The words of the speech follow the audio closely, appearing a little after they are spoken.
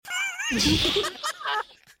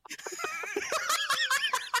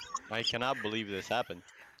I cannot believe this happened.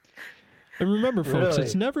 And remember, folks, Really?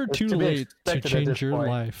 it's never It's too to be late to expected at change this your point.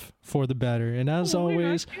 life for the better. And as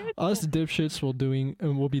always, us dipshits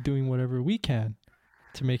will be doing whatever we can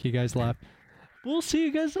to make you guys laugh. We'll see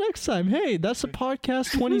you guys next time. Hey, that's the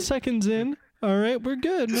podcast 20 seconds in. All right, we're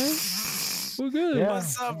good, man. We're good. Yeah.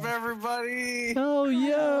 What's up, everybody? Oh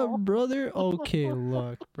yeah, brother. Okay,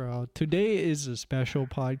 look, bro. Today is a special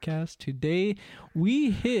podcast. Today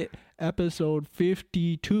we hit episode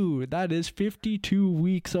 52. That is 52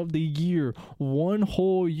 weeks of the year. One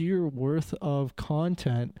whole year worth of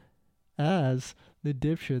content as the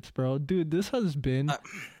dipshits, bro. Dude, this has been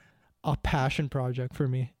a passion project for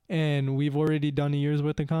me. And we've already done a year's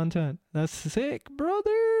worth of content. That's sick,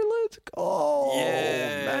 brother. Let's go.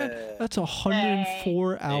 Yeah. Man, that's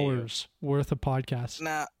 104 hours worth of podcast.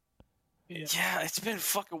 Now, yeah, it's been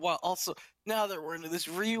fucking wild. Also, now that we're into this,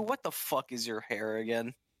 Ryu, what the fuck is your hair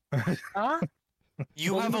again? Huh?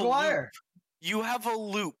 You Tobey have a loop. Maguire. You have a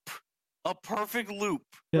loop, a perfect loop.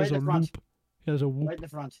 He has Right a in the front. loop. He has a whoop. Right in the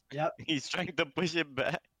front. Yep. He's trying to push it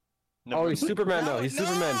back. Oh, he's Superman now. He's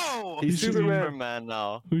Superman. No! He's Superman. Superman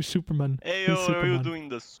now. Who's Superman? Hey, He's yo, are you Superman. doing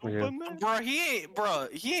the Superman? Bro,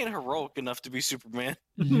 he ain't heroic enough to be Superman.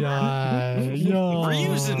 Yeah, yeah.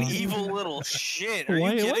 Ryu's an evil little shit. Are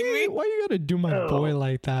you kidding me? Why you gotta do my boy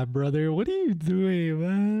like that, brother? What are you doing,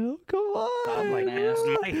 man? Come on. my man. ass.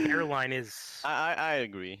 My hairline is. I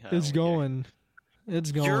agree. I It's don't care. going.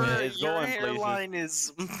 It's going. Your, It's your going places. hairline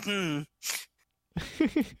is.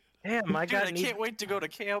 Damn, I Dude, got I an can't wait to go to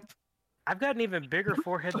camp. I've got an even bigger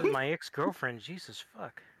forehead than my ex-girlfriend. Jesus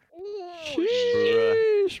fuck.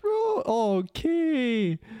 Sheesh, bro.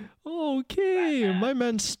 Okay. Okay. My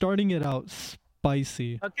man's starting it out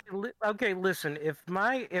spicy. Okay, listen. If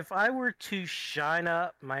I were to shine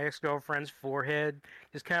up my ex-girlfriend's forehead,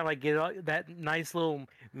 just kind of like get that nice little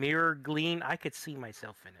mirror gleam, I could see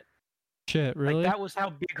myself in it. Shit, really? Like that was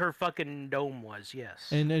how big her fucking dome was. Yes.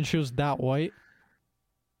 And she was that white?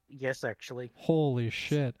 Yes, actually. Holy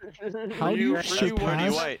shit. How do you Ryu, what are you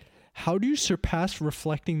surpass white? how do you surpass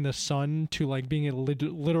reflecting the sun to like being a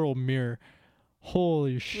literal mirror?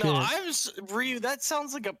 Holy shit. No, Ryu, that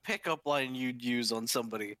sounds like a pickup line you'd use on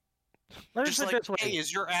somebody. Let me Just put like, it this way. hey,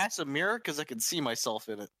 is your ass a mirror? Because I can see myself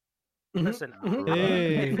in it. Listen,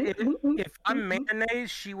 Hey. if I'm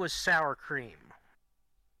mayonnaise, she was sour cream.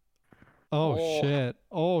 Oh Oh. shit.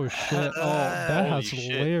 Oh shit. Oh, that Holy has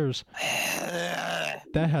shit. layers.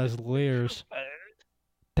 That has layers.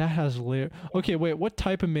 That has layers. Okay, wait. What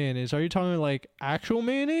type of mayonnaise? Are you talking like actual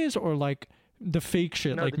mayonnaise or like the fake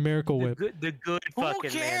shit, No, like Miracle Whip? The good Who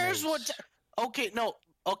fucking cares mayonnaise. what? Okay, no.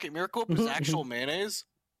 Okay, Miracle Whip is actual mayonnaise.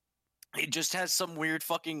 It just has some weird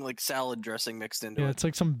fucking like salad dressing mixed into Yeah, it. it's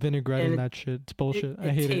like some vinaigrette And in it- that shit. It's bullshit. I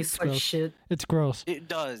hate it. tastes It's like gross. shit. It's gross. It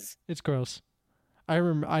does. It's gross. I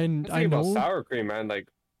remember. I Think about know. sour cream, man. Like,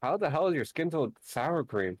 how the hell is your skin tone sour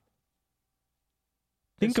cream?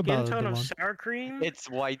 Think the skin about it, tone of Devon. sour cream. It's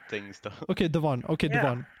white things though. Okay, Devon. Okay, Yeah.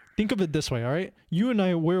 Devon. Think of it this way, all right? You and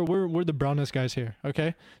I, we're the brownest guys here.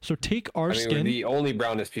 Okay, so take our I mean, we're skin. the only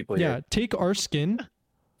brownest people Yeah, here. take our skin,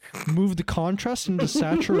 move the contrast and the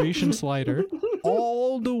saturation slider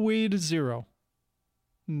all the way to 0.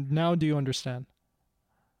 Now do you understand?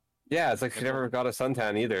 Yeah, it's like she never got a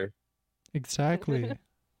suntan either. Exactly.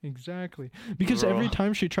 Exactly. Because every Bruh.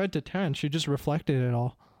 time she tried to tan, she just reflected it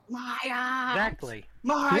all. My eyes. Exactly.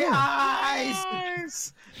 My Yeah.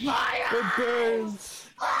 eyes. My eyes.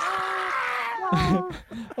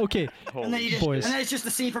 Okay, And then, you just, Boys. and then it's just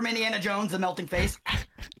the scene from Indiana Jones, the melting face.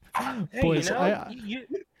 Hey, boys, you know, I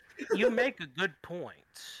you make a good point.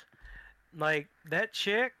 Like that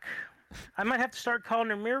chick, I might have to start calling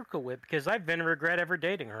her Miracle Whip because I've been regret ever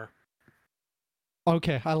dating her.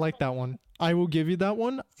 okay, I like that one. I will give you that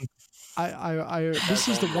one. I this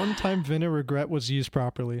is the one time vinaigrette was used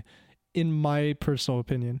properly, in my personal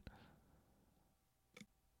opinion.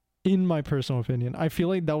 In my personal opinion, I feel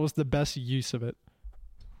like that was the best use of it.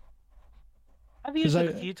 I've used 'Cause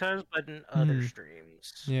it a few times, but in other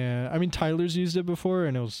streams. Yeah, I mean Tyler's used it before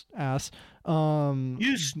and it was ass.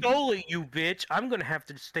 You stole it, you bitch! I'm gonna have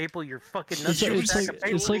to staple your fucking nuts.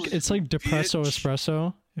 It's like Depresso bitch.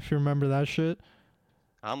 Espresso, if you remember that shit.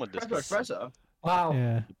 I'm a Espresso. Wow.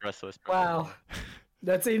 Yeah, Espresso. Wow.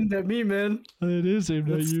 That's aimed at me, man. it is aimed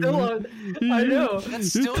at That's you. still man. on. I know. That's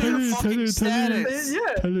still your fucking status. Yeah,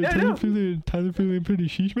 Tyler, I know. Tyler feeling pretty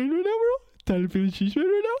sheesh man right now, bro? Tyler feeling sheesh man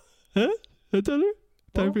right now? Huh? Tyler?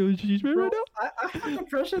 Type in cheese man Bro, right now. I have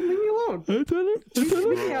depression. Leave me alone. Hey, Tyler. Hey,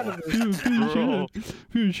 Tyler. Get me out of this. Bro.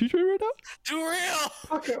 Dude, cheese man right now. Too real.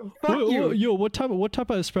 Fuck Wait, you. yo, what type of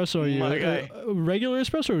espresso are you? My guy. Regular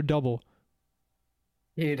espresso or double?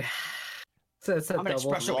 Dude. It's a I'm an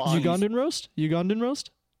double. espresso Jeez. Ugandan roast? Ugandan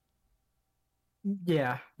roast?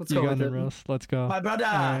 Yeah, let's go with Ugandan it. roast. Let's go. My brother.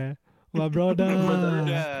 Alright. My brother.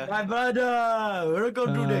 Yeah. My brother. We're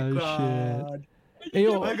gonna do Ah, this, shit. God. Hey,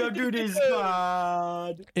 yo, We're gonna do this,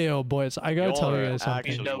 God. hey, yo, boys, I gotta tell you You're guys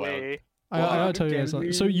something. actually wild. I gotta tell you Can guys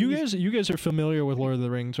something. So you guys are familiar with Lord of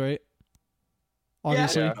the Rings, right?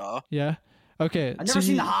 Obviously, Yeah. yeah. Okay. I've so never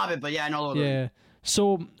seen you- The Hobbit, but yeah, I know. Lord of the Rings. Yeah.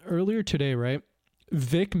 So earlier today, right?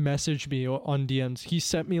 Vic messaged me on DMs. He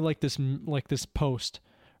sent me like this post,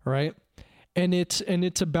 right? And it's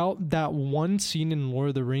about that one scene in Lord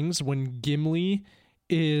of the Rings when Gimli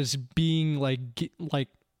is being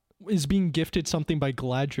is being gifted something by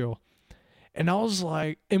Galadriel. And I was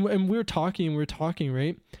like, and we were talking,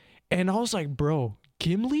 right? And I was like, bro,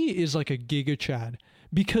 Gimli is like a Giga Chad.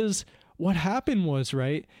 Because what happened was,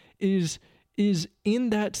 right, is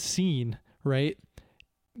in that scene, right,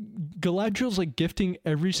 Galadriel's like gifting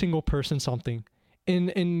every single person something.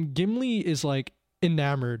 And Gimli is like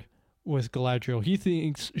enamored with Galadriel. He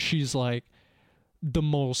thinks she's like the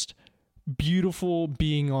most beautiful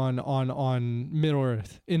being on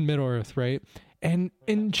Middle-earth, in Middle-earth, right? And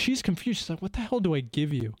she's confused. She's like, what the hell do I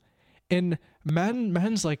give you? And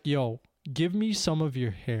man's like, yo, give me some of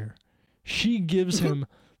your hair. She gives him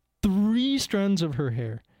 3 strands of her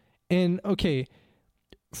hair. And okay,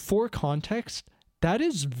 for context, that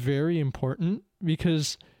is very important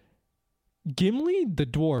because Gimli the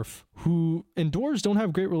dwarf, and dwarves don't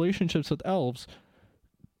have great relationships with elves,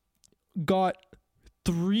 got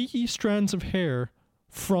 3 strands of hair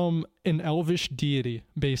from an elvish deity,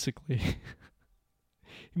 basically.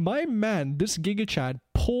 My man, this Giga Chad,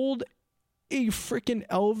 pulled a freaking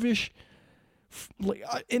elvish,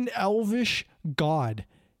 an elvish god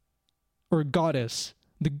or goddess,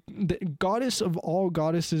 the goddess of all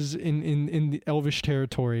goddesses in the elvish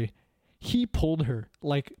territory. He pulled her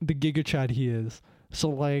like the Giga Chad he is. So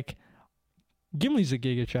like, Gimli's a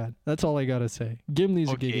Giga Chad. That's all I gotta say. Gimli's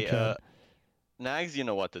a Okay, Giga Chad. Nags, you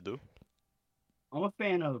know what to do. I'm a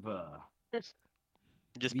fan of.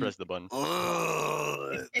 Just press the button.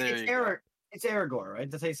 It's Aragorn, right?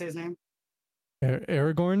 Does he say his name?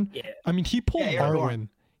 Aragorn. Yeah. I mean, he pulled Yeah, Aragorn. Arwen.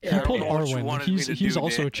 He Yeah, pulled I know what you Arwen. wanted me to He's do,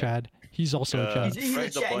 also a Dan. Chad. He's also a Chad. He's a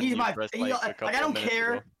Press the Chad. button He's you my. pressed, You know, like, a like I couple don't minutes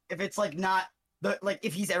care ago. if it's like not like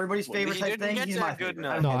if he's everybody's Well, favorite he type didn't thing. get He's that my good favorite.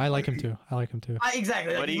 enough. No, I like him too. I like him too.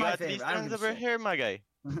 Exactly. Like, But he's he my got 3 favorite. I don't strands give of a her shit. hair, my guy.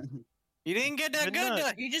 You didn't get that Did good not.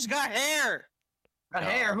 enough. You just got hair. Got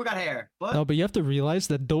hair? Who got hair? What? No, but you have to realize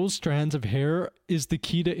that those strands of hair is the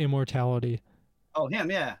key to immortality. Oh, him.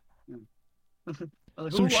 Yeah. I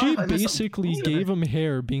was like, So "Ooh, she I missed something." basically gave him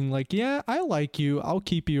hair, being like, yeah, I like you. I'll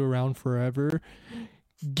keep you around forever.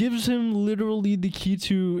 Gives him literally the key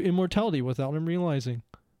to immortality without him realizing.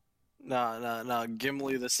 No.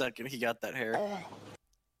 Gimli the second he got that hair.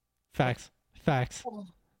 Facts. Facts.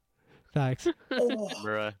 Facts. Oh,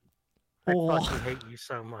 Bruh. I Oh. fucking hate you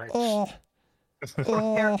so much. Oh.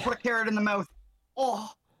 Oh. put a carrot in the mouth.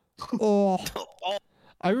 Oh, Oh.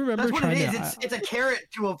 I remember that's what trying it to. is. It's a carrot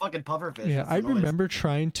to a fucking pufferfish. Yeah, That's I the noise. remember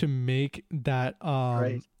trying to make that.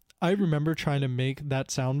 Right. I remember trying to make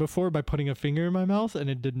that sound before by putting a finger in my mouth, and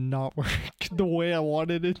it did not work the way I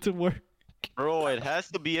wanted it to work. Bro, it has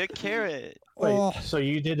to be a carrot. Wait, Oh. so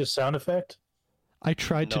you did a sound effect? I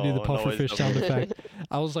tried to do the No, it's pufferfish the sound fish. effect.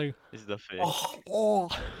 I was like, It's the fish. oh.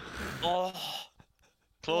 Oh.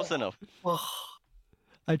 Close enough.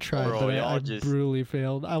 I tried, Bro, but I y'all just- brutally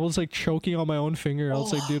failed. I was like choking on my own finger. I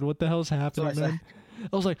was like, dude, what the hell's happening, That's what I man?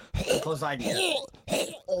 I was like, Close idea.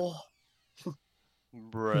 Oh,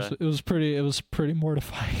 Bruh. it was pretty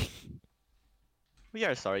mortifying. We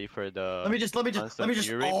are sorry for the. let me just. constant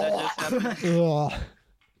ear rape that just happened. Ugh.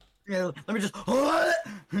 Yeah, let me just.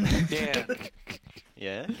 Damn.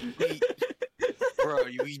 Yeah? Bro,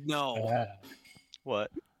 we know. What?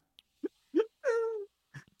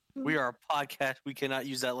 We are a podcast. We cannot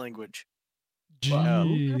use that language.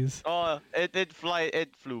 Jeez. Oh,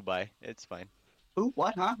 it flew by. It's fine. Who?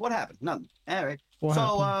 What? Huh? What happened? Nothing. All right. What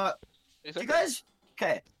So, happened? do you guys?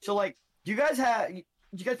 Okay. So, like, do you guys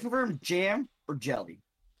confirm jam or jelly?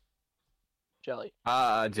 Jelly.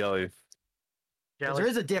 'Cause Jelly. there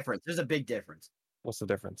is a difference. There's a big difference. What's the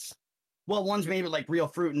difference? Well, one's maybe like real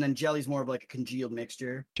fruit, and then jelly's more of like a congealed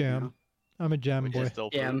mixture. you Jam. know? I'm a jam Which boy. is still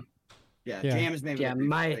Yeah, fruit. Yeah, Yeah. jam is maybe Yeah,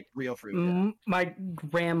 like real fruit. Yeah. my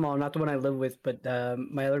grandma, not the one I live with, but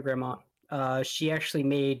my other grandma, she actually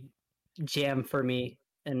made jam for me,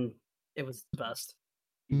 and it was the best.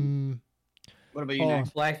 Mm. What about you, Oh.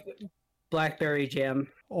 next? Blackberry jam.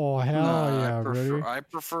 Oh hell yeah, I prefer, brother. I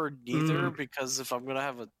prefer neither because if I'm gonna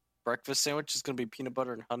have a breakfast sandwich, it's gonna be peanut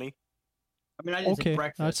butter and honey. I mean, I didn't say Okay,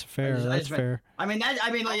 breakfast. that's fair. I that's just meant- fair. I mean, like,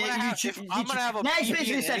 I'm gonna have- if I'm gonna have a Next PB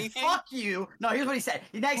basically in said, anything- "Fuck you." No, here's what he said.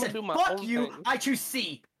 Next I'm said, gonna do my "Fuck own you." thing. I choose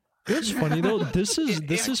C. It's funny though. This is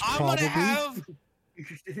If I'm probably. gonna have,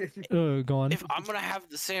 Go on. if I'm gonna have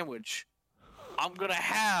the sandwich, I'm gonna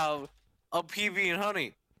have a PB and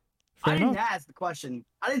honey. Fair I didn't enough. ask the question.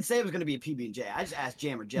 I didn't say it was gonna be a PB and J. I just asked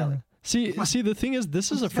jam or jelly. See, the thing is,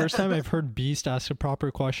 this is the first time I've heard Beast ask a proper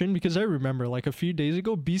question because I remember, like, a few days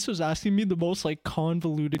ago, Beast was asking me the most, like,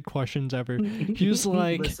 convoluted questions ever. He was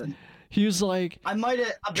like, Listen, I I might have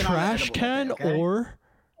been on an trash edible can that day, okay? or,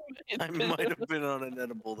 I might have been on an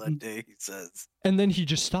edible that day. He says. and then he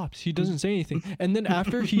just stops. He doesn't say anything. And then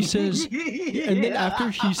after he says, and then after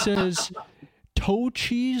he says, toe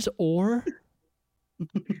cheese or,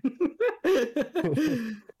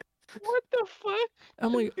 What the fuck?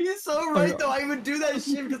 I'm like, He's so right though. I would do that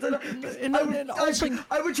shit because and I was like,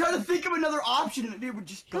 I would try to think of another option and it would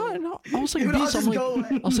just go. no, I was like, It would all Beast, I'm just like, go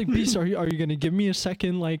away. I was like, Beast, are you gonna give me a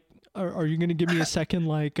second, like, are you gonna give me a second,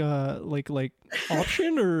 like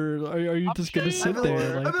option, or are you just gonna I'd sit be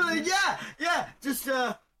there? like, Like, yeah, just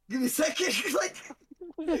give me a second. like,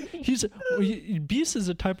 Beast is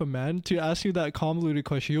the type of man to ask you that convoluted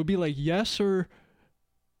question. He'll be like, yes or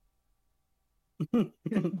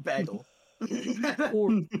bagel.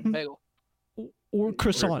 Bagel. or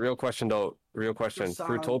croissant. Real question though. Real question.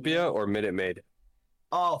 Croissant, Fruitopia or Minute Maid?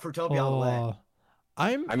 Oh, Fruitopia all the way.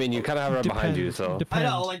 Oh, I mean, you kind of have it behind you, so. I Depends.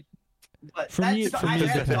 know, like, but For that's me- just, for I me, it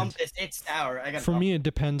gotta depends. dump this. It's sour. I gotta For dump me, it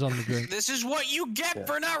depends on the drink. This is what you get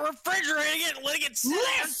for not refrigerating it, letting it sit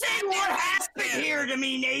there. Listen what happened here to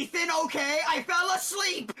me, Nathan, okay? I fell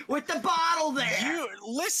asleep with the bottle there. You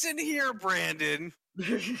listen here, Brandon.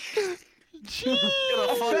 Jeez. You're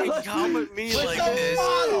gonna fucking come at me With like the this.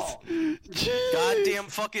 bottle. Goddamn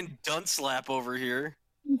fucking dunce slap over here.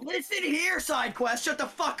 Listen here, side quest. Shut the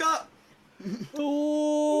fuck up.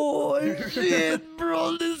 Oh shit,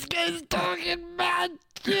 bro! This guy's talking bad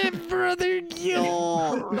shit, brother.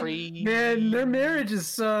 Yo, Man, their marriage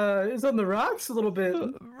is on the rocks a little bit.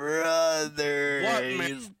 brother. What, man?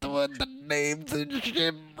 He's doing the names and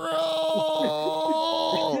shit,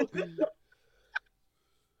 bro.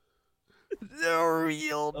 The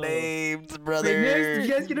real names, Wait, Max, did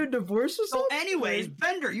you guys get a divorce or So, something? anyways,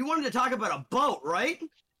 Bender, you wanted to talk about a boat, right?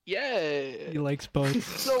 Yeah. He likes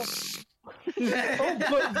both. So Oh,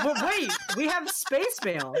 but wait, we have space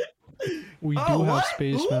mail. We do Oh, have what?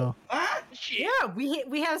 space Who? mail. Huh? Yeah,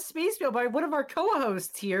 we have space mail by one of our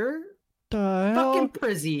co-hosts here, The hell? fucking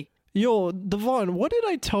Prizzy. Yo, Devon, what did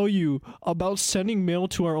I tell you about sending mail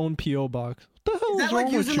to our own PO box? What the hell Is is that like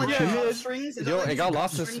wrong with using you, like kid? strings? Is that Yo, like it got using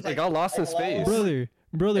lost in strings, it got lost in hello? space.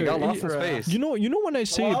 Brother, It got lost in bruh. space. you know when I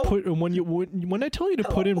say Hello? put when I tell you to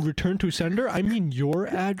put in return to sender, I mean your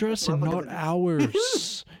address and not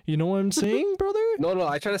ours. You know what I'm saying, brother? No,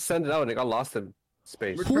 I tried to send it out and it got lost in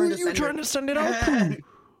space. Who are Return to you sender. trying to send it out to?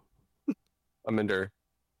 Aminder.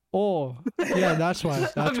 Oh, yeah, that's why.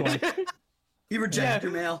 That's why. He rejected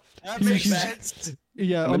your mail. That He- makes he- sense.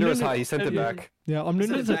 Yeah, Aminder was Amnun- high. He sent it back. Yeah, Amnun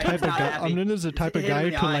Send is it the back. type of Not guy. happy. Amnun is the type of Hit him guy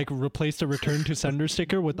in the to eye. like replace the return to sender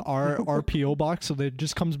sticker with our PO box, so that it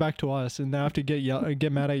just comes back to us, and they have to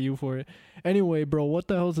get mad at you for it. Anyway, bro, what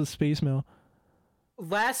the hell is a space mail?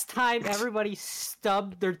 Last time everybody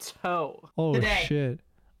stubbed their toe. Oh Today. shit.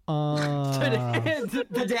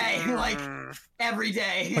 The day, like every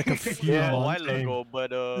day. Like a few Yeah, a months, while ago,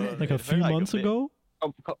 but like a it few hurt like months bit. ago.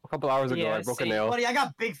 A couple hours ago, Yeah, I broke a same. nail. Buddy, I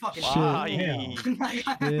got big fucking Shit. Ah,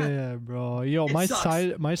 Yeah, bro. Yo, It my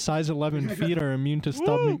sucks. size 11 feet are immune to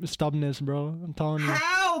stubness, bro. I'm telling you.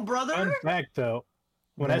 How, brother? Fun fact though,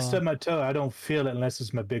 when I Wow. stub my toe, I don't feel it unless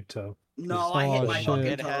it's my big toe. No, I hit Oh, my shit. fucking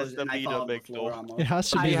It has toes to and I be the fell on big floor toe. almost. It has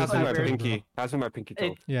to I be It the has to be big my toe. pinky. bro. Has to be my pinky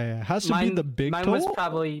toe. Yeah, it has to be the big mine toe. was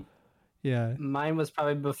probably Yeah. mine was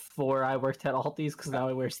probably before I worked at Aldi's because now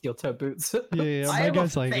I wear steel toe boots. Yeah, I my have a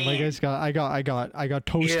guy's like, my fan. guy's got, I got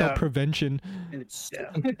toe stub Yeah. prevention. And it's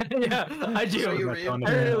yeah, I So do. you My re- toe in the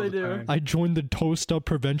I mail really all the do. time. I joined the toe stub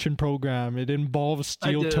prevention program. It involves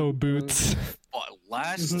steel did. toe boots. What,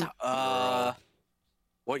 last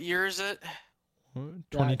what year is it?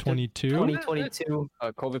 2022. 2022.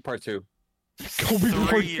 COVID part 2. COVID part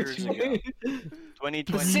 3 years two. ago. 2020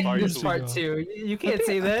 The part sickness two. part ago. 2. You I can't think-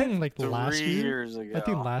 say I that. think like 3 last year. years ago. I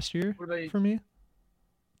think last year What about you? for me.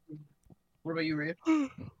 What about you, Rhea?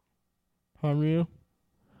 Rio,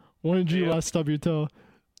 when did you Yeah. last stub your toe?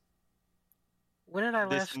 When did I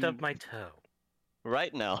This last stub m- my toe?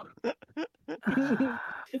 Right now.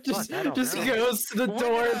 Fuck, I don't just know. goes to the When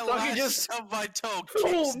door did and I fucking last just. stub my toe?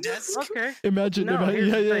 King's desk? Okay. Imagine, No, here's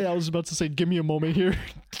yeah, the yeah, thing. yeah. I was about to say, give me a moment here.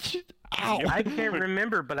 Ow. I can't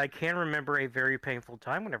remember, but I can remember a very painful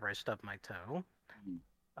time whenever I stubbed my toe.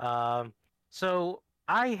 So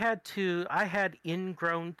I had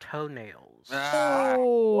ingrown toenails.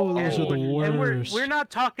 Oh, those are the And worst. we're not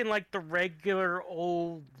talking like the regular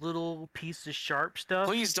old little piece of sharp stuff.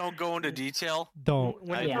 Please don't go into detail. Don't.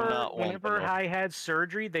 I do not want to Whenever know. I had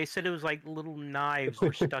surgery, they said it was like little knives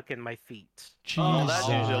were stuck in my feet. Oh, that's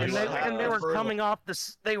Jesus. usually And what they were happens. coming off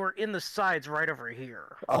they were in the sides right over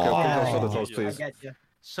here. Okay, okay, show the Oh. toes, I please. get you.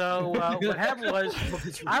 So what happened was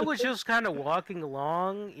I was just kind of walking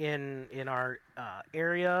along in our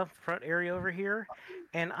front area over here,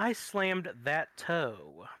 and I slammed that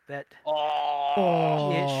toe it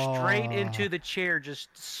straight into the chair, just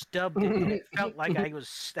stubbed it, and it felt like I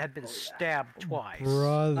had been stabbed twice.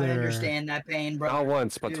 Brother. I understand that pain, bro. Not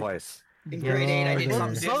once, but Dude. twice. In grade 8, I did Brother.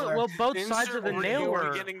 something similar. Well, both sides Insert of the were nail you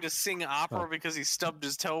were. getting to sing opera because he stubbed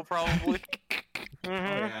his toe, probably.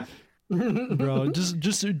 Mhm. Bro,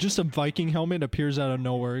 just a Viking helmet appears out of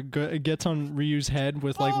nowhere. It gets on Ryu's head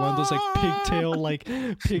with like one of those like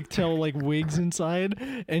pigtail like wigs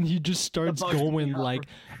inside, and he just starts bugs me going out. like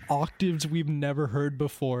octaves we've never heard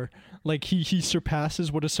before. Like he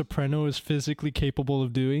surpasses what a soprano is physically capable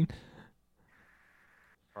of doing.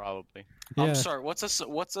 Probably. Yeah, I'm sorry. What's a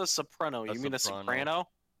soprano? A You mean a soprano.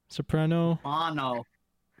 soprano? soprano, Oh, no.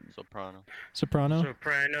 Soprano. soprano,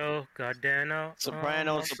 Soprano, Godano.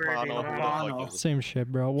 Soprano, oh, soprano. pretty Who the Soprano. fuck is it? same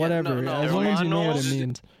shit, bro. Whatever. no, as long as you know what it hermanos.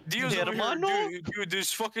 means. Dio's over here, Hermano? dude,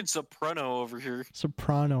 there's fucking soprano over here.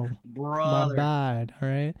 Soprano. My Brother. bad,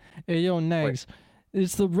 alright? Hey, yo, Negs.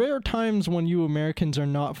 It's the rare times when you Americans are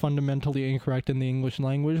not fundamentally incorrect in the English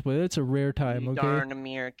language, but it's a rare time, okay? Darn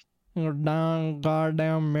American. You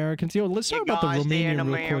goddamn Americans. Yo, let's talk You about the gosh Romanian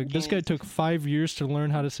damn real quick. This guy Americans. took 5 years to learn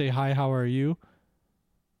how to say hi, how are you?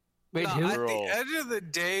 Wait, No, who? at Bro. the end of the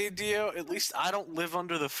day, Dio, at least I don't live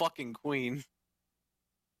under the fucking queen.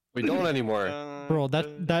 We don't anymore. Bro, that's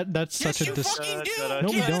Yes, such a you fucking do. No,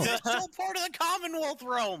 we don't. That's still part of the Commonwealth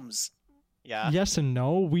realms. Yeah. Yes and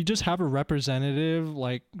no. We just have a representative,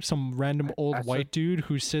 like some random old Actually- white dude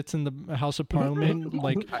who sits in the House of Parliament,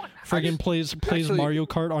 like friggin' plays actually- Mario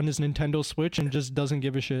Kart on his Nintendo Switch and just doesn't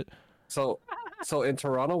give a shit. So in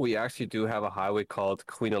Toronto, we actually do have a highway called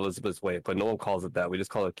Queen Elizabeth's Way, but no one calls it that. We just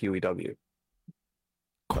call it QEW.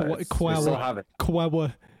 But we still Kawawa. have it.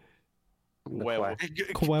 Kawawa. Well,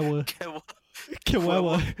 Kawawa.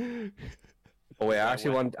 Kawawa. Oh wait, I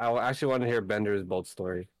actually want to hear Bender's boat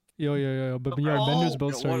story. Yo. But yeah, Bender's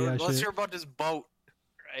boat story, yeah, Let's shit. hear about this boat.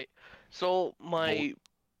 Right. So my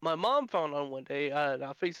mom found on one day on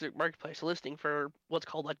Facebook Marketplace a listing for what's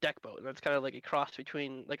called a deck boat. And that's kind of like a cross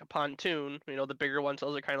between like a pontoon. You know, the bigger ones.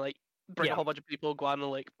 Those are kind of like bring Yeah. a whole bunch of people, go out on the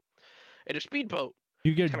lake, and a speedboat.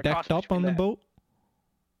 You get kinda decked cross up on the between that. boat?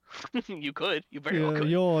 You could. You very well Yeah, could.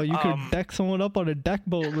 yo, you could Um, deck someone up on a deck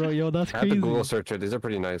boat, bro. Yo, that's I had to crazy. Google search it. These are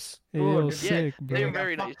pretty nice. Hey, yo, Good. sick, they're bro.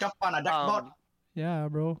 very nice. Fucked up on a deck boat. Yeah,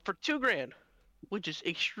 bro. For $2,000, which is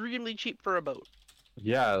extremely cheap for a boat.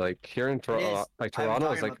 Yeah, like here in is. Toronto, like I was Toronto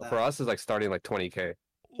is talking like about for that. us is like starting like 20K.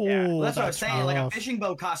 Oh, Yeah. Well, that's what I was saying. Like a rough. fishing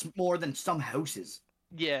boat costs more than some houses.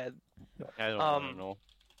 Yeah. I don't Um, know.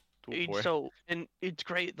 So and it's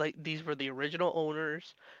great. Like these were the original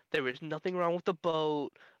owners. There was nothing wrong with the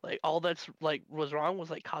boat. Like all that's like was wrong was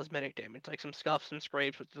like cosmetic damage, like some scuffs and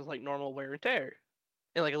scrapes, which is like normal wear and tear,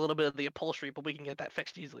 and like a little bit of the upholstery, but we can get that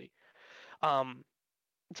fixed easily.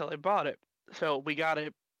 So they bought it. So we got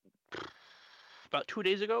it about 2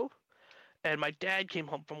 days ago, and my dad came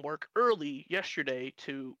home from work early yesterday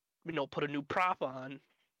to put a new prop on,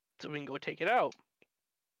 so we can go take it out.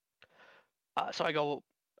 So I go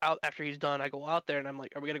out after he's done. I go out there and I'm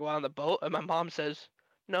like, "Are we gonna go out on the boat?" And my mom says,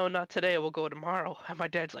 "No, not today. We'll go tomorrow." And my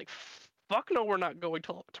dad's like, "Fuck no, we're not going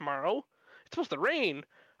till tomorrow. It's supposed to rain.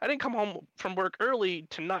 I didn't come home from work early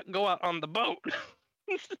to not go out on the boat."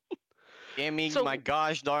 Gave me So- my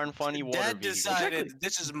gosh darn funny water Dad vehicle. decided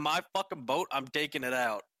this is my fucking boat. I'm taking it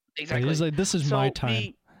out. Exactly. He's like, this is So my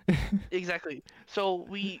time. Exactly. So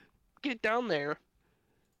we get down there.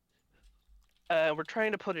 We're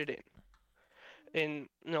trying to put it in,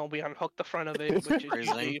 and we unhook the front of it, which is Phrasing.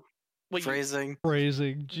 usually what you- Phrasing.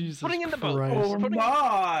 Phrasing. Jesus putting in the boat. Christ. We're putting-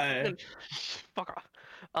 my! Fuck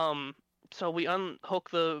off. So we unhook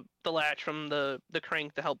the latch from the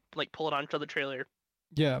crank to help like pull it onto the trailer,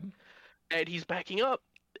 Yeah. and he's backing up,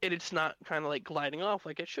 and it's not kind of like gliding off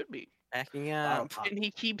like it should be. Backing up. And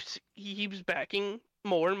he keeps backing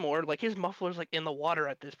more and more. Like his muffler's like in the water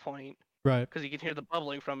at this point Right. because you can hear the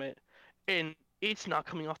bubbling from it, and it's not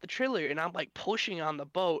coming off the trailer, and I'm like pushing on the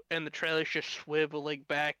boat, and the trailer's just swiveling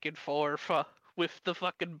back and forth with the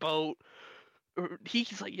fucking boat.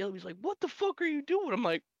 He's like yelling, he's like, "What the fuck are you doing?" I'm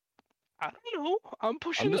like, "I don't know. I'm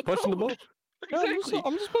pushing I'm just pushing the boat. Exactly.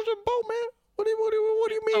 I'm just pushing the boat, man. What do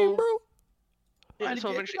you mean, So- bro? Yeah, Trying to so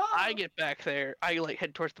get eventually I get back there. I like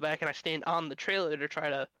head towards the back and I stand on the trailer to try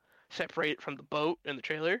to separate it from the boat and the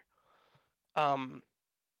trailer. And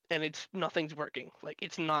nothing's working. Like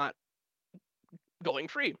it's not going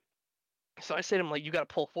free. So I say to him like, you gotta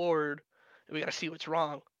pull forward and we gotta see what's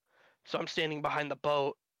wrong. So I'm standing behind the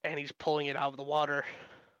boat and he's pulling it out of the water.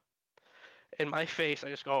 In my face, I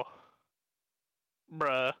just go,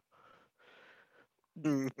 bruh,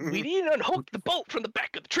 we need to unhook the boat from the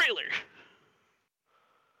back of the trailer.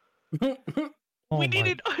 Oh We my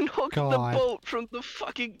needed to unhook God. the boat from the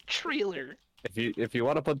fucking trailer. If you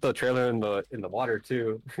want to put the trailer in the water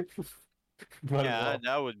too. might as Yeah, well.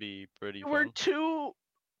 that would be pretty There were fun. 2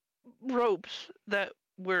 ropes that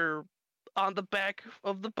were on the back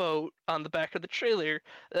of the boat, on the back of the trailer,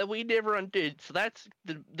 that we never undid. So that's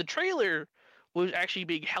the trailer was actually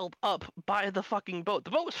being held up by the fucking boat.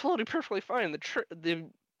 The boat was floating perfectly fine. The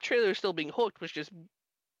trailer still being hooked was just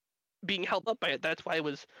being held up by it. That's why it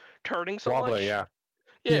was turning so much. Probably, yeah.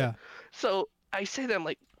 Yeah. So I say to them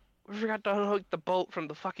like, we forgot to unhook the boat from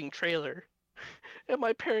the fucking trailer. And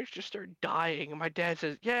my parents just start dying. And my dad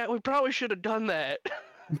says, yeah, we probably should have done that.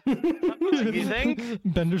 You think?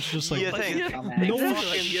 Bender's just like, You think? no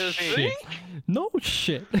Exactly. You shit. think? No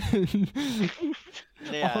shit.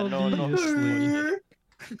 Yeah, no. Obviously.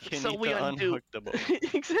 You So need we to undo- unhook the boat.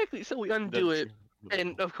 Exactly. So we undo That's- it.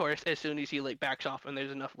 And of course, as soon as he like backs off and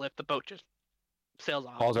there's enough lift, the boat just sails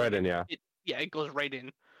off. Falls right in, yeah. Yeah, it goes right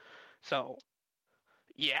in. So,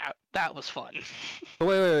 yeah, that was fun. So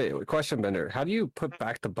wait. Question, Bender. How do you put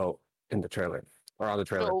back the boat in the trailer or on the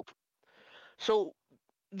trailer? So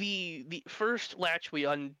the first latch we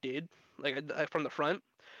undid, like from the front,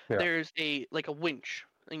 Yeah. there's a winch,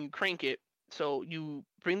 and you crank it. So you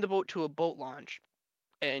bring the boat to a boat launch,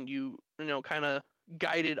 and you kind of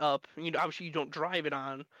guide it up. Obviously you don't drive it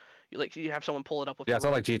on. You have someone pull it up with. Yeah, the it's not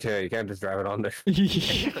rope. like GTA. You can't just drive it on there.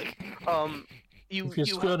 Exactly. You If you're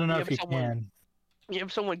skilled you enough, have you someone, can. You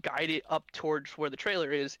have someone guide it up towards where the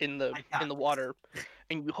trailer is in the water,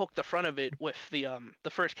 and you hook the front of it with the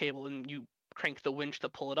first cable, and you crank the winch to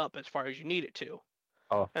pull it up as far as you need it to.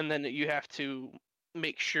 Oh. And then you have to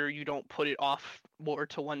make sure you don't put it off more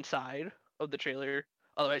to one side of the trailer,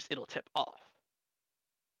 otherwise it'll tip off.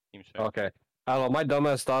 Seems fair. Okay. I don't know. My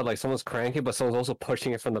dumbass thought like someone's cranking, but someone's also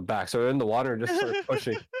pushing it from the back. So they're in the water and just start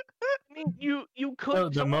pushing. I mean, you could No,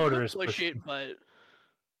 the someone could motor is push pushing. it, but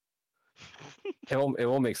It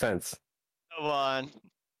won't make sense. Come on.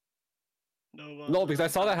 No, No, because I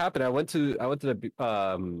saw that happen. I went to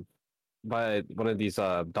the by one of these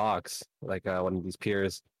docks, like one of these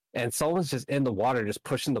piers, and someone's just in the water, just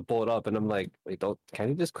pushing the boat up, and I'm like, wait, can't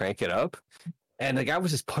you just crank it up? And the guy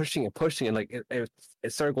was just pushing and like it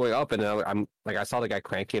started going up, and I'm like, I saw the guy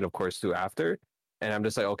cranking it, of course, too after, and I'm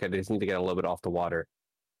just like, okay, they just need to get a little bit off the water.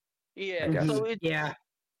 yeah. I guess. So it's Yeah.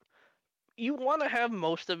 you want to have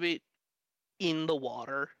most of it in the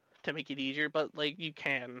water to make it easier, but like you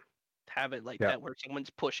can have it like Yeah. that where someone's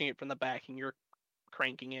pushing it from the back and you're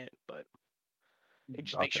cranking it, but it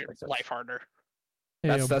just makes Okay, your makes sense. life harder.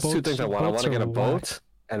 That's two things I want. I want to get a boat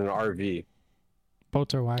and an RV.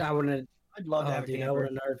 Boats are whack, I wouldn't. I'd love to have a dude, I camper.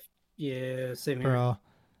 wouldn't know. Yeah, same here. bro.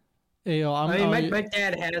 Hey, yo, I mean, my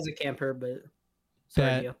dad has a camper, but sorry,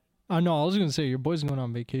 That- Leo. I know. I was gonna say your boy's going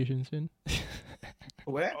on vacation soon.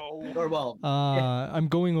 Where? Oh, Or well, I'm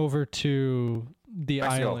going over to the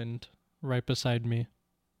Mexico. island right beside me.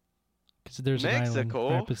 Because there's an Mexico?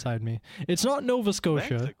 island right beside me. It's not Nova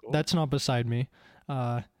Scotia. Mexico? That's not beside me.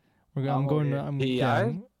 I'm going. yeah. I'm, PEI?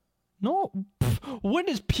 yeah, no. What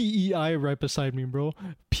is PEI right beside me, bro?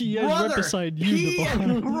 PEI is right brother, beside you.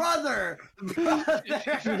 Devon. brother.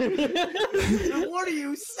 What are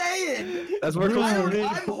you saying? That's where Bro.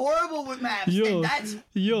 I'm horrible with maps, Yo, and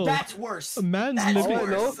Yo, that's worse. a man's That's all I living.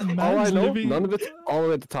 know. worse. All I Man's know. living. None of it's all the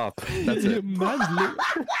way at the top. That's it. Man's li-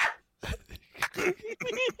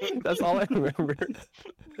 That's all I remember.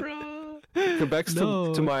 bro. Quebec's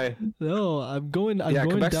No. to my. No, I'm going. Yeah,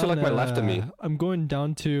 going Quebec's to, down. like, my left of me. I'm going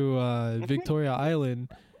down to Victoria Island,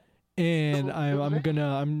 and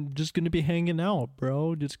I'm just gonna be hanging out,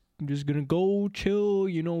 bro. Just gonna go chill.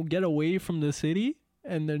 Get away from the city.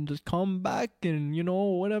 and then just come back and you know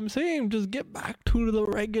what I'm saying. Just get back to the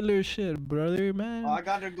regular shit, brother, man. Oh, I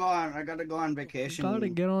gotta go on vacation. Gotta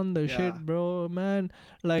get on the Yeah. shit, bro, man.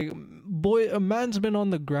 Like, boy, a man's been on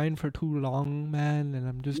the grind for too long, man, and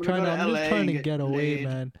I'm just I'm trying gonna to, go to I'm LA just trying to and get get away, laid.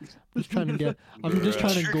 man. I'm just trying to go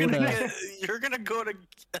You're gonna go to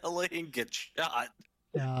LA and get shot.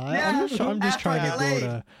 Yeah, Yeah, I'm just after I trying to get go laid.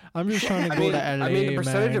 to. I'm just trying to I go mean, to LA, I mean, the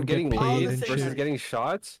percentage man, of getting get paid laid and versus shit. getting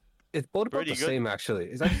shots, it's both about Pretty the good. same. Actually,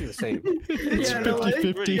 it's actually the same. It's Yeah, no,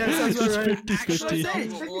 50-50. yeah, sounds It's about right. 50-50.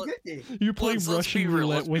 Actually, Well, 50-50. You're playing let's be Russian real,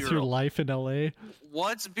 roulette let's be with your real. life in LA.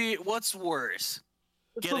 What's worse?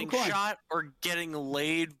 Let's Getting flip a coin. shot or getting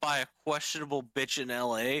laid by a questionable bitch in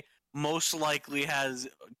LA most likely has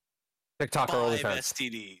TikTok or 5 OnlyFans.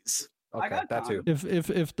 STDs. I Okay, got that too. If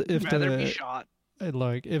Rather be the shot.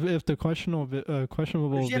 like if the questionable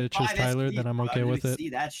questionable If you have bitch is 5 Tyler, STDs, then I'm bro, okay I'd with really it. See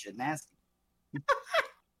that shit nasty.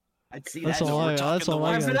 I'd see That's that. all shit. I. That's all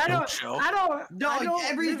I But I gotta say. don't. I don't. No, I don't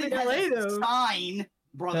everything live in LA has a though. sign,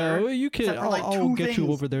 brother. Yeah, well, you can. except for, like, I'll two get you things.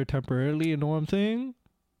 over there temporarily. You know what I'm saying?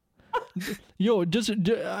 Yo, just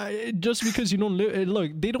because you don't live.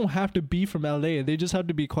 Look, they don't have to be from LA. They just have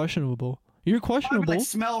to be questionable. You're I would questionable. like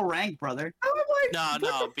smell rank, brother.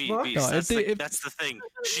 No, Beast, No, that's, if- that's the thing.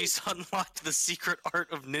 She's unlocked the secret art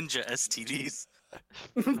of ninja STDs.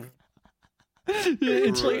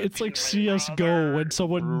 It's like CS:GO when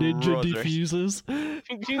someone ninja Brother. defuses. I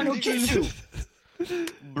don't get you.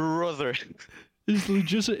 Brother. It's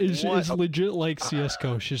legit. It's What? legit like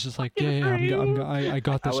CS:GO. She's just like, yeah, I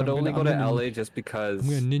got I this. would I'm only gonna, go to I'm gonna, LA just because I'm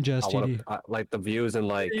gonna ninja I want STD. to like the views and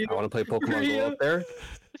like I want to play Pokemon Go up there.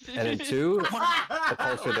 And then two, the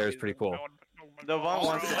culture there is pretty cool. The one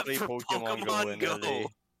wants to Oh, play for Pokemon Go in Pokemon LA.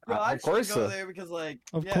 Bro, I Of just wanna course, go so. there because like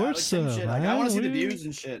Of yeah, course, like, some shit. Like, I man. want to see the What do you- views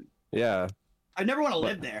and shit. Yeah. I never want to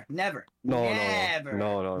live there. Never. No, Never.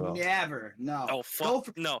 no. Never. No. Oh Go fuck!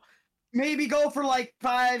 for, No. maybe go for like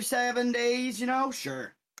 5-7 days. You know,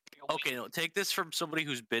 sure. Okay, no. Take this from somebody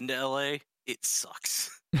who's been to LA. It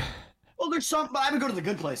sucks. Well, there's some, but I would go to the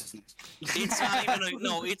good places next. It's not even a,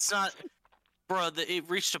 no. It's not, bro. It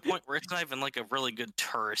reached a point where it's not even like a really good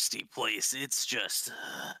touristy place. It's just,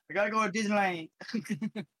 I gotta go to Disneyland.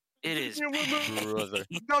 it is. Brother.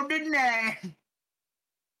 Go Disneyland.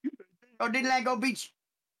 Go Disneyland. Go beach.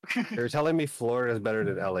 You're telling me Florida is better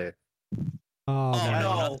than LA. Oh, Oh man.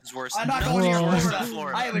 no. nothing's worse. I'm not going going near Bro. Florida.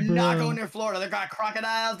 Florida. I am not Bro. going near Florida. They got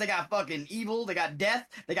crocodiles. They got fucking evil. They got death.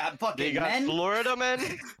 They got fucking They got men. Florida, man.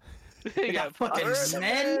 They got fucking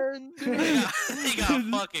men. They got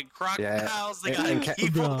fucking crocodiles. They got and ca-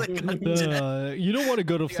 people. Bro, They got death. you don't want to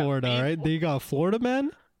go to They got Florida, right? people. They got Florida,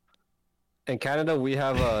 man. In Canada, we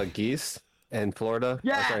have geese. In Florida,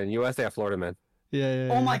 Yeah. sorry, in US, they have Florida man. Yeah.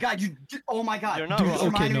 Oh my god! Oh my god! You're not Dude, wrong. this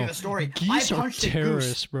reminded Okay, me no. of a story. Geese I are punched a goose.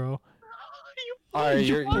 terrorists, bro. All right,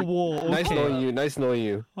 you're Whoa, nice okay. knowing you. Nice knowing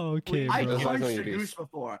you. Okay, I bro. That's punched not a your goose beast.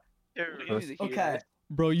 before. Terrorists. Okay.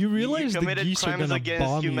 Bro, you realize the committed geese are crimes gonna against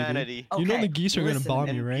bomb humanity. you. You know Okay, the geese are gonna listen, bomb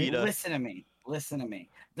man. you, right? Peter. Listen to me. Listen to me.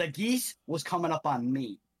 The geese was coming up on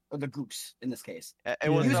me, or the goose in this case. It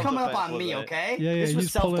was He was coming up self-defense, on me. wasn't it? Okay. Yeah, This was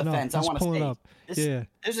he's pulling up. self-defense. I He's want to pulling state. up. This, Yeah.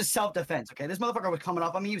 This is self-defense. Okay. This motherfucker was coming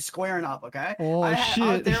up on me. He was squaring up. Okay. Oh I was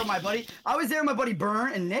shit. there with my buddy. I was there with my buddy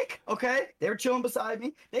Burn and Nick. Okay, they were chilling beside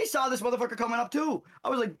me. They saw this motherfucker coming up too. I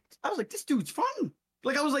was like, this dude's fun.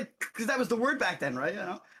 Like I was like, because that was the word back then, right? You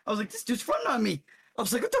know, I was like, this dude's fronting on me. I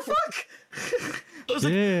was like, what the fuck? I was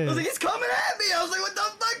Yeah. like, he's coming at me. I was like, what the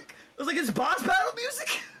fuck? I was like, it's boss battle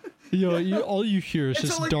music. Yo, all you hear is And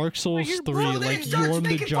so, just like, Dark Souls 3, Bro, then like it you starts on the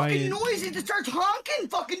making giant. fucking noise. It just starts honking,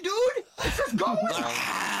 fucking dude. It starts going.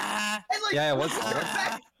 And like, Yeah, what's-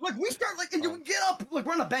 back, like we start like, and we get up, like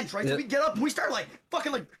we're on a bench, right? So Yeah. we get up and we start like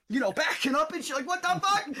fucking like, you know, backing up and shit. Like, what the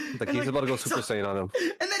fuck? The And, geese like, about to go Super so- Saiyan on him.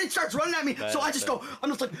 And then it starts running at me. Bad, So I just bad. go, I'm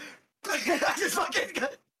just like, I just fucking,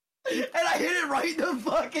 and I hit it right in the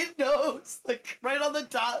fucking nose, like right on the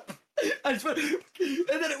top. I just went, and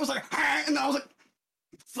then it was like, and I was like,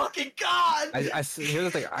 fucking god. Here's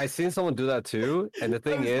the thing. I seen someone do that too, and the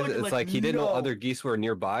thing was is, fucking it's like, like he didn't know no. other geese were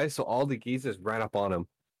nearby, so all the geese just ran up on him.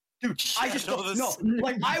 Dude, I just no, don't, this- no,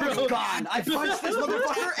 like I was gone. I punched this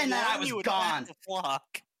motherfucker and then I was You would gone. have to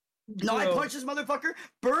flock. No, I punched this motherfucker.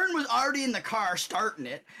 Burn was already in the car starting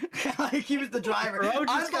it. Like he was the driver. Bro,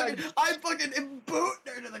 I'm just fucking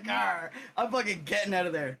booting her to the car. I'm fucking getting out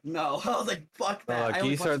of there. No, I was like, fuck that. I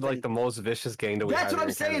only Geese are punched like things. the most vicious gang that we That's have what here I'm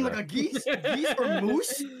in saying. Like Canada. a geese or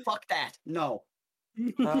moose. Fuck that. No.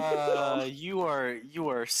 You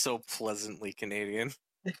are so pleasantly Canadian.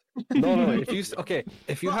 No. If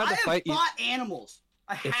you Bro, had I to have fight, fought animals.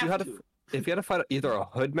 I have if you had to. if you had to fight either a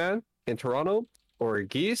hoodman in Toronto or a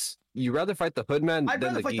geese, you rather fight the hoodman I'd than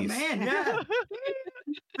rather the fight geese. the man. Yeah.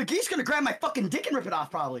 The geese gonna grab my fucking dick and rip it off,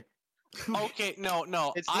 probably. Okay, no.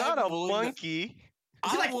 It's I'm not a willing to- monkey. Be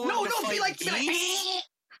I'm like, willing no, to no, be fight like, geese.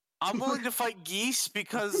 I'm willing to fight geese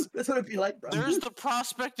because That's what it'd be like, bro. there's the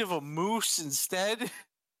prospect of a moose instead.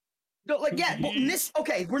 No, like, yeah, but in this,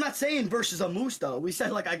 okay, we're not saying versus a moose, though. We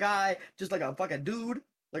said, like, a guy, just like a fucking dude,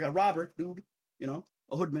 like a robber dude, you know,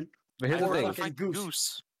 a hoodman. But here's the Or thing. like a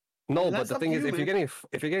goose. No, And but that's the up thing to is, you, if you're man.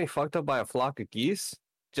 getting fucked up by a flock of geese,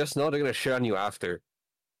 just know they're gonna shit on you after.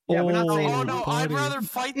 Yeah, we're not saying. Oh no, I'd buddy. rather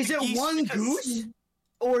fight Is the it geese one because- goose?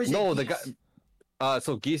 Or is No, it the geese? guy.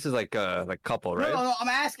 So geese is like couple, right? No, I'm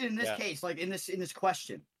asking in this Yeah. case, like in this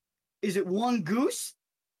question, is it one goose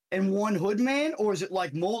and one hoodman, or is it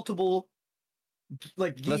like multiple,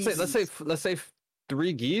 like geese? Let's say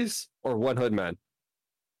 3 geese or 1 hoodman.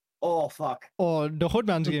 Oh fuck! Oh, the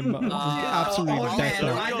hoodman's game absolutely oh, decked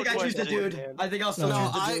man, up. I think I choose the dude. I think I'll still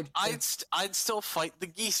No, choose the dude. I'd still fight the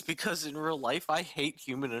geese because in real life I hate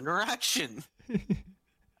human interaction.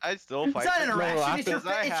 I still fight. It's not the interaction. It's your, because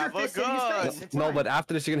I it's your have a fist in his gun. face. It's No, fine. but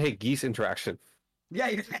after this, you're gonna hate geese interaction. Yeah,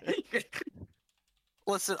 you're.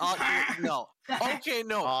 Listen, no. Okay,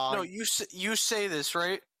 no. You say this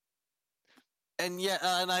right, and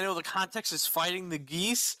and I know the context is fighting the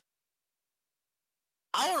geese.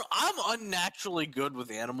 I'm unnaturally good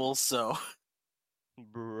with animals, so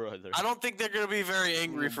Brother. I don't think they're gonna be very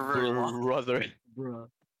angry for very long. Brother. Bruh.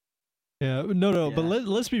 Yeah, no, but Yeah.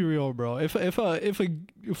 let's be real, bro. If a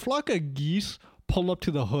flock of geese pull up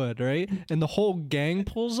to the hood, right, and the whole gang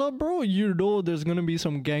pulls up, bro, you know there's gonna be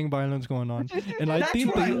some gang violence going on. And I That's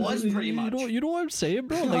think what it was pretty you much. know what I'm saying,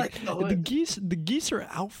 bro. Like Like the the geese are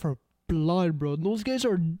out for blood, bro. Those guys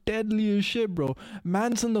are deadly as shit, bro.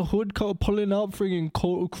 Man's in the hood pulling out friggin'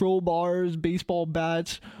 crowbars, baseball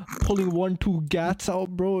bats, pulling 1-2 gats out,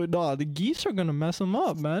 bro. Nah, the geese are gonna mess them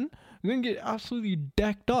up, man. You're gonna get absolutely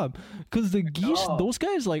decked up. Cause the geese, Oh. those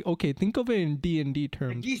guys, like, okay, think of it in D&D The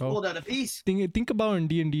terms, geese bro. pulled out a piece. Think about it in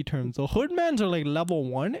D&D terms. The hoodmans are like level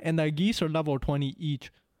 1, and the geese are level 20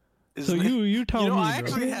 each. So Isn't it? you tell You know, me, I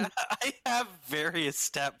bro. actually I have various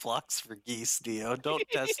stat blocks for geese, Dio. Don't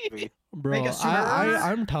test me. Bro, Make a server?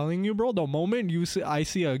 I'm telling you, bro. The moment I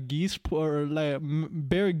see a geese or like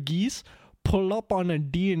bear geese pull up on a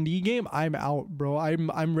D&D game, I'm out, bro.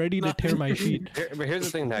 I'm ready to tear my sheet. But here's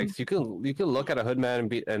the thing, Next. You can look at a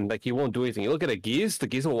hoodman and like he won't do anything. You look at a geese, the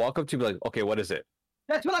geese will walk up to you and be like, okay, what is it?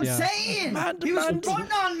 That's what I'm Yeah. saying. Man, He was man.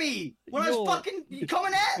 fronting on me when I Yo. was fucking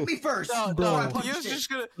coming at me first. No, Bro. Before I no, punched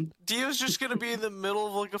Dio's it. just gonna be in the middle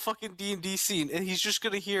of like a fucking D&D scene, and he's just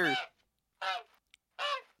gonna hear.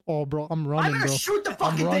 Oh, bro, I'm I'm running, gonna bro. shoot the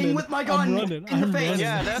fucking running. thing with my I'm gun running. in the I'm face. running.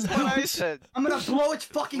 Yeah, that's what I said. I'm gonna blow its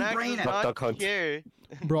fucking Max brain is out. not Duck hunt. here.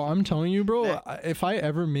 Bro, I'm telling you, bro. Yeah. If I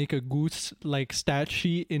ever make a goose like stat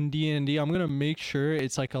sheet in D&D, I'm gonna make sure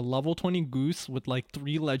it's like a level 20 goose with like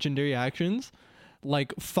 3 legendary actions,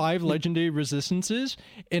 like 5 legendary resistances,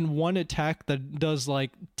 and 1 attack that does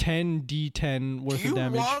like 10 D10 Do worth you of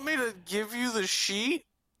damage. want me to give you the sheet?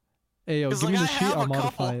 Hey, yo, 'Cause, give me like, the I sheet. have I'll a modify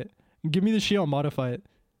couple. it. Give me the sheet. I'll modify it.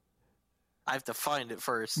 I have to find it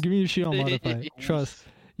first. Give me the sheet. I'll modify it. Trust.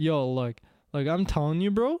 Yo, look, I'm telling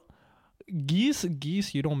you, bro. Geese,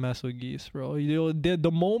 you don't mess with geese, bro.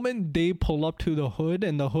 The moment they pull up to the hood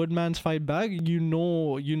and the hoodmans fight back, you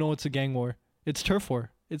know it's a gang war. It's turf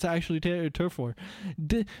war. It's actually turf war.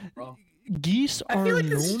 Bro. Geese I are feel like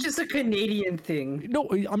this is known. just a Canadian thing. No,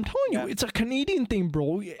 I'm telling you, it's a Canadian thing,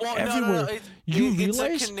 bro. Well, Everywhere. You it's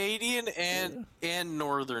realize? a Canadian and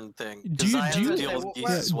northern thing. Do 'cause you- I have do to you- deal with Yeah, geese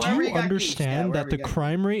where- as Do well. wherever you you got geese, yeah, understand wherever that the you got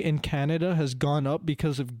crime rate in Canada has gone up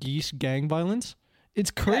because of geese gang violence?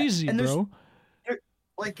 It's crazy, and there's- bro.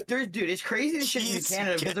 Like, dude, it's crazy this shit in Jeez.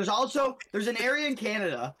 Canada because there's an area in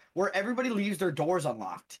Canada where everybody leaves their doors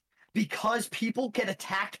unlocked because people get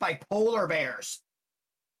attacked by polar bears,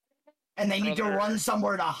 and they need to Brother. run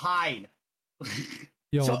somewhere to hide.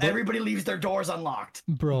 Yo, so but- everybody leaves their doors unlocked.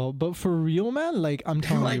 Bro, but for real, man, like I'm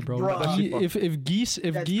telling you, Like, bro. bruh. If geese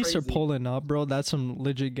That's are crazy. pulling up, bro, that's some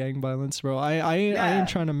legit gang violence, bro. I ain't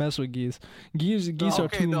trying to mess with geese. Geese are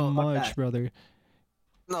okay, too no, fuck much, that. brother.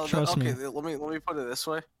 No, Trust okay. me. Let me put it this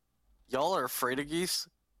way. Y'all are afraid of geese.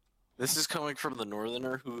 This is coming from the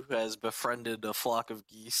northerner who has befriended a flock of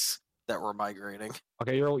geese that were migrating.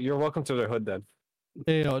 Okay, you're welcome to their hood then.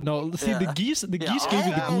 Hey, yo, no, see the Yeah. geese Yeah, gave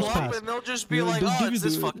you the I'll goose pull up pass. and they'll just be Yeah, like, they'll "Oh, give it's you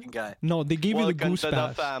this the- fucking guy." No, they gave you the Welcome goose to the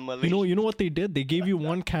pass. family. You know what they did? They gave you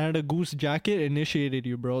one Canada Goose jacket, initiated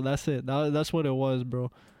you, bro. That's it. That's what it was, bro.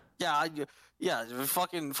 Yeah, yeah.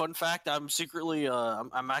 Fucking fun fact: I'm secretly,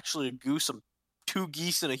 I'm actually a goose. I'm two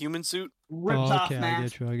geese in a human suit. Ripped Oh, off okay, I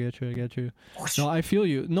mask. get you. No, I feel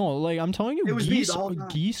you. No, like I'm telling you, It was me geese, the whole time.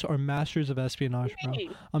 geese are masters of espionage, bro. Hey,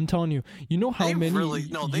 I'm telling you. You know how They many? really,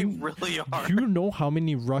 no, they you, really are. you know how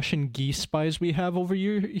many Russian geese spies we have over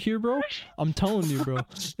here, bro? I'm telling you, bro.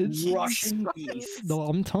 It's, Russian geese. no,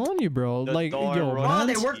 I'm telling you, bro. The Like, darn yo, Russian Oh,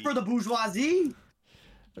 they man's- work for the bourgeoisie.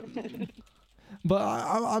 But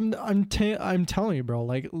I'm telling you, bro.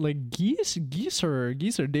 Like geese are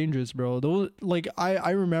dangerous, bro. Those like I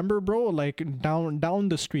remember, bro. Like down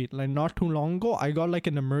the street, like not too long ago, I got like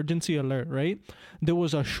an emergency alert. Right, there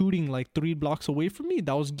was a shooting like 3 blocks away from me.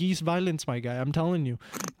 That was geese violence, my guy. I'm telling you,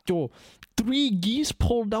 yo, 3 geese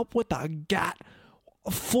pulled up with a gat,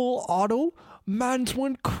 full auto. Man's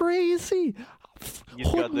went crazy. He's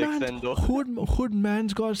got the extendo. Hood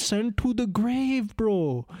man's got sent to the grave,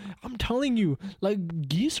 bro. I'm telling you, like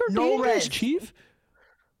geese are No dangerous, res. chief.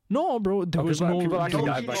 No, bro, there was people, no. people actually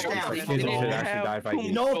no died by geese geese. down. Like, They people didn't actually have died by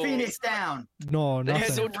geese. No tombstones. Phoenix down. No, They had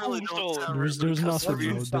nothing. no Really don't tombstone. sound There's because nothing, of bro.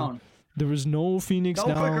 Tombstone. There was no Phoenix No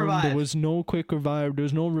quick down. There revive. was no quick revive.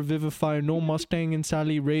 There's no revivify. No Mustang and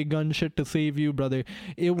Sally Ray gun shit to save you, brother.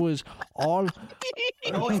 It was all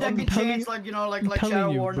No I'm second telling chance, you- like you know, like telling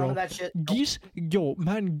Shadow you, War, none bro. of that shit. Nope. geese. Yo,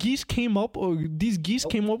 man, geese came up. These geese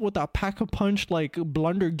came up with a pack a punch like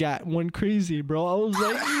blundergat. Went crazy, bro. I was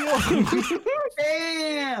like, yo.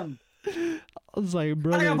 Damn! I was like, I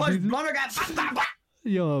brother, got punched. these- Blunder got. Bah, bah, bah.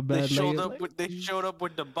 yo, They man, showed like, up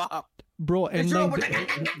with the bop. bro, and Throw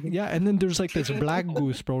then yeah, and then there's like this black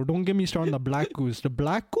goose, bro. Don't get me started on the black goose. The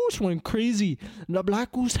black goose went crazy. The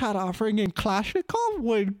black goose had a friggin' Kalashnikov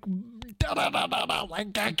went da da da da da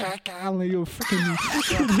like ga ga ga like a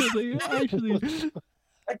freaking like, actually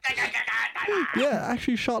yeah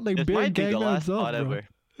actually shot like This bare might be the last gangmans spot up, bro. ever.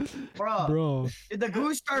 Bro, Bro, did the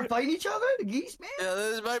goose start fighting each other? The geese, man? Yeah,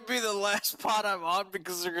 this might be the last pot I'm on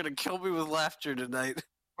because they're gonna kill me with laughter tonight.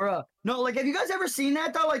 Bro, no, like, have you guys ever seen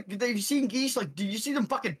that though? Like, have you seen geese? Like, did you see them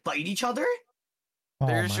fucking fight each other? oh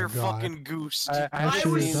There's my your God. fucking goose. I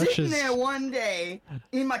Actually, was that's sitting just- there one day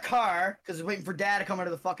in my car because I was waiting for Dad to come out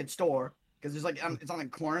of the fucking store because there's like it's on a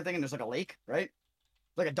corner thing and there's like a lake, right?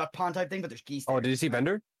 Like a duck pond type thing, but there's geese. Oh, there. did you see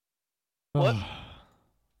Bender? What?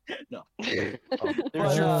 No. There's But,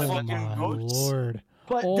 your Oh fucking my goats. lord!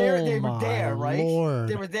 But Oh they were my there, right? Lord.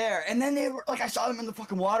 They were there, and then they were like, I saw them in the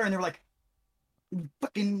fucking water, and they were like,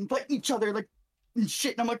 fucking fighting each other, like and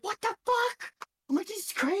shit. And I'm like, what the fuck? I'm like, this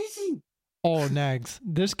is crazy. Oh, Nags,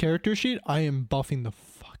 this character sheet, I am buffing the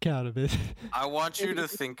fuck out of it. I want you to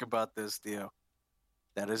think about this, Theo.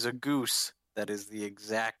 That is a goose that is the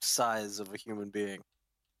exact size of a human being.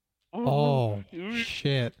 Oh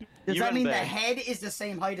shit! Does You that and mean the Ben. head is the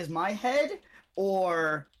same height as my head,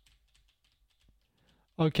 or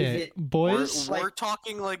Okay, it- boys. We're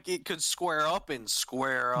talking like it could square up and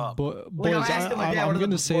square up. Like, I'm Boys, asking my dad, I'm what are the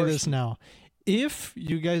gonna say this proportions? now. If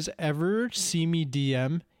you guys ever see me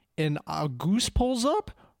DM and a goose pulls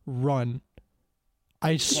up, run.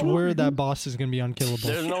 I swear that boss is gonna be unkillable.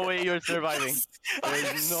 There's no way you're surviving.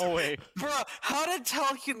 There's no way. Bro, how to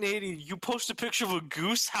tell Canadian you post a picture of a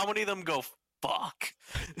goose, how many of them go, fuck?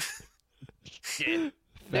 Shit.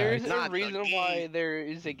 There's Not a the reason game. why there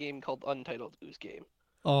is a game called Untitled Goose Game.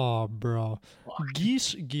 Oh, bro,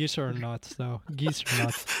 geese are nuts though. Geese are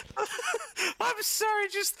nuts. I'm sorry,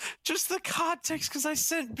 just the context, because I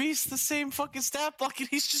sent Beast the same fucking stat block, and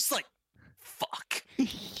he's just like, fuck.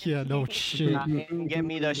 Yeah, no shit. Get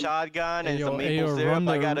me the shotgun and Ayo, some maple ayo, syrup. run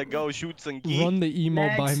I the- gotta go shoot some geese. Run the emo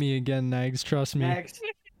by Nags. me again, Nags. Trust me. next?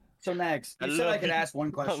 So next, I you said I love could you. ask one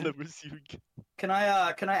I'll question. never see you again. Can I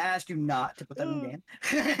ask you not to put that in the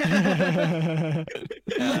game?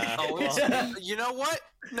 Oh, you know what?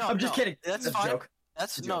 No, I'm just no, kidding. That's It's a fine. joke.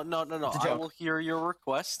 That's It's a no. It's a I joke. will hear your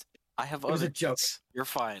request. I have was other a joke. kids. You're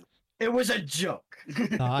fine. It was a joke.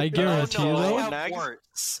 Nah, I No, guarantee you no, I though. have Nags.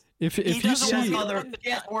 worse. If He you doesn't Yes, see, want other,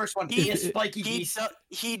 yes, worse one. He- Yes, spiky He, geese.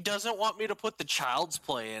 he doesn't want me to put the child's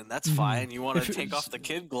play in. That's Mhm. fine. You want If to it take was- off the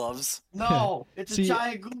kid gloves? No, it's See, a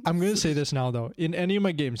giant goose. I'm gonna say this now though. In any of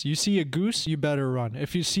my games, you see a goose, you better run.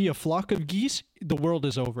 If you see a flock of geese, the world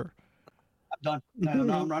is over. I'm done. No,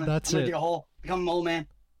 I'm running. That's I'm gonna it. dig a hole. Become a mole man.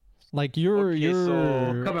 Like you're Okay,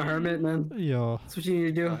 so- Become a hermit, man. yo, That's what you need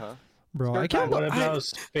to do. Uh-huh. bro. Start I can't. What I- about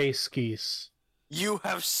space geese? You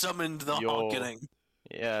have summoned the Yo. honking.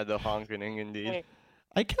 Yeah, the honking indeed. Hey.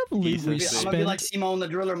 I can't believe Geese we and I'm snakes. gonna be like spent. Simone the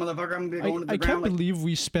Driller, motherfucker. I'm gonna be going to the I can't ground. Like, believe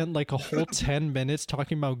we spent like a whole 10 minutes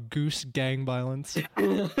talking about goose gang violence. So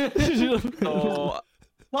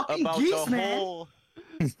fucking about geese, the man. whole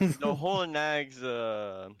the whole nags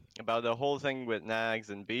about the whole thing with nags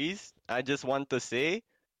and bees, I just want to say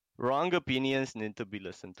wrong opinions need to be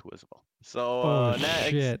listened to as well. So Oh, next,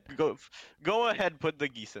 shit. go ahead, put the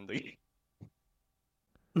geese in the game.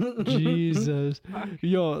 Jesus.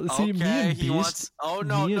 Yo, see, me Okay, and he Beast. wants. Oh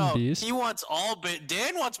no, me and no. Beast- He wants all.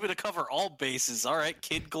 Dan wants me to cover all bases. All right,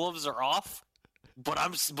 kid gloves are off, but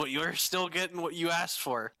but you're still getting what you asked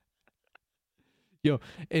for.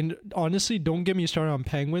 And honestly, don't get me started on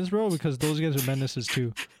penguins, bro, because those guys are menaces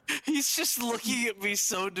too. He's just looking at me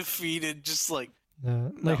so defeated, just like.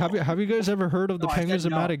 Like, have you guys ever heard of the No, I said penguins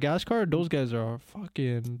in no. Madagascar? Those guys are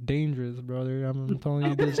fucking dangerous, brother. I'm telling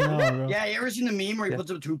you this now, bro. Yeah, you ever seen the meme where he Yeah.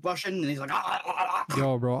 puts a toothbrush in and he's like, ah.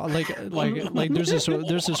 Yo, bro, like there's this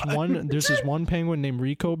one penguin named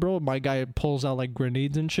Rico, bro. My guy pulls out like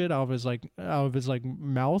grenades and shit out of his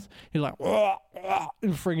mouth. He's like,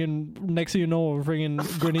 and friggin' next thing you know, a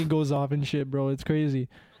friggin' grenade goes off and shit, bro. It's crazy.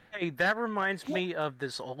 Hey, that reminds me of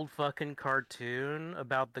this old fucking cartoon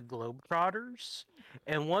about the Globetrotters.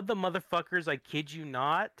 And one of the motherfuckers, I kid you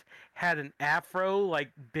not, had an afro like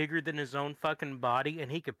bigger than his own fucking body,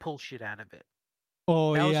 and he could pull shit out of it.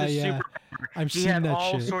 Oh That was yeah, his yeah. superpower. I've He seen had that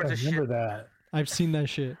all shit. sorts I of remember shit. that. I've seen that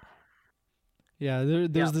shit. Yeah,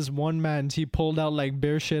 there's this one man. He pulled out like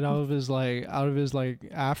bear shit out of his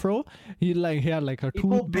afro. He had like a He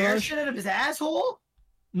pulled bear toothbrush. shit out of his asshole?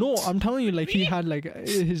 No, I'm telling you, like he had like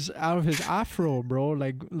out of his afro, bro.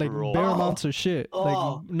 Like Bro. bear Oh. amonts of shit. Oh.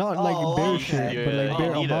 Like not like Oh, bear okay. shit, but like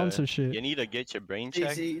bear amounts of shit. You need to get your brain See,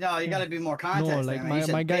 checked. no, you gotta be more context. No, there, like man. He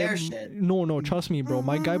said my guy. bear shit. No, trust me, bro.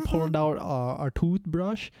 My guy pulled out a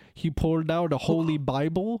toothbrush. He pulled out a holy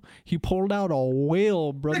Bible. He pulled out a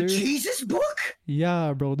whale, The brother. Jesus book?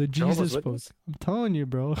 Yeah, bro, the Jehovah's Jesus book. Witness? I'm telling you,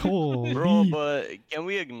 bro. Holy. Bro, but can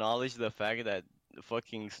we acknowledge the fact that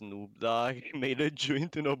fucking Snoop Dogg made a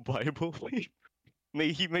joint in a Bible?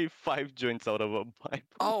 He made 5 joints out of a Bible.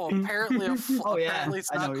 Oh, apparently Oh, yeah. apparently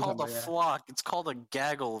it's I know not what you're called a talking about, yeah. flock. It's called a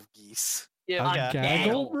gaggle of geese. Yeah, Yeah.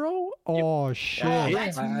 Gaggle, bro? Oh shit. Oh, Yeah,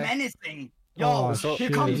 that's menacing. Yo, Oh, so- here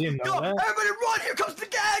shit. comes. You Yo, didn't know that? everybody run! Here comes the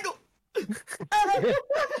gaggle!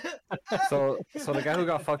 So the guy who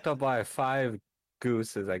got fucked up by 5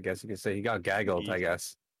 gooses, I guess you can say, he got gaggled, I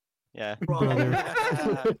guess. Yeah. Brother. You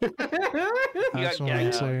That's got what I'm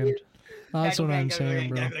gagged. saying. That's what I'm saying,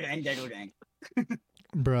 bro. Gaggle gang, gaggle gang.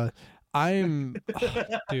 Bruh, I'm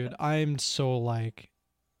so like,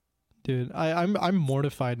 dude, I'm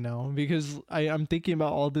mortified now because I'm thinking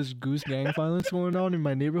about all this goose gang violence going on in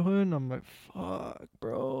my neighborhood, and I'm like, fuck,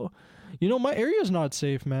 bro. You know, my area's not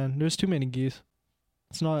safe, man. There's too many geese.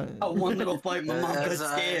 It's not. I want to go fight my mom. As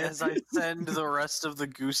I send the rest of the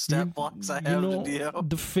goose stat blocks I You have know, to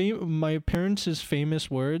Dio. my parents'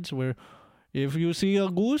 famous words were, if you see a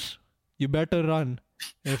goose, you better run.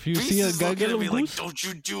 If you see a Beast is looking gaggle at me of like, goose, don't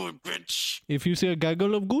you do it, bitch. if you see a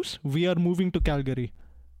gaggle of goose, we are moving to Calgary.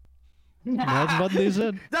 That's what they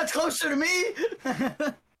said. That's closer to me.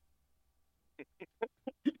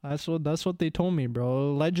 That's what they told me,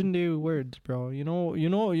 bro. Legendary words, bro. You know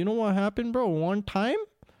what happened, bro? One time,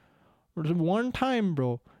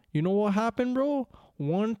 bro. You know what happened, bro?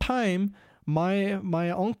 One time, my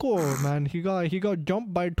uncle, man, he got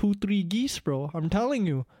jumped by 2-3 geese, bro. I'm telling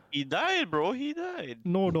you. He died, bro. He died.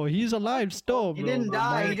 No, he's alive still, bro. He didn't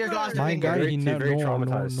die. He just lost a My finger. guy, Very- he he's never very no,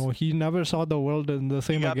 traumatized. he never saw the world the He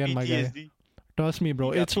same got again, my guy. PTSD. Trust me,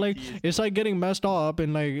 bro. He got It's like PTSD. it's like getting messed up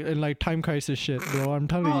in like time crisis shit, bro. I'm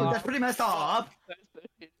telling Oh, you. that's pretty messed up.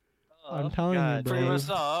 I'm telling you, God, bro. Pretty messed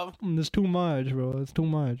up. It's too much, bro. It's too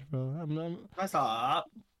much, bro. Messed up.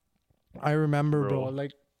 I remember, bro. Bro.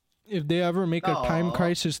 Like, if they ever make a Time Aw.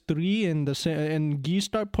 Crisis 3 and geese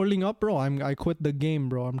start pulling up, bro, I quit the game,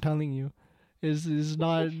 bro. I'm telling you, it's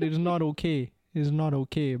not okay. It's not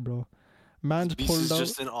okay, bro. Man's Beast pulled is up,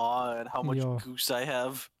 just in awe at how much Yo. goose I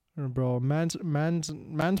have. bro. Man's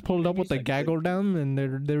pulled up with the gaggle down, and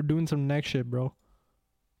they're doing some next shit, bro.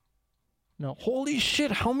 No, holy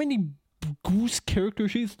shit! How many goose character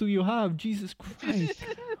sheets do you have? Jesus Christ!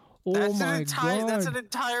 Oh That's my That's an god,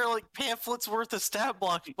 entire like pamphlet's worth of stat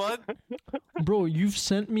blocks, bud. bro! You've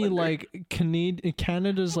sent me like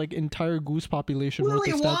Canada's like entire goose population worth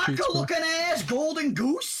Willy of stat sheets, Wonka bro. looking ass golden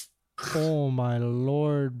goose. Oh my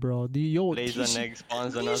lord, bro! Lays these- an egg,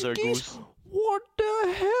 spawns these another geese- goose. What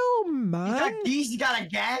the hell, He's man? got geese. He got a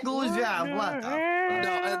gaggle. Yeah, what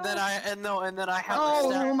the? No, and then I have. a Oh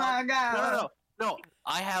stat my block. god. No.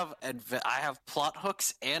 I have plot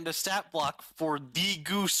hooks and a stat block for the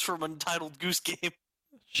goose from Untitled Goose Game.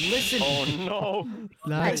 Listen, Oh no!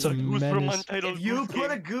 That's The a goose from menace. Untitled if you Goose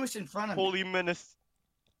put a Game. goose in front of me, Holy menace.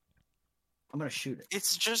 I'm gonna shoot it.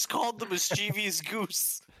 It's just called the mischievous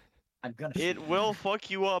goose. I'm gonna. Shoot It will fuck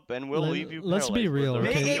you up and will Let- leave you let's be paralyzed for real, the it.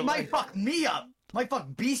 rest okay? of It your might life. fuck me up. Might fuck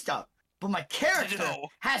Beast up. But my character No.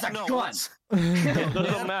 has a No, gun. it's- It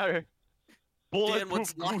doesn't matter.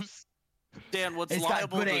 Bulletproof li- goose. Dan, what's It's got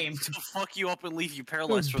liable good to, aim. to fuck you up and leave you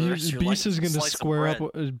paralyzed for the rest of your Beast life? is gonna Slice of square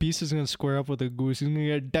up. bread. Beast is gonna square up with a goose. He's gonna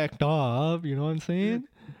get decked up. You know what I'm saying?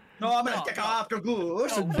 No, I'm gonna No, take no. off the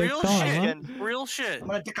goose. No, Dick real dog, shit. huh? Real shit. I'm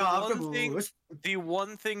gonna take off the One goose. The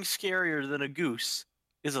one thing scarier than a goose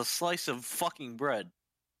is a slice of fucking bread.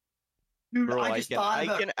 Dude, Bro, I just thought I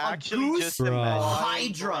of can a actually goose just Bro. imagine.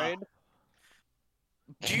 Hydra. Right?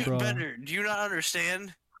 Do you Bruh. better? Do you not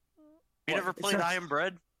understand? You What? never played It's a- I Am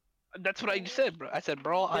Bread? That's what I just said, bro. I said,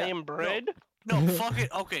 bro, I Yeah, am bread. No, fuck it.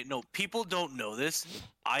 Okay, no, people don't know this.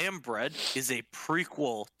 I Am Bread is a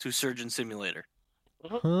prequel to Surgeon Simulator.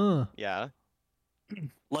 Huh? Yeah.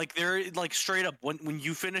 Like they're like straight up when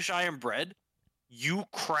you finish I Am Bread, you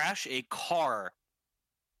crash a car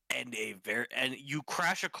and you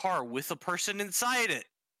crash a car with a person inside it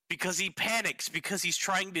because he panics because he's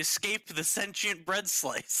trying to escape the sentient bread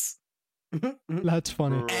slice. That's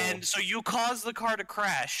funny. Bro. And so you cause the car to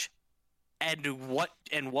crash, and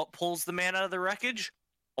what pulls the man out of the wreckage?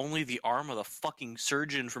 Only the arm of the fucking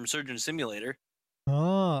surgeon from Surgeon Simulator.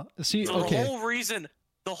 Ah, see, So okay.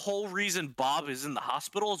 the whole reason Bob is in the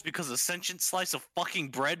hospital is because a sentient slice of fucking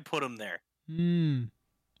bread put him there. Hmm.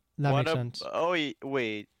 That what makes ab- sense. Oh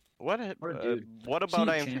wait. What? What a dude. What about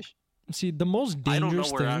See, Iron Fish? See, the most I don't know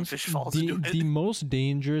dangerous where things, Ironfish falls the, into it. the most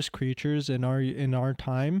dangerous creatures in our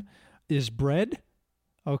time is bread.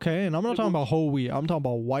 Okay, and I'm not talking about whole wheat. I'm talking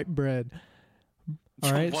about white bread.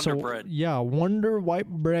 All right, Wonder so Bread. yeah, Wonder white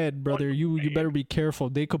bread, brother. Wonder You Bread. better be careful.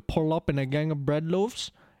 They could pull up in a gang of bread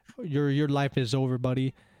loaves. Your life is over,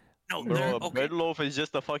 buddy. No, Bro, there, a okay. bread loaf is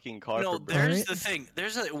just a fucking car No, for bread. there's Right? the thing.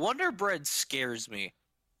 Wonder Bread scares me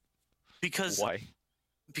because Why?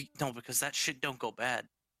 because that shit don't go bad.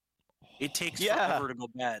 It takes Yeah. forever to go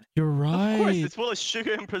bad. You're Of course, right. it's full of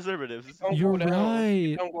sugar and preservatives. Don't You're go down.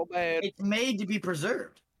 right. Don't go bad. It's made to be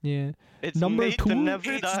preserved. Yeah. It's Number made to two?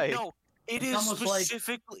 never It's, die. no, it It's is almost like-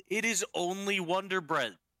 specifically. It is only Wonder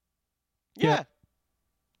Bread. Yeah,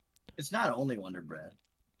 It's not only Wonder Bread.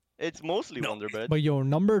 it's mostly No. Wonder Bread. But yo,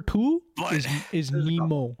 number two But- is There's a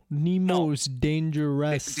Nemo. Nemo's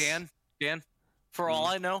dangerous. Dan, for all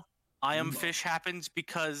I know, I Am Nemo. Fish happens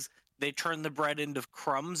because they turn the bread into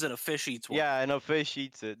crumbs and a fish eats one. Yeah, and a fish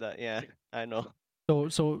eats it. Yeah, I know.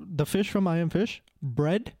 So the fish from I Am Fish,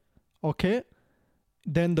 bread, okay.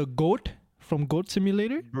 Then the goat from Goat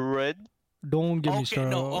Simulator. Bread. Don't get me Okay,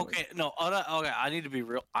 started. okay. I need to be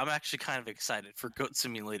real. I'm actually kind of excited for Goat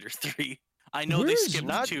Simulator 3. I know they Where's- skipped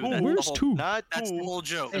not 2. two. That's the Where's whole- two? Not That's the two. whole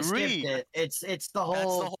joke. They skipped Three. it. It's the That's whole.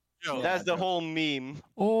 the whole joke. Yeah, That's the bro. whole meme.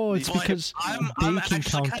 Oh, it's But because I'm they can actually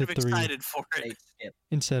count kind to of three excited for They it. skipped.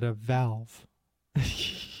 instead of Valve.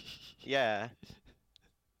 Yeah.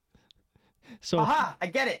 so Aha! I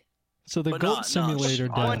get it. so the But Goat nah, Simulator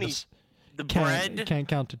funny. devs The can't bread,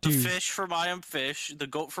 count to the two. fish from I Am Fish, the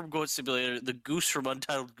goat from Goat Simulator, the goose from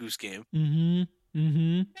Untitled Goose Game. Mm-hmm.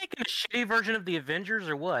 Mm-hmm. Making a shitty version of the Avengers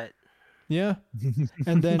or what? Yeah.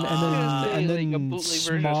 And then Ah. and Like a then bootleg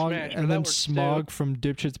version of Smog Smash, but and that then works too. Smog from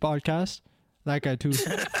Dipshit's podcast. That guy too.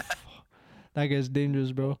 That guy's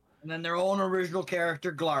dangerous, bro. And then their own original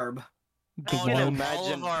character, Glarb. The Oh no!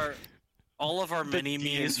 Valve- Imagine- All of our The mini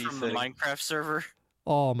me's D&D from the setting. Minecraft server.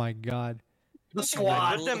 Oh my god. The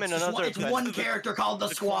Squad. Put them in It's just another it's pen. one character called the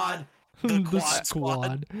The Squad. The The Quad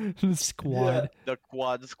squad. The squad. The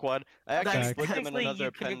quad squad. I actually That's put them in Technically, another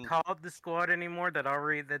you can't pen. call it the squad anymore. That's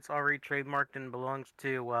already trademarked and belongs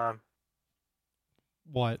to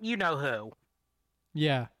What? you know who.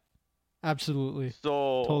 Yeah. Absolutely.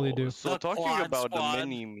 So Totally do. So The talking quad about squad. the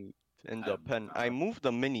mini me in the pen, I moved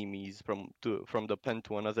the mini me's from the pen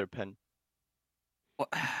to another pen.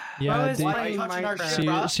 Yeah, was they- playing touching our Minecraft. shit,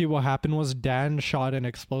 bro. see what happened was Dan shot an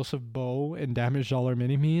explosive bow and damaged all our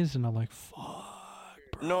mini-me's, and I'm like, fuck.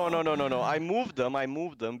 No. I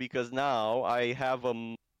moved them because now I have a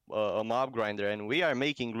mob grinder and we are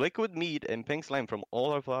making liquid meat and pink slime from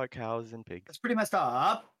all of our cows and pigs. That's pretty messed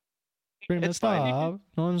up. Pretty It's messed fine, you up.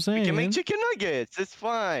 Know what I'm saying? We can make chicken nuggets. It's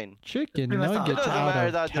fine. Chicken pretty messed up. It nuggets doesn't out matter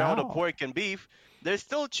of that they're out of cow. pork and beef. There's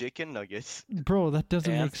still chicken nuggets. Bro, that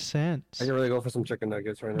doesn't Yeah. make sense. I can really go for some chicken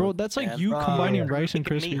nuggets right now. Bro, that's like Yeah. you Bro. combining rice and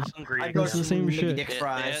Making me Krispies. hungry. I go That's the to same Mickey shit. Dick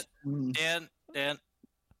fries. Mm. Dan,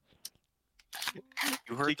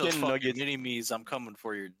 you heard Chicken those fucking nuggets. mini me's. I'm coming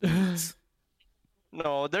for your.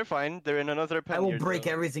 No, they're fine. They're in another pen. I will here, break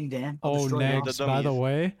though. everything, Dan. I'll Oh, destroy it all. next, the by the dummies.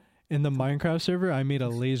 way, in the Minecraft server, I made a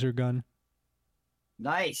laser gun.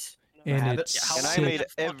 Nice. And Have it. it's How And I long sick. made did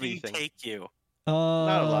it fucking everything. take you?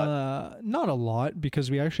 Not a lot. Not a lot, because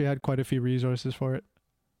we actually had quite a few resources for it.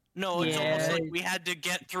 No, it's almost Yeah. like we had to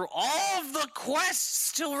get through all of the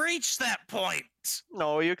quests to reach that point.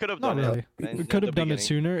 No, you could have Not done really. it. We at could the have done it beginning.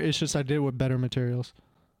 sooner. It's just I did it with better materials.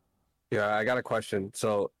 Yeah, I got a question.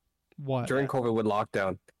 So What? during COVID with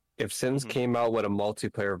lockdown, if Sims Mhm. came out with a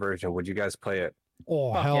multiplayer version, would you guys play it?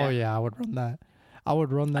 Oh Fuck hell yeah. yeah, I would run that. I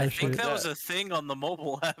would run that I shit. think that was a thing on the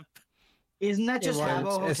mobile app. Isn't that It just was. Habbo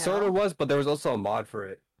Hotel? It sort of was, but there was also a mod for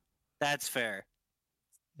it. That's fair.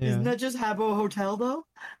 Isn't Yeah. that just Habbo Hotel though?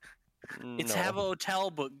 It's No. Have a Hotel,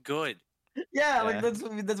 but good. Yeah, like Yeah.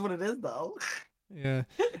 that's what it is though. Yeah.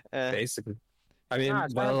 Basically. I mean, Nah,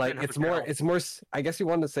 it's but better like than it's more, Hotel. it's more. I guess you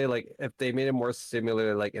want to say like if they made it more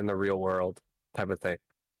similar, like in the real world type of thing.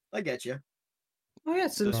 I get you. Oh yeah, The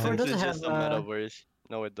Sims 4 Sims doesn't is have. just a metaverse.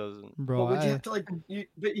 No, it doesn't. Bro, But would you I, have to like?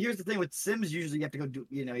 But here's the thing with Sims. Usually, you have to go do.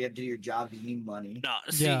 You have to do your job. You need money. No,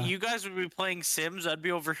 see, Yeah. you guys would be playing Sims. I'd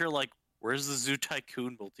be over here like, where's the Zoo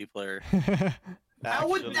Tycoon multiplayer? How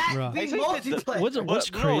would Actually. that Bruh. be I think that multiplayer? what's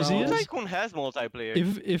But crazy no, is Tycoon has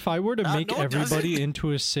multiplayer. if I were to make no, it doesn't. everybody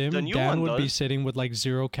into a sim, The new Dan one would be does. sitting with like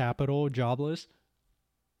zero capital, jobless.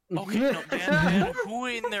 Okay, no, Dan, who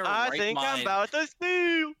in their I right think I'm mind? about to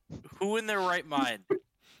steal. Who in their right mind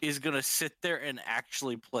is gonna sit there and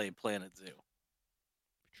actually play Planet Zoo?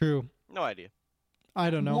 True. No idea. I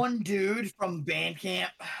don't know. One dude from Bandcamp.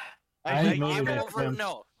 I think made I'm it, over. man.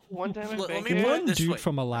 No, One time in Let me Bangkok- put it One this dude way.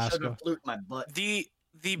 from Sugar Alaska. flute in my butt.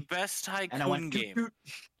 the best And I Tycoon went game, toot,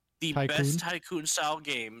 toot. the Tycoon? best Tycoon style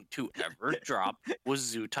game to ever drop was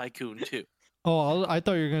Zoo Tycoon 2. Oh, I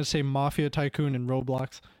thought you were gonna say Mafia Tycoon and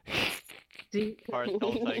Roblox. See,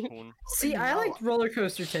 Hearthstone Tycoon. see, I liked Roller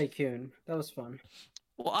Coaster Tycoon. That was fun.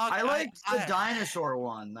 Well, I liked the I- dinosaur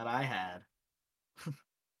one that I had.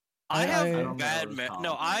 I I have don't know bad what it's me-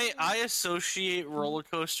 No, called. I associate Roller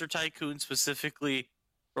Coaster Tycoon, specifically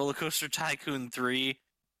Roller Coaster Tycoon 3,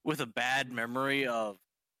 with a bad memory of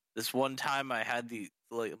this one time I had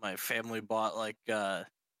my family bought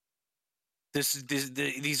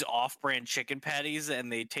these off-brand chicken patties,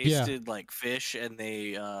 and they tasted like fish, and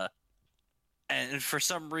and for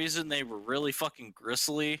some reason they were really fucking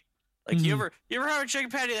gristly. Like you Mhm. ever have a chicken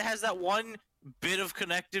patty that has that one bit of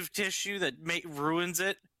connective tissue that ruins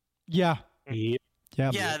it? Yeah. Yep.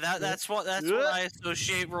 Yeah. Yeah, that's what I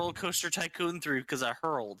associate Roller Coaster Tycoon 3 because I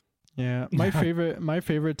hurled. Yeah. My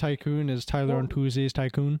favorite Tycoon is Tyler on Tuesdays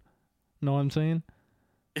Tycoon. Know what I'm saying?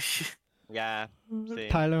 Yeah. Same,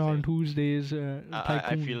 Tyler on same. Tuesdays I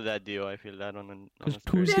Tycoon. feel that deal. I feel that on a Because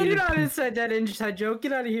straight. Tuesday- Yeah, you're not inside that inside joke.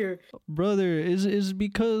 Get out of here. Brother, is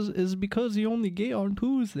because you only get on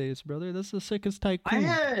Tuesdays, brother. That's the sickest Tycoon.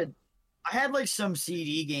 I had like some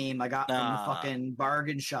CD game I got from the Nah. fucking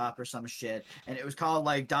bargain shop or some shit, and it was called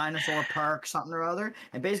like Dinosaur Park something or other.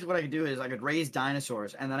 And basically, what I could do is I could raise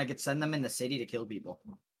dinosaurs, and then I could send them in the city to kill people.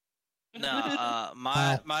 No, Wow.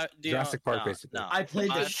 my Jurassic Park, basically. No, I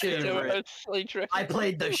played the my shit out of favorite- it. Slate Track. I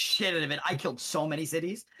played the shit out of it. I killed so many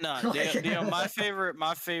cities. No, my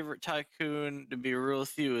favorite tycoon, to be real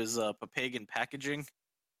with you, is Papagan Packaging.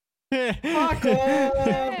 Fuck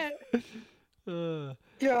off. Uh,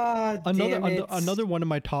 God damn it. another one of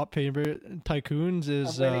my top favorite tycoons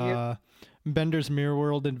is I'm gonna Bender's Mirror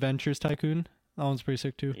World Adventures Tycoon. That one's pretty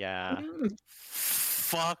sick too. Yeah.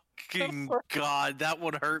 Fucking god, that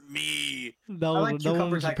would hurt me. That like one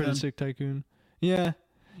Cucumber was a pretty Tycoon. sick tycoon. Yeah.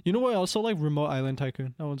 You know what? I also like Remote Island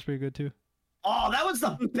Tycoon. That one's pretty good too. Oh, that was the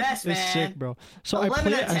best, man. It's sick, bro. So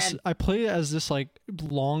 11 out of 10. I play it as this like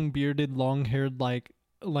long bearded, long haired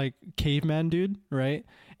like caveman dude, right?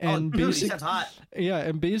 And oh, dude, he basically, sounds hot. yeah,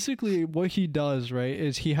 and basically what he does, right,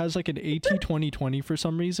 is he has like an AT-2020 for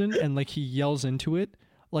some reason, and like he yells into it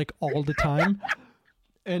like all the time.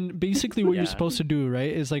 And basically what you're Yeah. supposed to do,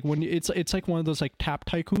 right, is like when it's like one of those like tap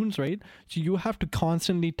tycoons, right? So you have to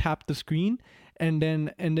constantly tap the screen, and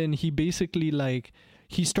then he basically like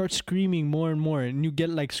he starts screaming more and more, and you get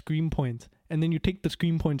like scream points, and then you take the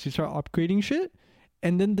scream points, you start upgrading shit,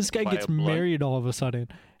 and then this guy Buy gets a blood. married all of a sudden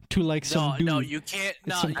to like some dude. No, you can't. It's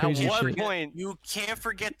No, some you crazy can't shit. forget- Point. You can't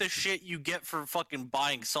forget the shit you get for fucking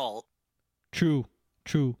buying salt. True.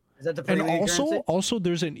 Is that the And premium currency? also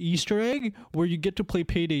there's an Easter egg where you get to play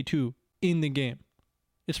Payday 2 in the game.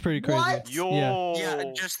 It's pretty crazy. What? Yo. Yeah.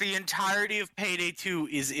 Yeah, just the entirety of Payday 2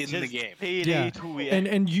 is in the Just game. Payday Yeah. 2, yeah.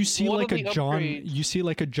 And you see What are like a the John upgrades? you see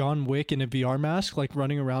like a John Wick in a VR mask like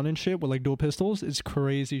running around and shit with like dual pistols. It's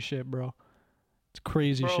crazy shit, bro. It's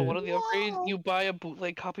crazy Bro, shit. one of the upgrades, you buy a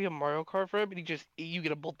bootleg copy of Mario Kart for him, and you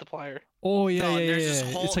get a multiplier. Oh yeah, No, yeah, there's yeah. this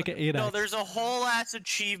Yeah. whole- It's like an 8x. No, there's a whole ass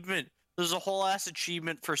achievement. There's a whole ass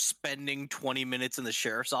achievement for spending 20 minutes in the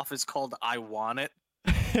sheriff's office called I Want It.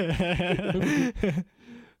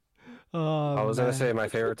 Oh, I was gonna man. say my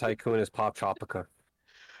favorite tycoon is Pop Tropica.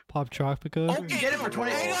 Pop Tropica. You can get it for $20.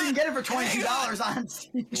 You can get it for $22 on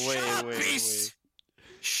Steam. Shut up, Beast!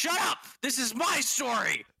 Shut up! This is my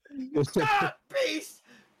story! Stop, Beast!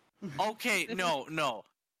 Okay, no.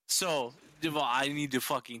 So, Diva, I need to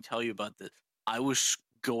fucking tell you about this. I was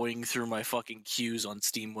going through my fucking queues on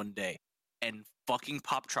Steam one day, and fucking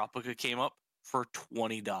Pop Tropica came up for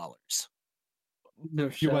 $20. No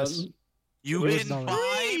US. shit. You US can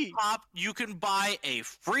dollars. buy You can buy a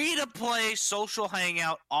free-to-play social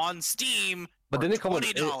hangout on Steam. But for then it come with,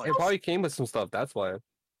 it $20. probably came with some stuff. That's why.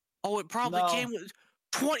 Oh, it probably No. came with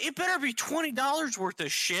 20. It better be $20 worth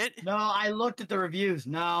of shit. No, I looked at the reviews.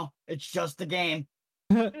 No, it's just the game.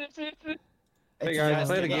 Hey It's guys, just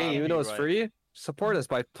play the a game. Even though it's Right. free, support us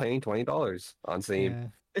by paying $20 on Steam. Yeah.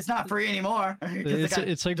 It's not free anymore. 'cause they got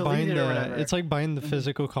It's like buying deleted or the whatever. it's like buying the Mhm.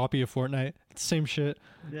 physical copy of Fortnite. It's the same shit.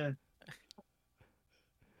 Yeah.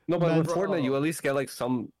 No, but with Bro. Fortnite, you at least get like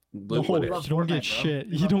some loot No, with you it. love don't get Fortnite, bro. shit.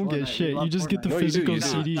 You You love don't get Fortnite. shit. You You love just get the Fortnite. No, you do, physical you do.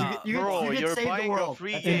 CD Nah, Bro, get you're Save the buying a World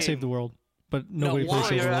free at the game. and Save the World, but nobody no, plays why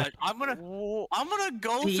Save the are World. you- I'm gonna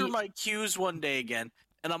go The- through my queues one day again,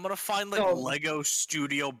 and I'm gonna find like No. Lego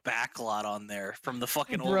Studio backlot on there from the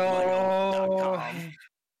fucking old Bro. Lego.com.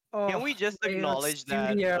 Can we just Lego acknowledge that?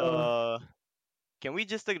 Studio. Can we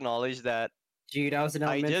just acknowledge that Dude, I was in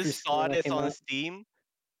I elementary just school saw when it this came on out. Steam?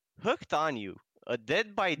 Hooked on You, a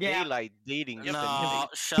Dead by Yeah. Daylight dating No, simulator.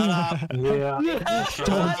 shut up. Yeah.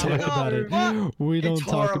 Don't talk No, about it. what? We don't It's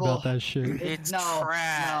talk horrible. about that shit. It's No,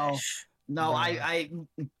 trash. No,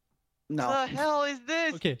 No. no. The hell is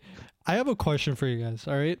this? Okay, I have a question for you guys.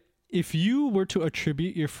 All right, if you were to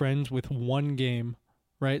attribute your friends with one game,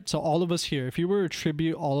 right? So all of us here, if you were to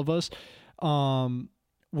attribute all of us,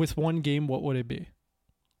 with one game, what would it be?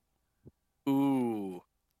 Ooh.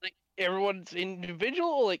 Like everyone's individual,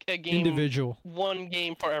 or like a game, Individual. one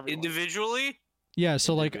game for everyone. Individually? Yeah.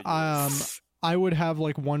 So like, Individual. I would have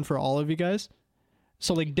like one for all of you guys.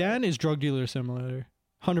 So like, Dan is Drug Dealer Simulator,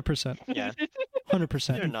 100%, Yeah,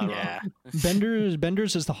 100%. you're not Yeah. wrong.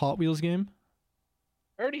 Bender's is the Hot Wheels game.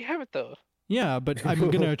 I already have it though. Yeah, but I'm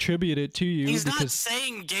gonna attribute it to you He's not because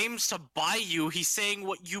saying games to buy you. He's saying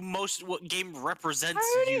what game represents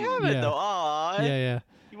I already you. have it Yeah. though. Aw, yeah.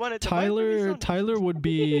 you wanted to buy it for me, son? Tyler would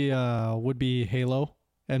be Halo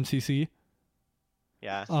MCC.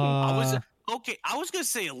 Yeah. Uh, I was gonna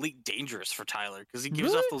say Elite Dangerous for Tyler because he gives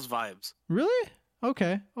off Really? those vibes. Really?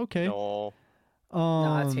 Okay. No.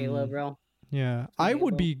 Nah, it's Halo, Um, bro. Yeah, It's I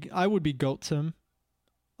would Halo. be Goat Sim.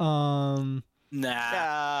 Nah.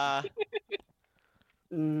 Yeah.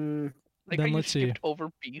 Mm, Like Then how you let's see. skipped over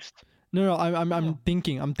Beast. No, I'm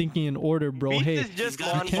thinking in order, bro. Beast Hey, is just He's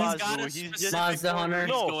got- he's Mon got Bazu. a He's specific just Monster order Hunter. he's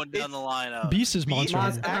No, going down the line of. Beast is Beast Monster is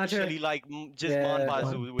Monster Hunter. Hunter. actually like just Yeah. Mon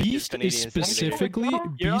Bazu with Beast just is Canadian simulator. specifically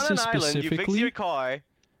You're on Beast an is island. You fix specifically. your car.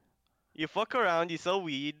 You fuck around. You sell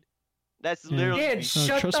weed. That's Yeah. literally. Yeah, Beast. No,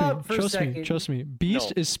 Shut trust up me, for a trust me, second. trust me.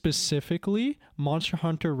 Beast No. is specifically Monster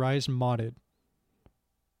Hunter Rise modded.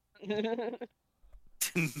 I know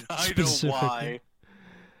Specifically. why.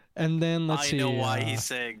 And then let's I see. know why he's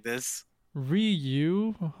saying this.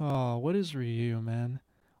 Ryu. Oh, what is Ryu, man?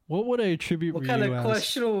 What would I attribute what Ryu kind of as?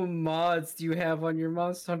 questionable mods do you have on your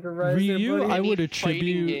Monster Hunter Rise? there, Ryu, buddy? I would Any fighting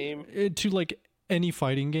attribute game. it to like any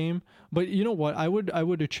fighting game. But you know what? I would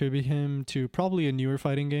attribute him to probably a newer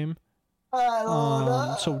fighting game.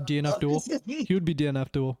 So DNF Duel. He would be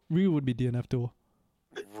DNF Duel. Ryu would be DNF Duel.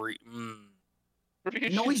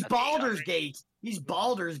 No, he's Baldur's Gate. He's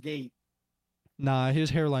Baldur's Gate. Nah, his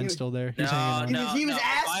hairline's He- still there. He's No, hanging on. He was if I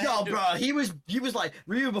asked had though, to- bro. He was like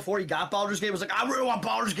Ryu before he got Baldur's Gate was like, I really want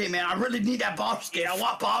Baldur's Gate, man. I really need that Baldur's Gate. I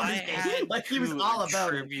want Baldur's I Gate. had Like he was to all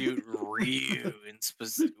about it. attribute Ryu in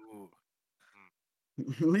specific.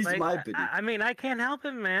 At least in Like, my opinion. I mean, I can't help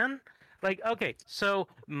it, man. Like, okay, so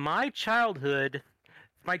my childhood,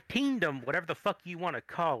 my teendom, whatever the fuck you want to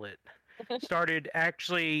call it, started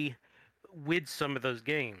actually with some of those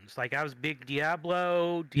games. Like, I was big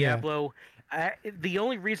Diablo. Yeah. The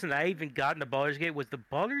only reason I even got into Baldur's Gate was the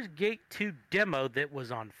Baldur's Gate 2 demo that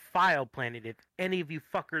was on File Planet. If any of you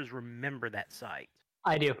fuckers remember that site.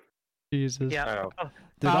 I do. Jesus. Yeah. Oh.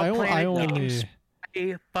 Dude, File I Planet only Games.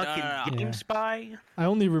 Fucking no. Game Yeah. Spy. I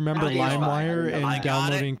only remember I got it. LimeWire I and got it.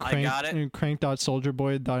 downloading I got it.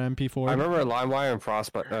 crank.soldierboy.mp4. I remember LimeWire and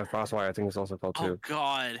Frostwire. I think it's also called Oh too.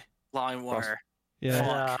 God, LimeWire. Yeah.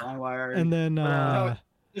 Fuck. LimeWire. And then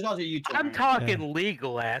There's also YouTube. I'm talking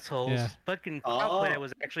legal, assholes. Yeah. Fucking Oh. File Planet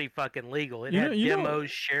was actually fucking legal. It You had know- you know- demos,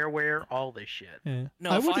 shareware, all this shit. yeah.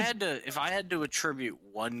 No, I if would I had to attribute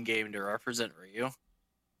one game to represent Ryu,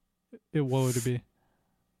 what would it be?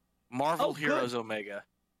 Marvel Oh, good. Heroes Omega.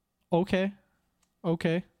 Okay.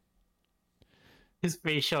 His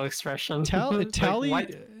facial expression. Tally Like,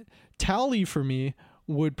 what? Tally for me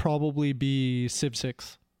would probably be Civ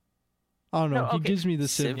 6. I don't know. No, He okay. gives me the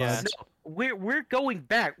Civ Civ, yeah. vibes. No, we're going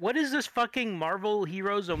back. What is this fucking Marvel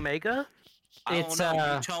Heroes Omega? I It's, don't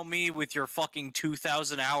know. You tell me with your fucking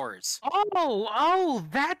 2,000 hours. Oh,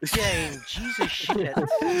 that game. Jesus shit.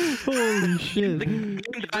 Holy shit. The game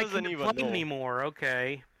that I doesn't can't even play know. anymore.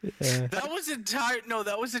 Okay. Yeah. That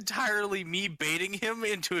was entirely me baiting him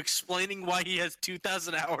into explaining why he has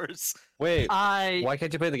 2,000 hours. Wait, I why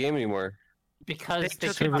can't you play the game anymore? because They they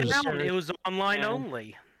took servers- it down. servers- It was online Yeah.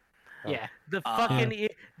 only. yeah. The Uh, fucking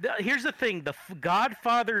here's the thing: the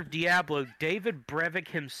godfather of Diablo, David Brevik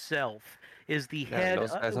himself, is the Yeah, head.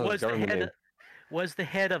 those guys know the Was the government head. name. Was the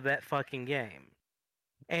head of that fucking game,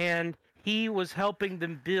 and he was helping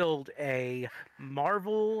them build a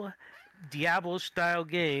Marvel Diablo-style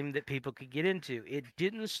game that people could get into. It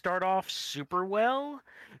didn't start off super well,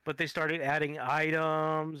 but they started adding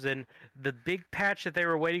items, and the big patch that they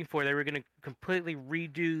were waiting for, they were going to completely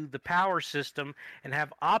redo the power system and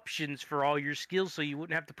have options for all your skills, so you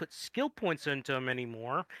wouldn't have to put skill points into them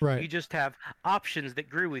anymore. You Right. just have options that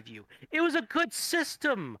grew with you. It was a good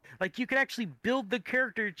system. Like, you could actually build the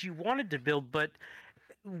character that you wanted to build, but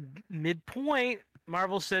midpoint,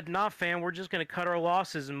 Marvel said, "Nah, fam, we're just going to cut our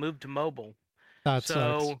losses and move to mobile." That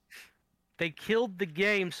So sucks. they killed the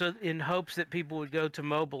game so in hopes that people would go to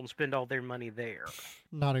mobile and spend all their money there.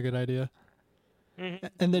 Not a good idea. Mhm.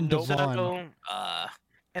 And then Nope. Devon. So,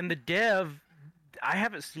 and the dev, I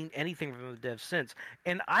haven't seen anything from the dev since.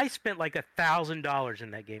 And I spent like $1,000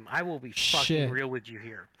 in that game. I will be fucking Shit. real with you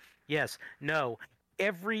here. Yes, no.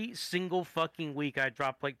 Every single fucking week, I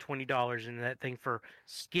drop like $20 in that thing for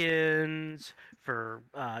skins, for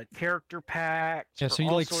character packs. Yeah, for so you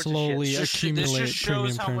all like sorts of slowly shit. This accumulate just shows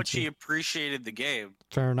premium how much currency. he appreciated the game.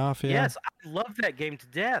 Fair enough. Yeah. Yes, I love that game to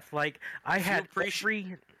death. Like I If you had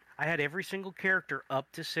appreciate- every single character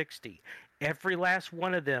up to 60. Every last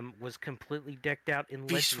one of them was completely decked out in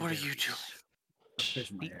Beast, what are you legendaries.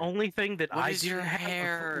 doing? The only thing that What I is your didn't have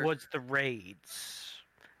hair? was the raids.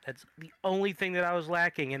 That's the only thing that I was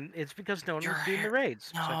lacking, and it's because no one Your was doing the hair- raids.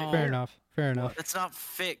 So I didn't No. Fair enough. Fair enough. That's not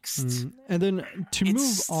fixed. And then to move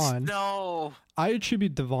It's- on, No. I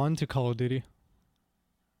attribute Devon to Call of Duty.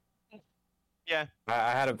 Yeah.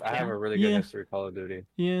 I have a really good Yeah. history of Call of Duty.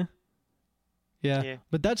 Yeah. Yeah. Yeah.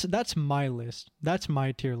 But that's my list. That's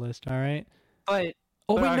my tier list. All right. But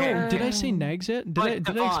Oh wait, Okay. no. Did I say Nags yet? Did But I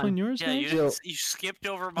Devon, explain yours? Yeah, Nags? you skipped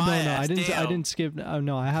over No, my no, ass. I didn't. I Damn. didn't skip. Oh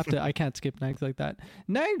no, I have to. I can't skip Nags like that.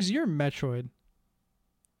 Nags, you're Metroid.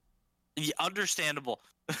 Yeah, understandable.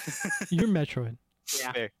 You're Metroid.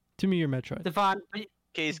 yeah, Fair. To me, you're Metroid. Devon,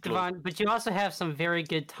 Case closed. Devon, but you also have some very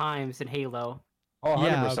good times in Halo. Oh, 100%.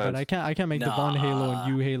 Yeah, but I can't make Devon Halo Nah.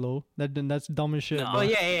 and you Halo. That's dumb as shit. Nah. bro. Oh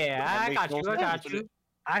yeah, That I makes got no you. I sense. got you.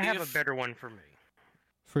 I have a If- better one for me.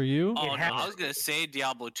 For you? Oh no, has I was gonna say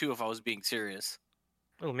Diablo 2 if I was being serious.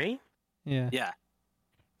 Oh, me? Yeah. Yeah.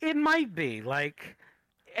 It might be like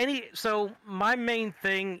so my main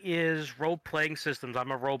thing is role playing systems.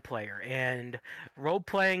 I'm a role player, and role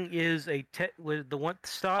playing is with the one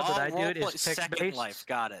style that I do it is text Second based. Life,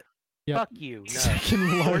 got it. Yep. Fuck you. No.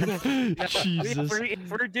 Second Life. No, Jesus. If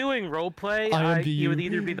we're doing role play, I am it the would you.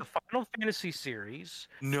 either be the Final Fantasy series,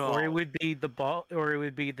 No. or it would be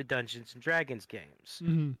the Dungeons and Dragons games.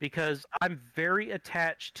 Mhm. Because I'm very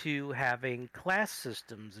attached to having class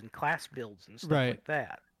systems and class builds and stuff Right. like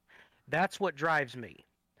that. That's what drives me.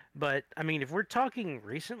 But I mean, if we're talking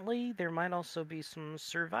recently, there might also be some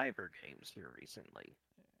Survivor games here recently.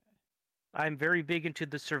 I'm very big into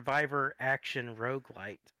the Survivor action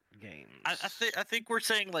roguelite games. I think we're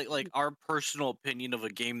saying like our personal opinion of a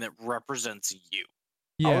game that represents you.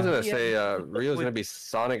 I was Yeah. gonna Yeah. say Rio's gonna be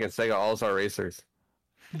Sonic and Sega All-Star Racers.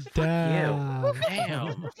 Damn.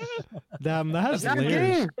 Damn. Damn, that's Not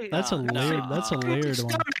layered. game. That's a No. layered. That's a layered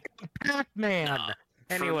one. Pac-Man. Nah.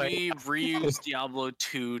 Anyway, For me, Ryu's Diablo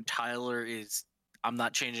 2, Tyler is. I'm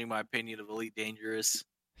not changing my opinion of Elite Dangerous.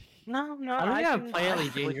 no, I don't even can- play I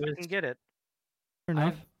Elite can Dangerous. get it. Fair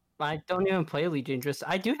enough. I don't even play Elite Dangerous.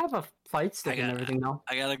 I do have a fight stick and got- everything though.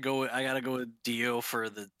 I gotta go with Dio for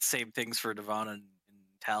the same things for Devon and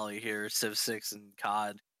Tally here, Civ 6 and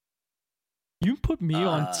COD. You put me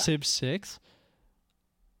on Uh, Civ 6?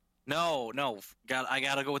 No, I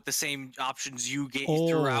gotta go with the same options you get Oh,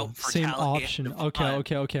 throughout for same Tally and option. Devon. Okay. Yeah.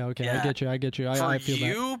 I get you. For I feel that.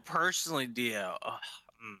 you personally, Dio,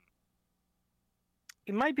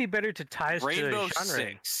 It might be better to tie us Rainbow to a genre.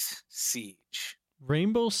 Six Siege.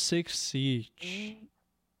 Rainbow Six Siege.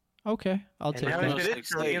 Okay, I'll And take now that. if it is,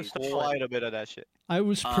 Six we're Siege. install it. Quite a bit of that shit. I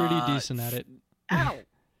was pretty Uh, decent at it. Ow!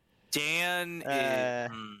 Dan Uh,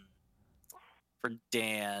 is, for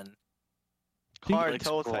Dan.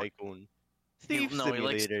 Cartel scroll- Tycoon. Thief no, he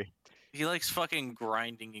likes- Simulator. He likes fucking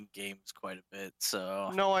grinding in games quite a bit,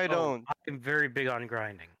 so No, I Oh, don't. I'm very big on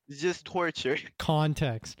grinding. It's just torture.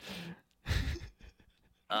 Context.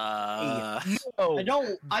 uh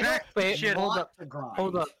No, I don't Wait, shit, hold want up, to grind.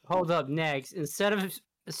 hold up. Next, instead of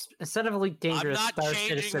Elite I'm Dangerous, not Star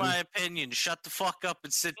changing Citizen. my opinion. Shut the fuck up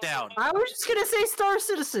and sit down. I was just gonna say Star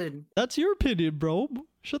Citizen. That's your opinion, bro.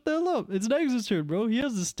 Shut the hell up. It's Nexus' turn, bro. He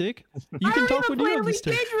has the stick. You I can don't talk even when you play have the Elite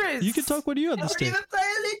stick. Dangerous. You can talk when you have the Don't stick. even play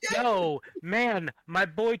Elite Dangerous. no, man, my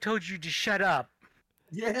boy told you to shut up.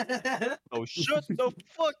 Yeah. Oh, shut the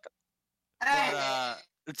fuck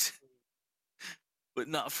But, but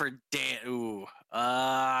not for Dan. Ooh.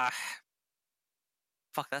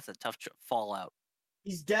 Fuck, that's a tough Fallout.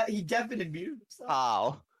 He definitely muted himself.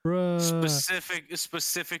 How? Bruh.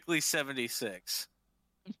 Specifically 76.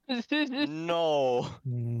 No.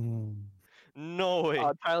 No way.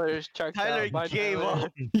 Tyler's checked Tyler out. Bye, gave Tyler.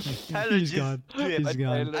 up. Tyler He's just gone. quit. He's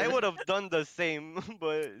gone. I would have done the same,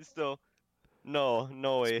 but still. No,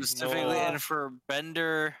 no way. Specifically, No, and for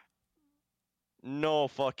Bender. no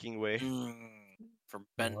fucking way. For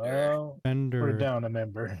Bender. Well, we're Bender. down a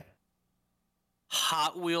member.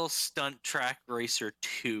 Hot Wheels Stunt Track Racer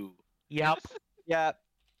 2. Yep. Yeah.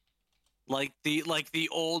 Like the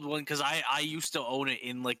old one, because I used to own it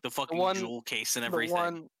in like the fucking one- jewel case and The everything.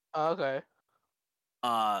 one. Okay.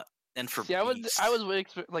 And for See, I was Beast.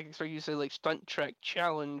 expect you to say like Stunt Track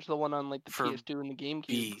Challenge, the one on like the For PS2 and the GameCube.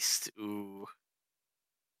 Beast. Ooh.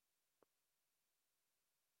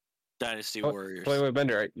 Dynasty Oh, Warriors. Wait,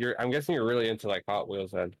 Bender. I'm guessing you're really into like Hot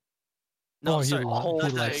Wheels then. No, Oh, he sorry, lo-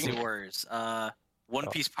 not he Dynasty likes- Warriors. One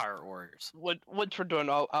Piece Pirate Warriors. What we're doing,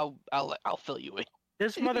 I'll fill you in.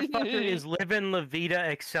 This motherfucker is living La Vida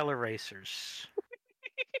Acceleracers.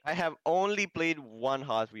 I have only played one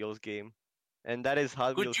Hot Wheels game, and that is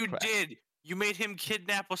Hot What Wheels you Crash. did? You made him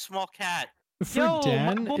kidnap a small cat. For Yo, my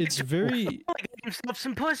Dan, boy it's told very. himself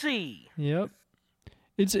some pussy. Yep.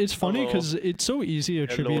 It's funny Hello. because it's so easy to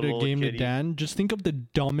attribute a little game kitty. to Dan. Just think of the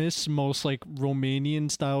dumbest, most like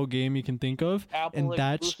Romanian style game you can think of. Apple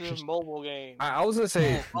that's exclusive just- mobile game. I was gonna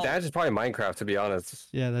say Oh. Dad's is probably Minecraft, to be honest.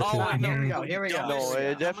 Yeah, that's Oh, it. Here we go, here we go. No,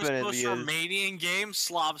 it definitely most is. Romanian game,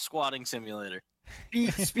 Slob Squatting Simulator.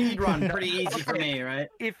 Speed run, pretty easy for me, right?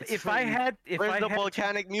 If I had Where's the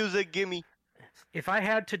volcanic music? Gimme. if I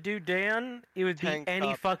had to do Dan, it would be Tank any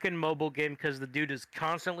top. fucking mobile game because the dude is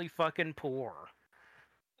constantly fucking poor.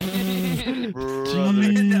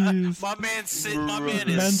 Jeez. My man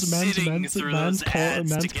is Man's sitting through those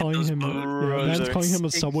ads to get calling those him boats. man's calling him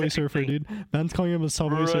a Subway Surfer, Exactly. dude. Man's calling him a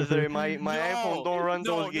Subway Brother, Surfer. my No, iPhone don't run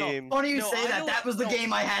no, those no. games. Funny you No, say I that. know That what- was the no.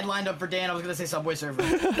 game I had lined up for Dan. I was gonna say Subway Surfer.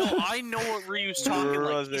 No, I know what Ryu's talking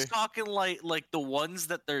like. He's Brother. talking like the ones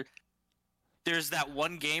that there's that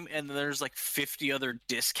one game and there's like 50 other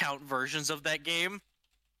discount versions of that game.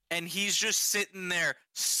 And he's just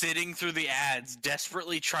sitting through the ads,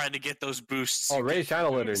 desperately trying to get those boosts. Oh, Ray Shadow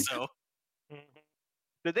Lantern. So,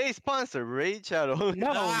 Today's sponsor, Raid Shadow.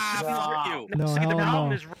 No, fuck you. No, see, the hell problem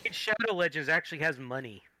no. is Raid Shadow Legends actually has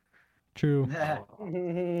money. True.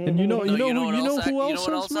 and And you know No, who you know what else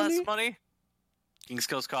has money? has money? King's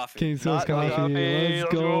Coast Coffee. King's Not Coast the Coffee. coffee, Let's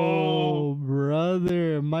let's go,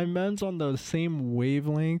 brother. My man's on the same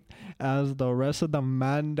wavelength as the rest of the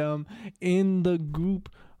mandem in the group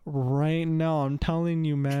right now. I'm telling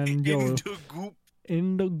you, man. Yo, In the goop.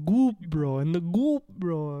 in the goop,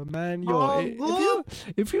 bro, man. Yo, Oh,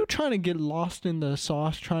 if you're trying to get lost in the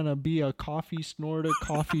sauce, trying to be a coffee snorter,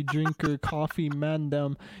 coffee drinker, coffee man,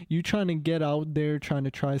 you trying to get out there, trying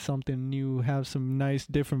to try something new, have some nice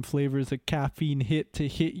different flavors of caffeine hit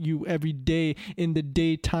you every day in the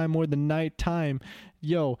daytime or the nighttime.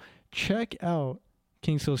 Yo, check out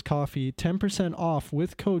King's Coast Coffee, 10% off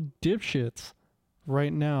with code DIPSHITS.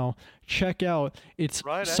 Right now, check out. It's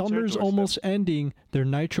Right at your summer's doorstep. almost ending. Their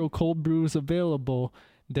nitro cold brew is available.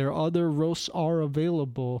 Their other roasts are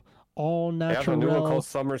available. All They have a new one natural. called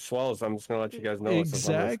Summer Swells. I'm just gonna let you guys know. it's a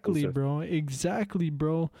summer Exactly, exclusive. bro. Exactly,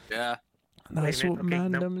 bro. Yeah. That's Wait a what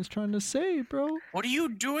minute, okay, Mandem is trying to say, bro. What are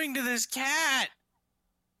you doing to this cat?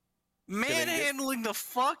 Manhandling the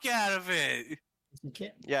fuck out of it. You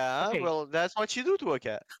can't. Yeah, Okay. well, that's what you do to a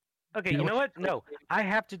cat. Okay, you know what? No, I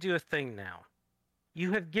have to do a thing now.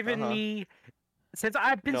 You have given Uh-huh. me, since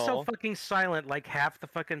I've been so No. fucking silent like half the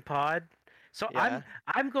fucking pod, so Yeah.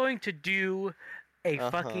 I'm going to do a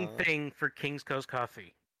fucking Uh-huh. thing for King's Coast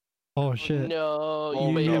Coffee. Oh shit. No,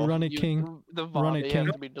 Oh, wait, no. Run it, King. The Run it, VOD King.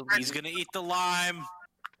 has to be deleted. He's gonna eat the lime.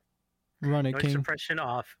 Run it, Noise King. suppression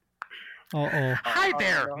off. Uh-oh. Hi Oh,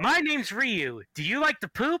 there, no. my name's Ryu. Do you like to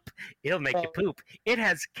poop? It'll make you poop. It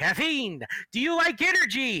has caffeine. Do you like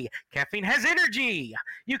energy? Caffeine has energy.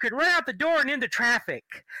 You could run out the door and into traffic.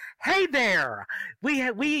 Hey there,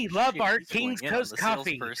 we love Shit, our he's going King's in on Coast the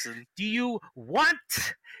coffee. salesperson. Do you want?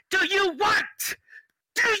 Do you want?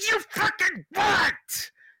 Do you fucking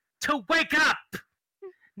want to wake up?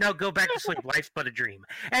 No, go back to sleep. Life's but a dream.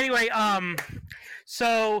 Anyway,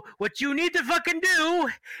 so what you need to fucking do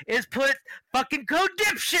is put fucking code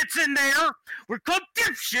dipshits in there. We're called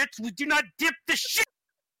dipshits. We do not dip the shit.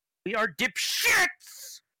 We are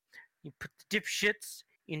dipshits. You put the dipshits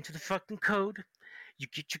into the fucking code. You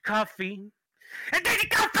get your coffee, and then you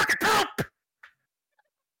go fucking poop.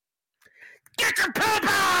 Get your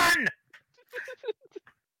poop on.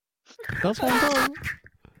 That's what I'm talking.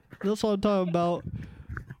 That's what I'm talking about.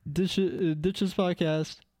 Ditches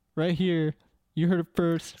podcast right here. You heard it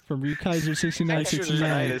first from Kaiser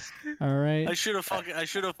 6969. All right. I should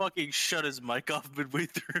have fucking shut his mic off midway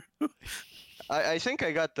through. I think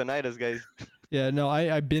I got tinnitus, guys. Yeah, no,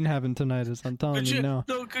 I've been having tinnitus. I'm telling you now.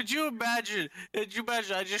 No, could you imagine? Could you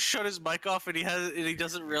imagine? I just shut his mic off and he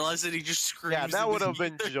doesn't realize it. He just screams. Yeah, that in would his have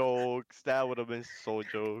been ear. jokes. That would have been so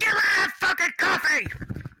jokes. Give me that fucking coffee.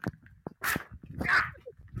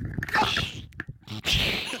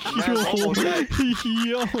 Man's almost died.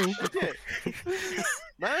 Yo.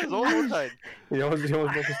 Man's almost died. He almost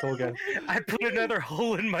broke his toe again. I put another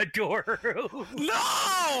hole in my door.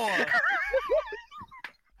 No!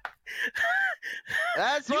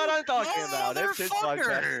 That's what I'm talking No, about. It's his podcast.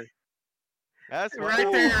 motherfucker! That's what Right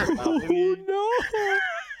I'm there. talking about, Oh baby. no!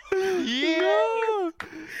 Yeah. No!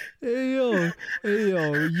 Hey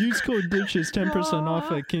yo! Use code ditches 10%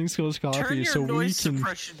 off at King's Coast Turn Coffee, your so we noise can,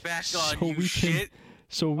 suppression back on, so you we shit.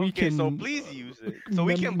 Okay, can. so please use it. So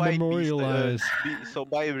we can buy memorialize. so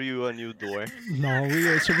buy Ryu a new door. No,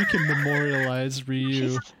 so we can memorialize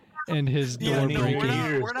Ryu and his door Yeah, no,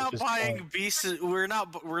 breaking. we're not buying Beast. We're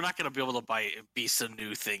not gonna be able to buy Beast a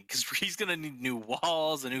new thing because he's gonna need new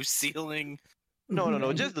walls, a new ceiling.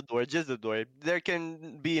 No, just the door, just the door. There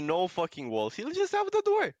can be no fucking walls. He'll just have the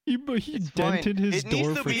door. He It's fine. dented his It needs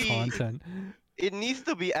door to for be- content. It needs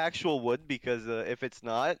to be actual wood because if it's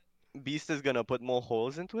not, Beast is gonna put more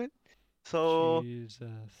holes into it. So Jesus.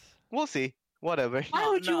 we'll see. Whatever. Why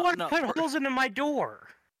would you no, want no, to put we're- holes into my door?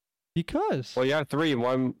 Because. Well, you have 3.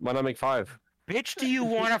 Why not make 5? Bitch, do you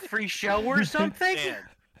want a free show or something?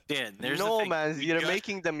 Dan, there's no, the thing. man, We you're just-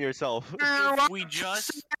 making them yourself. If we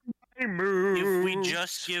just Move.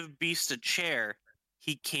 give Beast a chair,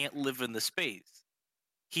 he can't live in the space.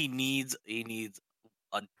 He needs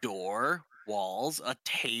a door, walls, a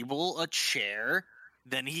table, a chair.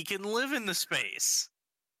 Then he can live in the space.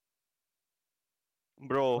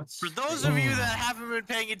 Bro, For those of you that haven't been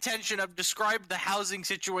paying attention, I've described the housing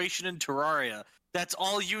situation in Terraria. That's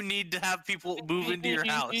all you need to have people move into your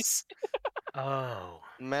house. Oh.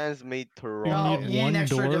 man's made You Terraria. No, need you need an one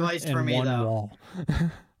extra door device for and me, one though. wall.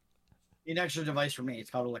 Need an extra device for me. It's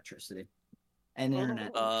called electricity and internet.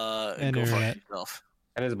 And Go fuck internet. yourself.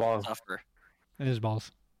 And his balls. Suffer. And his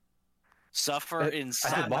balls. Suffer in I said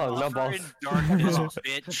silence. balls, not Suffer in balls.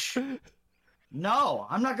 darkness, bitch. No,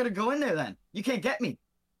 I'm not gonna go in there then. You can't get me.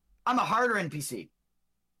 I'm a harder NPC.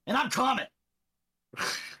 And I'm Comet.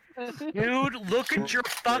 Dude, look at your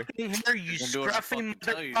fucking hair, you Don't do what I scruffy fucking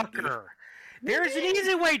tell you to do. motherfucker. There's an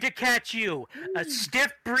easy way to catch you. A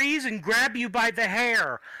stiff breeze and grab you by the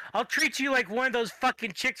hair. I'll treat you like one of those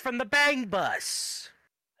fucking chicks from the Bang Bus.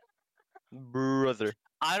 Brother.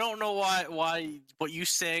 I don't know why, but you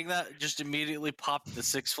saying that just immediately popped the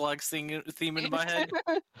Six Flags theme into my head.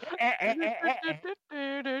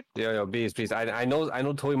 Yo, Beast. I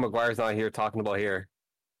know Tobey Maguire's not here talking about here.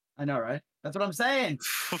 I know, right? That's what I'm saying.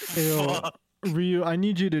 Yo, Fuck. Ryu, I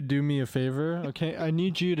need you to do me a favor, okay? I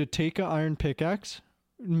need you to take an iron pickaxe,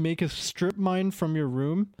 make a strip mine from your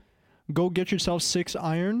room, go get yourself 6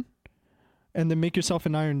 iron, and then make yourself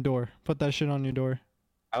an iron door. Put that shit on your door.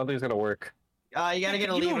 I don't think it's gonna work. You gotta get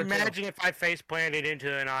a Can you lever. too. imagine if I face planted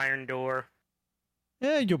into an iron door?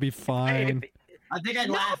 Yeah, you'll be fine. I think I'd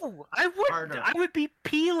laugh. No, I wouldn't. harder. I would be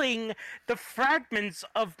peeling the fragments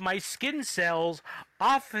of my skin cells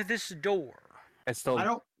off of this door. It's still. I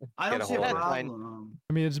don't Get a see a hole. problem.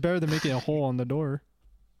 I mean, it's better than making a hole on the door.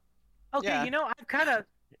 Okay, Yeah. you know, I've kind of,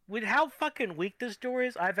 with how fucking weak this door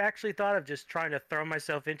is, I've actually thought of just trying to throw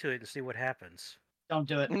myself into it and see what happens. Don't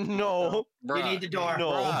do it. No. You need the door.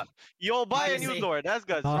 No. Bruh. Yo, buy a new Privacy. door. That's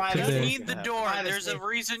good. Not You today. need the door. Privacy. There's a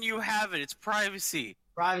reason you have it. It's privacy.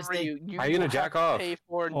 Privacy. Ryu, How you gonna have jack to off? Pay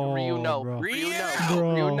for Oh, Ryu, no. bro. Ryu, no.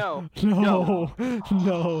 Bro, Ryu, no.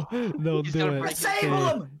 no, don't He's do gonna it. break Disable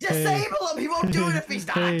him! Disable him! He won't do it if he's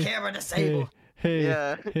not on Hey, camera. Disable. Hey,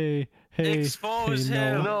 Yeah. hey, Expose hey,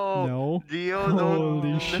 him. no, No. no. Gio, don't.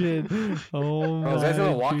 Holy shit! Oh Bro, this guy's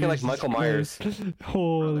gonna my walk in like Jesus Michael Myers. Christ.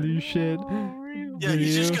 Holy shit! Yeah,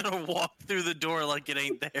 he's just Ryu, gonna walk through the door like it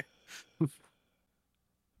ain't there.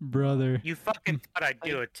 brother, You fucking thought I'd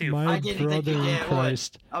do it too. my I didn't think brother you in did. What?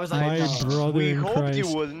 Christ, I was like, my no. brother We in hoped you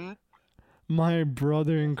Christ, wouldn't. my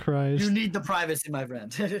brother in Christ. You need the privacy, my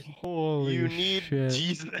friend. Holy You need shit!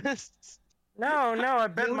 Jesus. No, I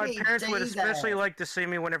bet You my need parents would Jesus. especially like to see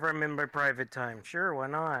me whenever I'm in my private time. Sure, why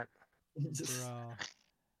not? Bro.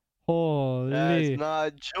 Holy. That's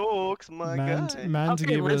not jokes, my Man's, guy. man's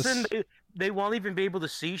Okay, gave listen, us they won't even be able to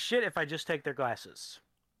see shit if I just take their glasses.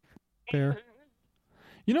 fair.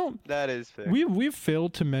 You know, That is fair. we've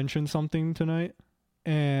failed to mention something tonight,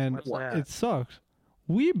 and What's that? it sucks.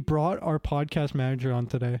 We brought our podcast manager on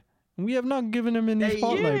today. We have not given him any Hey,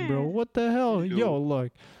 spotlight, bro. yeah. What the hell? You Yo, do.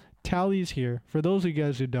 look. Tally's here. For those of you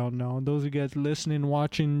guys who don't know, those of you guys listening,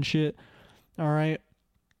 watching shit, all right.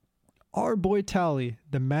 Our boy Tally,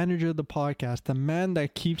 the manager of the podcast, the man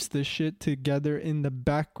that keeps the shit together in the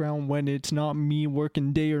background when it's not me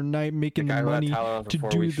working day or night making guy the who had money Tyler on for to 4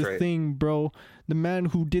 do weeks the straight. thing, bro. The man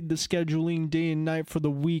who did the scheduling day and night for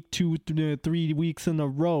the week, 3 weeks in a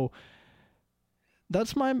row.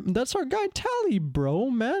 That's our guy Tally, bro.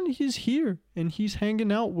 Man, he's here and he's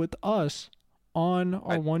hanging out with us on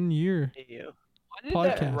our 1 year. Why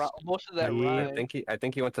did that Podcast. most of that Yeah, ride? I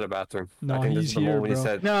think he went to the bathroom. No, I think this he's is the here, moment he bro.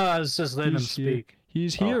 said, No, I was just letting him He's here. speak.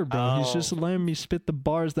 He's Oh. here, bro. He's just Oh. letting me spit the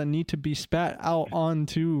bars that need to be spat out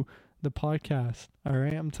onto the podcast. All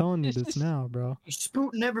right, I'm telling you this now, bro. You're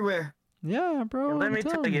spooting everywhere. Yeah, bro. Let I'm me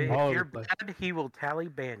tell telling you, All if over you're the place. bad, he will tally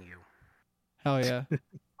ban you. Hell yeah.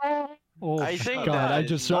 Oh I think God, that I is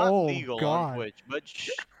just not oh legal on God. Twitch, but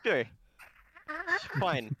sure. It's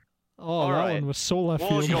fine. Oh, All that right. one was so left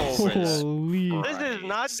We'll field. go over this. Holy. This is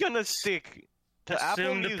not gonna stick to Apple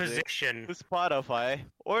Assume the Music, position. to Spotify,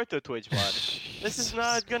 or to Twitch Pod. This is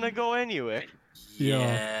not gonna go anywhere.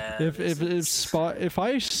 Yeah. If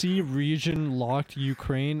I see region locked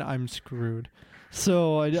Ukraine, I'm screwed.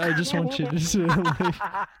 So I just want you to like,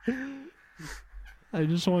 I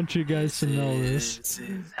just want you guys to know this. This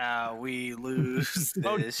is how we lose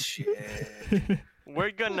Oh. this shit.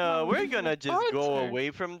 We're gonna just go Sponsor.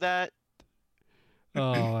 away from that.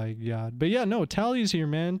 Oh my God. But yeah, no, Tally's here,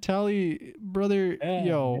 man. Tally, brother, Yeah,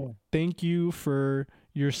 yo, yeah. thank you for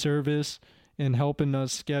your service and helping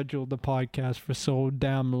us schedule the podcast for so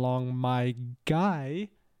damn long, my guy.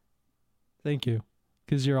 Thank you,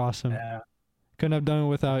 because you're awesome. Yeah, Couldn't have done it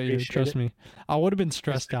without you. Appreciate Trust it. me. I would have been it's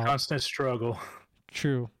stressed a out. constant struggle.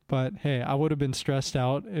 True, but hey, I would have been stressed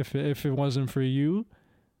out if it wasn't for you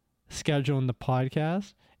scheduling the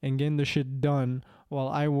podcast and getting the shit done while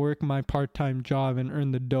I work my part-time job and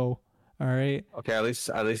earn the dough. All right. okay, at least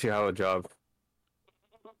you have a job.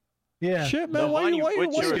 Yeah, Shit, man. The Why one you? you Why you? put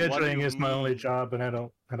Why your- you? what do scheduling you is my only mean? job, and I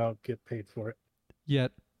don't get paid for it.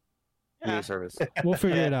 Yet Community service. we'll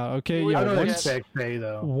figure it out. Okay. We I Yeah. don't Once expect pay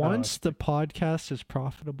though. I don't once the podcast is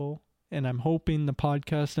profitable, and I'm hoping the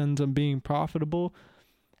podcast ends up being profitable,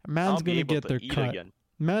 man's I'll be gonna able get to their eat cut. again.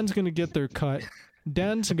 Man's gonna get their cut.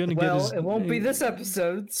 Dan's gonna get his. Well, it won't be this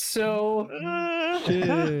episode, so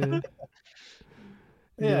Shit.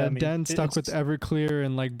 Yeah, I mean, Dan stuck with it's- Everclear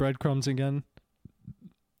and like breadcrumbs again.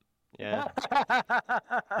 Yeah.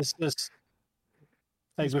 It's just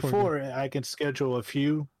like This poor guy. before I could schedule a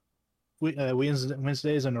few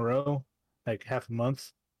Wednesdays in a row, like half a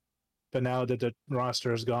month. But now that the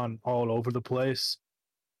roster has gone all over the place,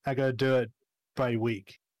 I gotta do it by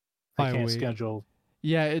week. By I can't week. schedule.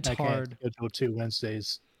 Yeah, it's I hard. can't schedule 2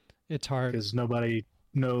 Wednesdays It's hard. because nobody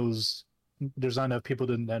knows. There's not enough people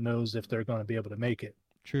that knows if they're going to be able to make it.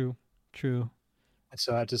 True. True. And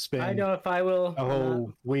so I have to I spend know if I will. a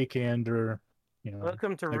whole weekend or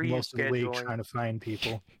Welcome to like most of the week rescheduling. trying to find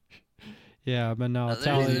people. Yeah, but no, There's,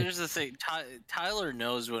 Tally. there's the thing. Tyler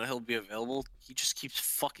knows when he'll be available. He just keeps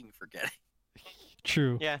fucking forgetting.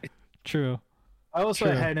 True. Yeah. True. I also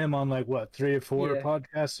True. had him on like what 3 or 4 Yeah.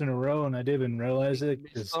 podcasts in a row, and I didn't even realize it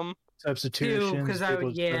because substitutions, 'cause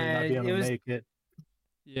people yeah, not be able it to was- make it.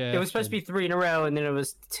 Yeah. It was supposed to be 3 in a row, and then it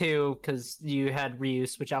was 2 because you had Ryu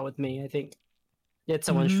switch out with me. I think. You had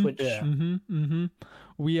someone Mhm. switch. Yeah. Mm-hmm.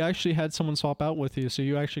 We actually had someone swap out with you, so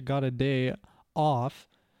you actually got a day off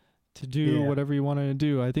to do Yeah. whatever you wanted to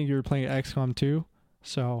do. I think you were playing XCOM 2,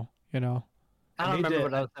 so you know. I I don't need remember to-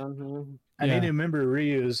 what I was doing. I Yeah. need to remember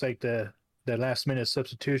Ryu is like the last minute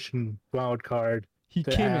substitution wild card. He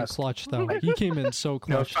to came in ask. clutch though. He came in so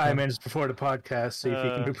clutch. 5 though. minutes before the podcast, see if he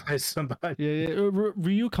can replace somebody. Yeah.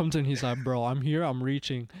 Ryu comes in. He's like, "Bro, I'm here. I'm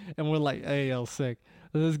reaching," and we're like, "Hey, yo, sick.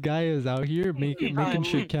 This guy is out here making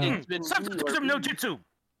shit count." Some no jutsu.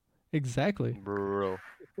 Exactly. Bro.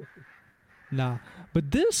 Nah,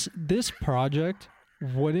 but this project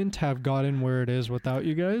wouldn't have gotten where it is without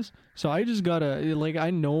you guys. So I just gotta like, I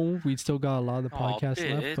know we still got a lot of the podcast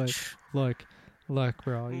left, but look,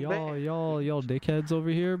 bro, y'all dickheads over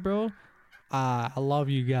here, bro. I love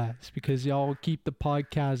you guys because y'all keep the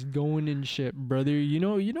podcast going and shit, brother. You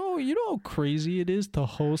know how crazy it is to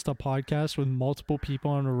host a podcast with multiple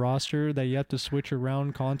people on a roster that you have to switch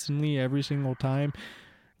around constantly every single time.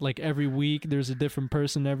 Like every week, there's a different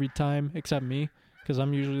person every time, except me, because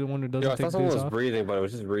I'm usually the one who doesn't Yo, I take thought someone days was off. breathing, but it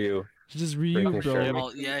was just Ryu. It's just Ryu, Breaking bro. shit.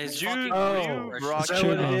 Well, yeah, his Dude, fucking Oh, Rock is that Chair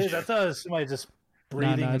what it gang. is? I thought it was somebody just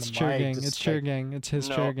breathing Nah, in it's the chair mic. gang. just It's chair like- gang. It's his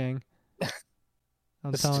No. chair gang.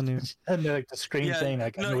 I'm telling you. And like the screen saying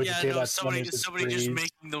like, I know what you say about somebody someone somebody just breathe.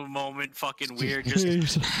 making the moment fucking weird. Just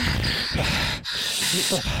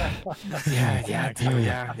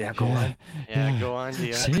Yeah, go on. Yeah, go on,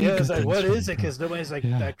 Dia. Say Yeah, it's good like, what things is it? Because nobody's like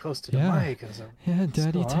Yeah. that close to the Yeah. mic. I was like, Yeah,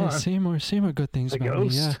 Daddy, going on? say more good things The about me.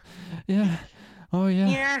 Yeah, ghost? yeah. Oh yeah,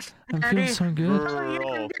 Yes, I'm feeling so good.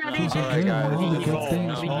 Bro. Feeling so Alright, good. guys. All the good No,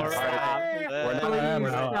 things. no,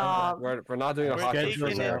 We're not, we're not doing a We're hockey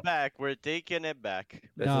taking show. it back. We're taking it back.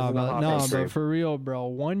 This Nah, isn't a but hockey stream. for real, bro.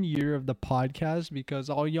 1 year of the podcast because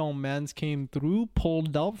all y'all mans came through,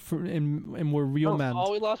 pulled up, and we're real mans.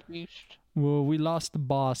 Oh, we lost Beast. Well, we lost the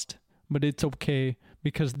boss, but it's okay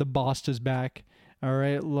because the boss is back. All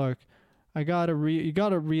right, look, you gotta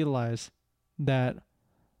realize that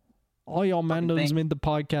all y'all mandos thing. made the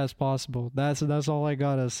podcast possible. That's all I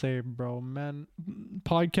gotta say, bro. Man,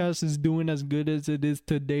 podcast is doing as good as it is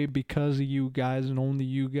today because of you guys and only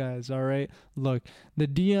you guys. All right, look, the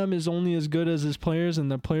DM is only as good as his players,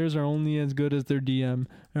 and the players are only as good as their DM.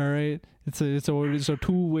 All right, it's a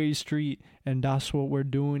two-way street, and that's what we're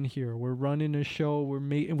doing here. We're running a show.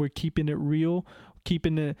 We're keeping it real,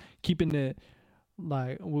 keeping it.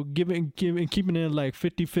 Like we're keeping it like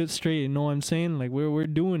 50 feet straight. You know what I'm saying? Like we're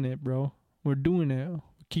doing it, bro. We're doing it. We're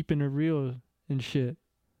keeping it real and shit.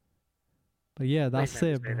 But yeah, that's Please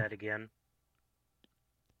never it, say bro. that again.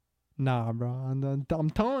 Nah, bro. I'm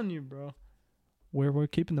telling you, bro. We're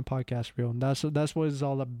keeping the podcast real. And that's what it's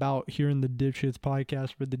all about here in the Dipshits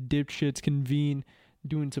podcast, where the dipshits convene,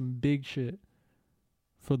 doing some big shit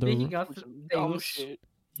for Speaking the of Dumb things, shit.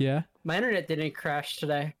 yeah. my internet didn't crash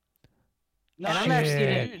today. No, And I'm shit. actually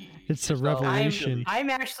in Dude, It's a so- revelation. I'm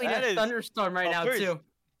actually in That a is- thunderstorm right now first- too.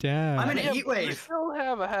 Damn. I'm in a Yeah, heat but You wave. still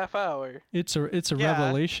have a half hour. It's a Yeah.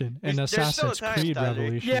 revelation, an There's still Assassin's time, Creed Tyler.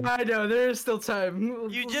 revelation. Yeah, I know. There is still time. You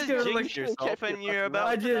Let's just give it, jinxed yourself and you're I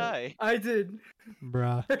about to did. die. I did.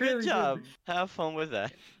 Bruh. I Good really did. job. Have fun with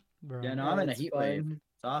that. Bruh. Yeah, no, I'm in a It's heat fine. wave.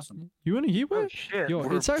 It's awesome. You in a heat Oh wave? shit. Yo,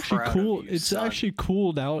 we're it's actually proud of cool. you, It's son. actually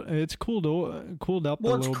cooled out. It's cooled up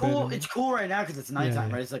Well, a it's little cool. bit. It's cool right now because it's nighttime,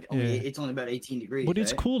 yeah, right? It's like only yeah. it's only about 18 degrees. But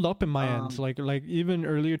it's right? cooled up in my end. Um, Like even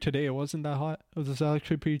earlier today, it wasn't that hot. It was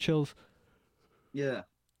actually pretty chills. Yeah.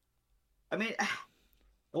 I mean, it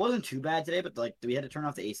wasn't too bad today, but like we had to turn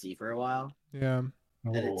off the AC for a while, Yeah,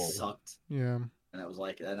 and it Oh. sucked. yeah, And it was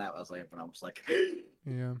like, and that was like, when I was like,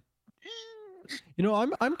 yeah. You know,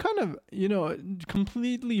 I'm kind of,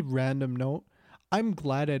 completely random note. I'm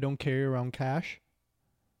glad I don't carry around cash.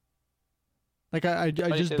 Like I you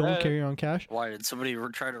just say don't that? carry around cash. why did somebody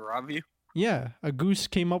try to rob you? Yeah, a goose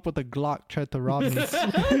came up with a Glock, tried to rob me.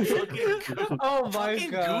 Oh my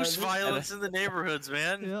Fucking god. goose violence in the neighborhoods,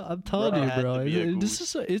 man. Yeah, I'm telling Bro, you, it had bro. to be a This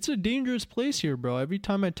is it's a dangerous place here, bro. Every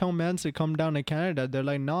time I tell mans to come down to Canada, they're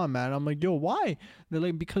like, "Nah, man." I'm like, "Yo, why?" They're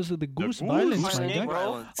like, "Because of the goose goose violence, gang, my guy."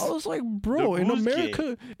 bro. I was like, "Bro, The in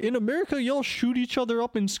goose America, y'all shoot each other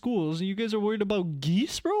up in schools. And you guys are worried about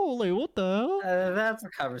geese, bro? Like, what the hell?" That's a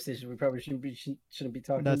conversation we probably shouldn't be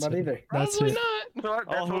talking That's about it. either. That's Probably it. not.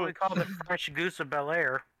 That's Oh. what we call the Fresh Goose of Bel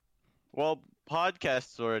Air. Well,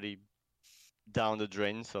 podcast's already down the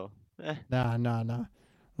drain, so. Nah.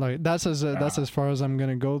 Like that's as far as I'm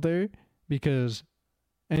gonna go there because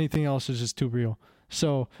anything else is just too real.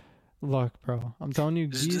 So, look, bro, I'm telling you,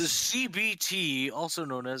 This is geese. the CBT, also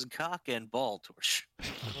known as cock and ball torch.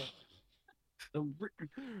 the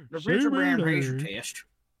Richard Brand Saber Razor Day. test.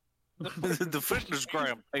 The fitness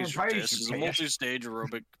gram pacer Pacer test is a test. multi-stage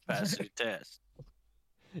aerobic capacity test.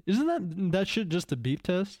 Isn't that shit just a beep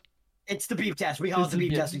test? It's the beep test. We call it It's the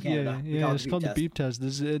beep test in Canada. We Yeah, call it it's the called beep the test.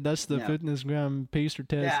 beep test. That's the Yeah. fitness gram pacer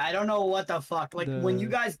test. Yeah, I don't know what the fuck. Like when you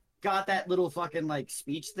The- guys got that little fucking like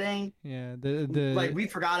speech thing, Yeah, the like we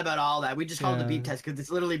forgot about all that. We just call it the beep Yeah. test because it's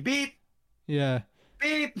literally beep. yeah,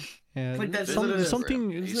 Beep. Yeah, Like that's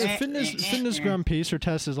something. Eh, Fitness eh. gram pacer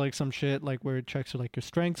test is like some shit like where it checks like your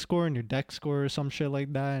strength score and your dex score or some shit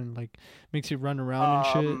like that, and like makes you run around and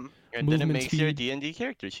shit. And then it Movement makes your speed. D&D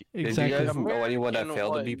character sheet. Exactly. Did you guys know anyone that American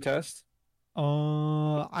failed the one. beep test?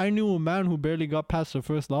 I knew a man who barely got past the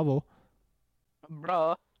first level.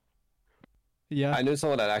 Bruh. Yeah. I knew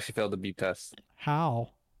someone that actually failed the beep test.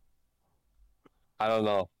 How? I don't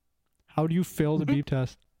know. How do you fail the beep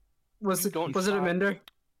test? Was it Don't was it stop. Minder?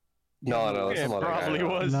 No, Yeah, some other guy. probably I don't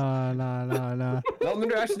know. was. Nah. No,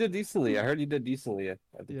 Minder actually did decently. I heard he did decently at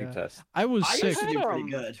the Yeah. beep test. I was I sick. used to do pretty Um,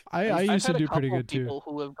 good. I I've used to had a do pretty couple good too. people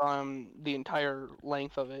who have gone the entire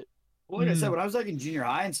length of it. Well, like I said, Mm. when I was like in junior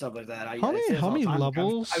high and stuff like that, I How I'd say this all many the time, like,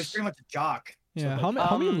 levels? I was pretty much a jock. Yeah. stuff like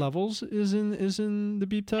How many Um, levels is in the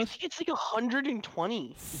beep I test? think it's like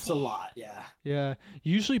 120. It's a lot, yeah. Yeah.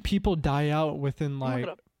 Usually people die out within Look it like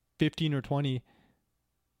up. 15 or 20.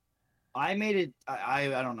 I made it. I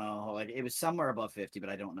don't know. Like it was somewhere above 50, but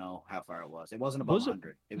I don't know how far it was. It wasn't above Was it-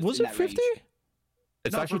 100. Was in it that range. 50?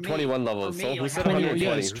 It's No, for actually me- 21 levels. for So me, who like, said how many- 120?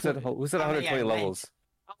 yeah, it's Who said how many 120 I went? levels?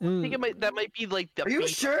 I think that might be like the Are you beat.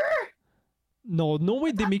 sure, No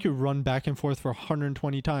way they make you run back and forth for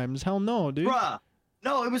 120 times. Hell no, dude. bruh?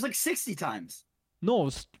 No, it was like 60 times. No,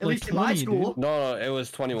 it's At like least in my 20, school. dude. No, it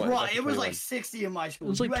was 21. Bruh, actually it was 21. like 60 in my It school.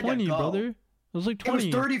 was You like had to 20, go. brother. It was like It was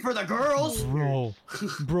 20. 30 for the girls.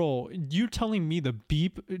 Bro, you telling me the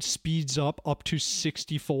beep speeds up to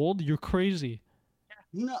 60-fold? You're crazy.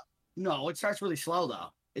 No, it starts really slow though.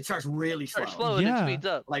 It starts really slow. Starts slow and Yeah. it speeds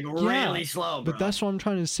up. Like Yeah, really slow, bro. But that's what I'm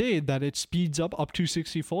trying to say, that it speeds up to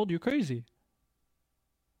 60-fold. You're crazy.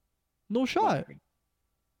 No shot.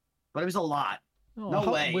 But it was a lot. Oh, No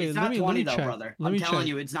how- way. wait, It's let not me 20 though, check. brother. Let I'm me telling check.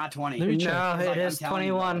 you, it's not 20. Let me check. No, Like, it I'm is telling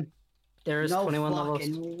you, 21. There is no 21 levels.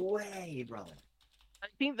 fucking way, brother. I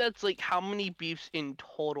think that's like how many beefs in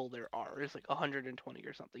total there are. It's like 120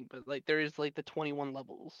 or something. But like there is like the 21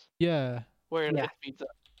 levels Yeah. where it Yeah. like, speeds up.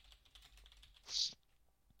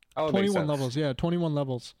 That would make 21 sense. levels. Yeah, 21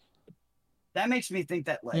 levels. That makes me think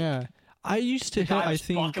that like Yeah. I used to the hit, guy I was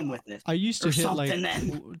think, fucking with it. I used to or hit like something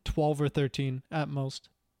then. 12 or 13 at most.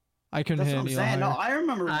 I couldn't That's hit what I'm any saying. higher. No, I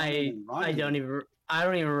remember. I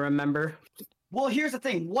don't even remember. Well, here's the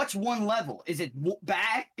thing. What's one level? Is it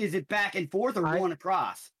back? Is it back and forth, or one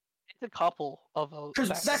across? It's a couple of those. Because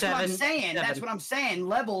that's what I'm Seven. saying. That's Seven. what I'm saying.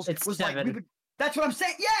 Levels It's was like. seven. That's what I'm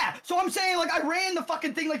saying. Yeah. So I'm saying like I ran the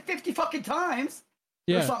fucking thing like 50 fucking times.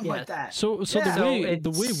 Or Yeah. something Yeah. like that. So Yeah. the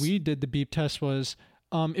way it's- we did the beep test was,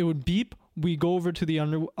 it would beep, we go over to the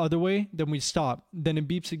other way, then we stop. Then it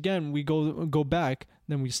beeps again, we go back,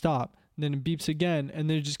 then we stop. Then it beeps again, and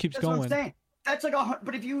then it just keeps That's what I'm going. saying. That's like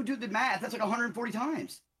but if you do the math, that's like 140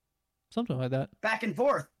 times Something like that. back and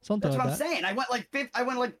forth. Something That's what like I'm that. saying. I went like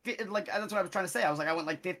that's what I was trying to say. I was like I went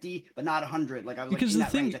like 50, but not 100. Like I was Because like in the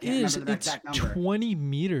that thing range. I can't is, remember the it's exact number. 20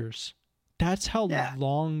 meters. That's how Yeah.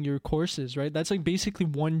 long your course is, right? That's like basically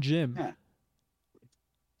one gym. Yeah.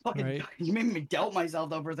 Fucking, Right. You made me doubt myself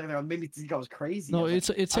though for a second. It made me think I was crazy. I No, was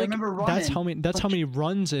like, it's I like remember that's running. how many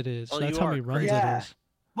runs it is. Oh, That's you how are many runs Yeah. it is.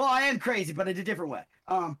 Well, I am crazy, but in a different way.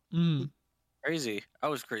 Mm. Crazy. I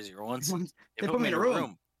was crazier once. They put me in a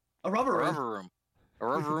room. A rubber A room. rubber room. A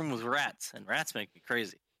rubber room with rats, and rats make me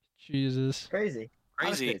crazy. Jesus. Crazy. I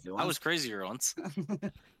was Crazy. crazy I once. was crazier once.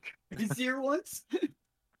 You see her once?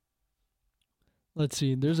 Let's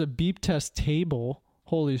see. There's a beep test table.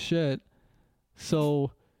 Holy shit.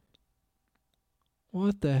 So,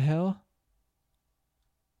 what the hell?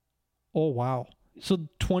 Oh, wow. So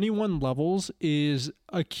 21 levels is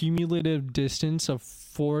a cumulative distance of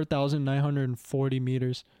 4,940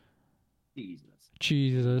 meters. Jesus.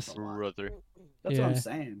 Jesus. Brother. That's what I'm Yeah.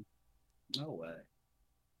 saying. No way.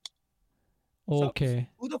 Okay.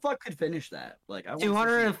 Who the fuck could finish that? Like I wanna see someone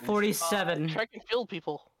finish it. 247. Track and field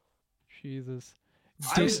people. Jesus.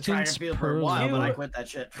 I was trying to Distance feel for per a while, but I level. quit that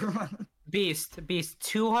shit. Beast,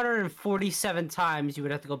 247 times you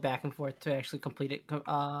would have to go back and forth to actually complete it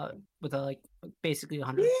with a basically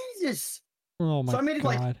 100. Jesus. Oh my So I made it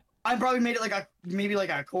god. like I probably made it like maybe like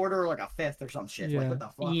a quarter or like a fifth or some shit. Yeah. Like what the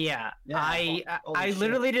fuck? Yeah, Yeah, holy I shit.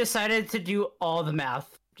 literally decided to do all the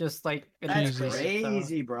math, just like in That's Jesus.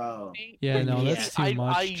 crazy, bro. Yeah, no, Yeah. that's too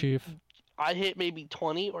much, Chief. I hit maybe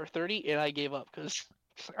 20 or 30 and I gave up because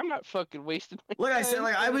I'm not fucking wasting my Like I said,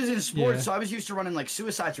 like I was in sports, Yeah. so I was used to running like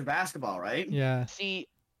suicides for basketball, right? Yeah. See,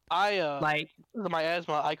 I like because of my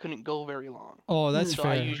asthma, I couldn't go very long. Oh, that's So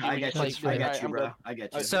I fair. usually I would get just, you. like, That's be I like, get "Alright, you, I'm bro. good. I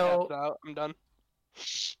get I you. just So- tapped out. I'm done.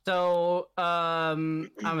 So, I'm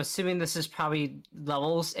assuming this is probably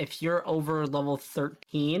levels. If you're over level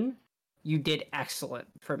 13, you did excellent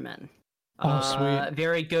for men. Oh, sweet.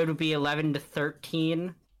 Very good would be 11 to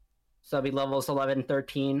 13. So that'd be levels 11,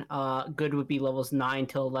 13. Good would be levels 9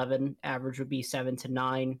 to 11. Average would be 7 to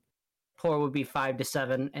 9. Poor would be 5 to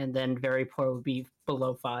 7, and then very poor would be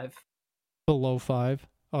below 5. Below 5.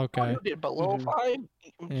 Oh, Okay. you did below 5?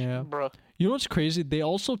 Yeah. Bruh. You know what's crazy? They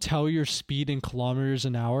also tell your speed in kilometers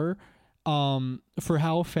an hour, for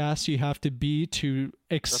how fast you have to be to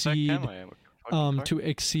exceed,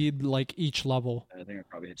 like each level. I think I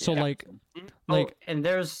probably hit the So F. like, And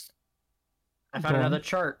there's I found Go on. another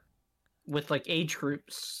chart with like age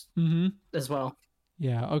groups mm-hmm. as well.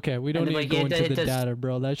 Yeah. Okay. We don't And, need to like, go it- into it the does- data,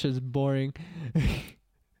 bro. That's just boring.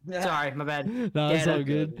 Yeah. Sorry, my bad. No, it's Data. all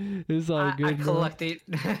good. It's all I good, bro. collect it.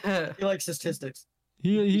 He likes statistics.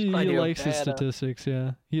 He plenty of likes his data. statistics.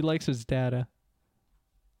 Yeah, he likes his data.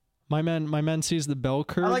 My man sees the bell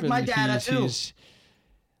curve. like my and data, too. he's,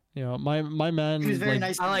 you know, my man. He was very like,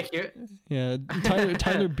 nice. to I me. like you. Yeah,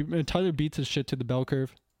 Tyler beats his shit to the bell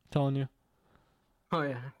curve. telling you. Oh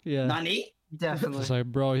yeah. Yeah. Nani? Definitely.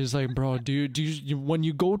 He's like, bro, dude, when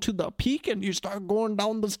you go to the peak and you start going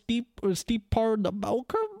down the steep part of the bell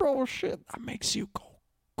curve, bro, shit, that makes you go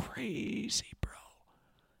crazy, bro.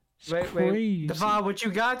 It's Wait, crazy. Devon, what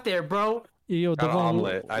you got there, bro? Yo, Got an Devon,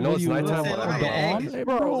 omelet. I know what it's you- nighttime, but the I got eggs. omelet,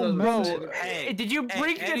 bro, man. Hey, Did you hey,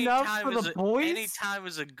 bring enough anytime for is the a- boys? Anytime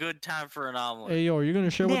is a good time for an omelet. Hey, yo, are you gonna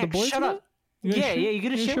share with the Nick, boys? shut man? up. You gonna Yeah, share- yeah, you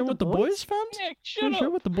gonna share with the boys, fam? Nick, You shut gonna share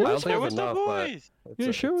up. with the I don't boys, think fam? it's with the enough, but boys. You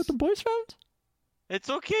gonna share with the boys, fam? It's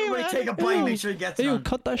okay, Everybody man. take a bite. Make sure he gets Hey, yo, none.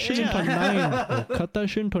 cut that shit Yeah. into nines, bro. Cut that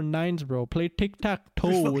shit into nines, bro. Play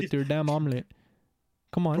tic-tac-toe with your damn omelet.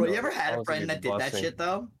 Come on. Bro, you ever had a Sounds like friend it's that did that busting. shit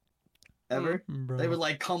though? Ever? Bro. They would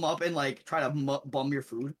like come up and like try to bum your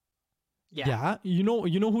food. Yeah, you know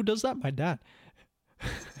who does that? My dad.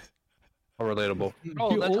 relatable. Oh,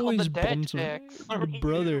 he that's called always the dad bums me. tax.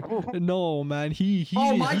 Brother. No, man. He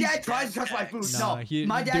Oh, my he's- dad tries to touch my food. Nah, No, he-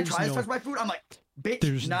 my dad there's tries no- to touch my food. I'm like, bitch,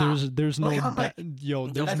 There's nah. there's no Like, I'm like,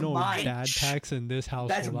 there's that's no mine. dad tax in this household.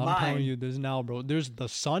 That's I'm mine. telling you this now, bro. There's the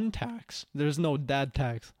son tax. There's no dad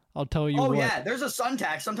tax. I'll tell you Oh what. yeah, there's a son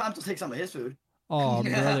tax. Sometimes he'll take some of his food. Oh,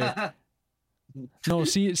 brother. No,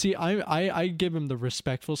 see, I give him the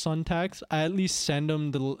respectful son tax. I at least send him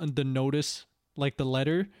the notice, like the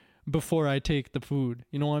letter, before I take the food.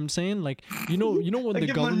 You know what I'm saying? Like, you know when I the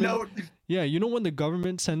give him a government, note. yeah, you know when the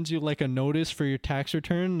government sends you like a notice for your tax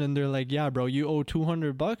return, and they're like, yeah, bro, you owe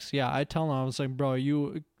 $200. Yeah, I tell him, I was like, bro,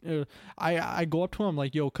 I go up to him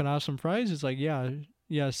like, yo, can I have some fries? He's like, yeah,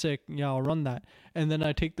 sick. Yeah, I'll run that. And then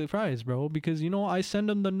I take the fries, bro, because I send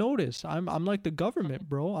them the notice. I'm like the government,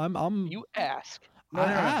 bro. I'm You ask. No.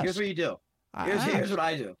 I Here's ask. what you do. I Here's ask. what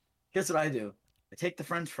I do. Here's what I do. I take the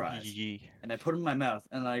French fries Yee. and I put them in my mouth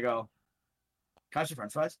and I go, "Can I have some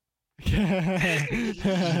French fries?" You're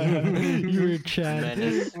a Chad.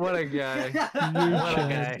 Menace. What a guy. You're What a Chad.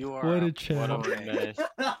 guy. You are What a a- Chad. What a menace.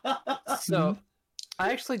 So,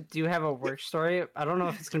 I actually do have a work story. I don't know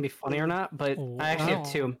if it's gonna be funny or not, but Oh, I actually wow.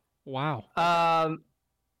 have two. Wow.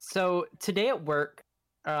 So today at work,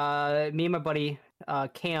 me and my buddy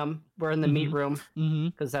Cam, we're in the meat room Mm-hmm.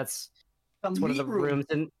 because that's The one of the meat room. rooms,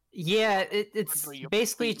 and yeah, it's Where you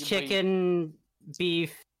basically eat your meat. chicken,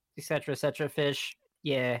 beef, etc., fish.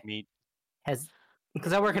 Yeah, Meat. has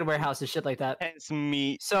because I work in a warehouse and shit like that. Hence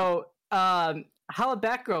meat. So, how a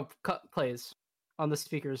Batgirl plays on the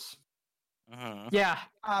speakers. Mhm. Yeah,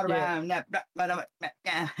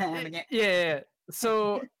 yeah.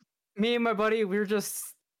 So, me and my buddy, we were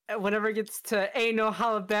just whenever it gets to "Ain't no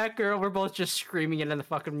holla Batgirl," we're both just screaming it in the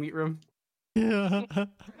fucking meat room. Yeah.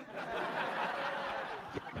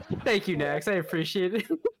 Thank you, Nax. I appreciate it.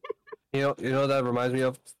 You know that reminds me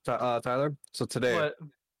of Tyler. So today, What?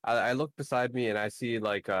 I look beside me and I see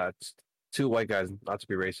like two white guys. Not to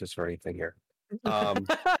be racist or anything here.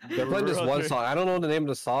 They're playing this one Brother. song. I don't know the name of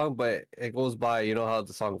the song, but it goes by. You know how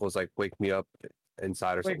the song goes like "Wake Me Up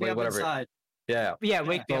Inside" or Wake something, me up whatever. inside. Yeah. Yeah,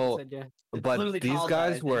 wake me So- up. Said, yeah. It's But literally these called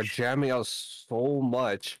guys that. were jamming out so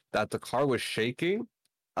much that the car was shaking.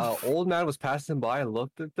 Old man was passing by and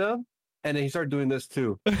looked at them, and then he started doing this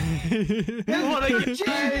too. What are you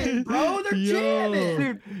jamming, bro? They're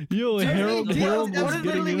jamming. Yo, Dude, Harold dude, was that was getting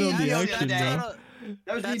literally in me on the the other action, day. bro.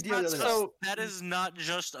 That was me That's the not other day. so. That is not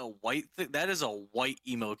just a white thing. That is a white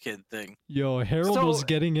emo kid thing. Yo, Harold So- was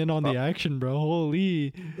getting in on the action, bro.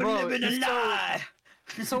 Holy. We're living a so- lie.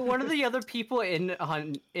 So one of the other people in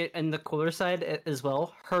the cooler side as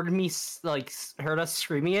well heard me heard us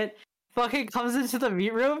screaming it. Fucking comes into the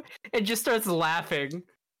meat room and just starts laughing.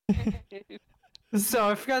 So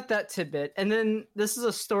I forgot that tidbit. And then this is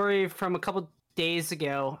a story from a couple days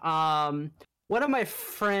ago. One of my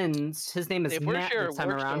friends, his name is If we're Matt sharing this time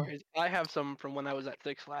work around. stories, I have some from when I was at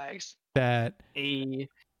Six Flags. That.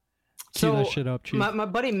 Key that shit up, Chief. my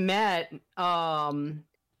buddy Matt,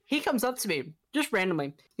 he comes up to me just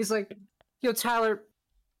randomly. He's like, "Yo, Tyler,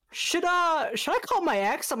 should I call my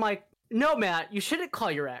ex?" I'm like, "No, Matt, you shouldn't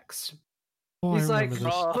call your ex." Oh, He's I like,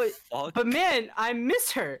 remember this. but man, I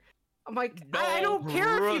miss her. I'm like, I don't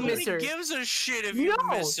care if you miss Nobody her. gives a shit if you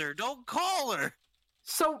No. miss her. Don't call her.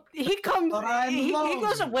 So he comes, But I'm he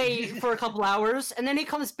goes lonely. away for a couple hours, and then he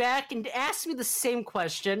comes back and asks me the same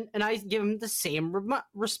question, and I give him the same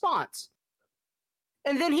response.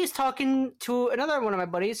 And then he's talking to another one of my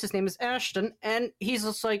buddies. His name is Ashton, and he's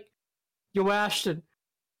just like, "Yo, Ashton,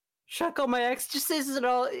 should I call my ex?" Just says it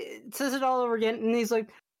all over again, and he's like,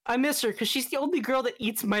 "I miss her because she's the only girl that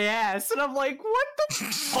eats my ass." And I'm like, "What the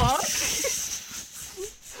fuck?"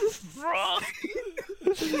 Bro.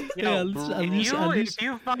 Yeah, If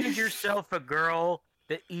you find yourself a girl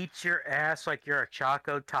that eats your ass like you're a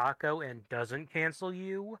Choco Taco and doesn't cancel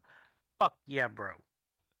you, fuck yeah, bro.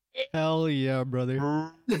 hell yeah, brother.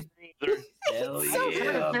 Hell So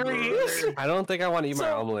yeah, furious. I don't think I want to eat my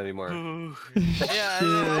So- omelet anymore. Bro,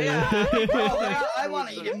 I want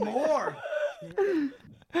to eat it more.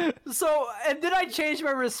 So, and then I changed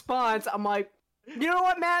my response. I'm like, "You know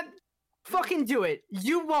what, Matt? Fucking do it.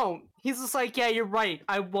 You won't." He's just like, "Yeah, you're right.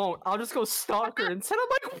 I won't. I'll just go stalk her instead." I'm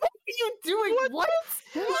like, "What are you doing? What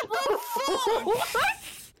the fuck?"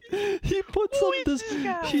 He puts up this.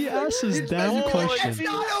 He asks his damn That's question.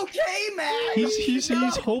 not okay, man.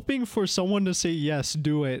 He's hoping for someone to say yes,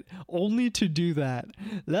 do it, only to do that.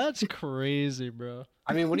 That's crazy, bro.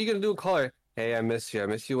 I mean, what are you gonna do? Call her. Hey, I miss you. I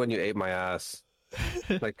miss you when you ate my ass.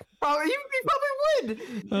 Like, Oh, he probably would.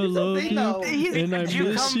 I love thing, you, though. and I Did you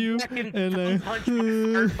miss come you, back and and I. punch my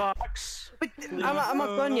bird box? But I'm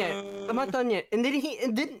not done yet. I'm not done yet. And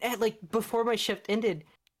then like before my shift ended,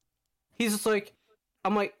 he's just like,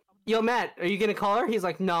 I'm like, "Yo, Matt, are you gonna call her?" He's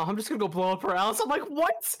like, "No, I'm just gonna go blow up her house." I'm like,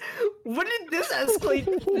 "What? What did this escalate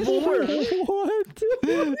for?" What?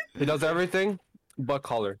 he does everything but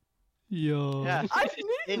call her. Yo. Yeah. I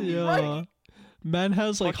Yeah. Man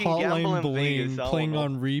has like Fucking gamble Hotline in Vegas, Bling I don't playing know.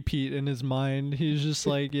 on repeat in his mind. He's just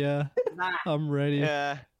like, yeah, I'm ready.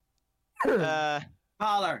 Yeah.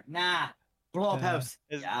 Caller, nah. Blow up Yeah. house.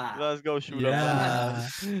 Yeah. Let's go shoot up. Yeah.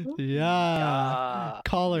 Yeah. Yeah.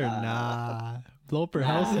 Call her, Nah. nah. Blow up her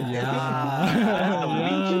house, Nah. yeah.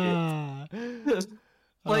 Yeah.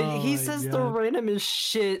 Like he Oh, says the God. randomest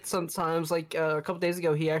shit sometimes. Like a couple days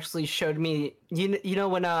ago, he actually showed me. You know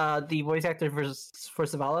when the voice actor for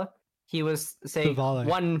Zavala, he was saying Zavala.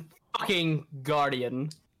 one fucking guardian.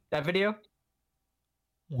 That video.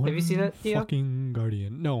 Have you seen One that, Theo? fucking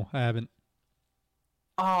Guardian. No, I haven't.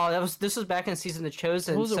 Oh, this was back in season The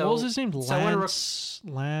Chosen. What was his name? someone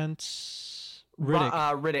Lance Riddick.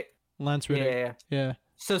 Riddick. Lance Yeah, Riddick. yeah. Yeah.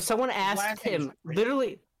 So someone asked Last him, name's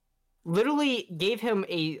Riddick. literally gave him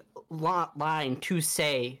a line to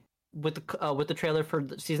say with the trailer for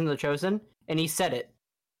the season of The Chosen, and he said it.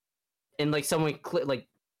 And like someone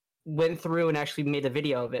went through and actually made a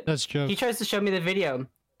video of it. That's joke. He tries to show me the video,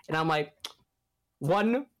 and I'm like,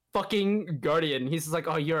 one fucking guardian. He's just like,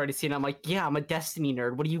 "Oh, you already seen it." I'm like, "Yeah, I'm a Destiny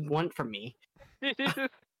nerd. What do you want from me?"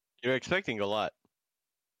 You're expecting a lot.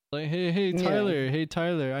 Like, hey Yeah.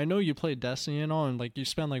 Tyler, I know you play Destiny and all, and like you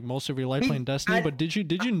spend like most of your life He- playing Destiny, I- but did you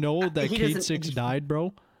know that he Cade doesn't- 6 died,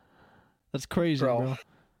 bro? That's crazy, bro.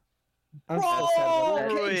 I'm Bro, so sad about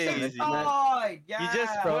that. Crazy. died. You just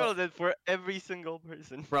Yeah. spoiled it for every single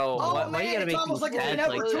person. Bro, Oh why man, you gotta it's make almost me like it's been sad out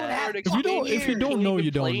like for 2.5 that? If you don't years. know, even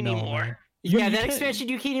you play don't know. anymore. man. Yeah, that can't- expansion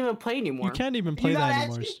you can't even play anymore. You can't even play You that not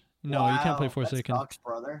anymore. actually- No, you can't play Wow, that Forsaken. sucks,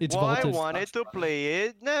 brother. It's Well, I vaulted. wanted to play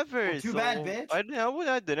it, never. Well, too bad, so bitch.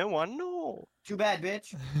 I didn't want no. Too bad,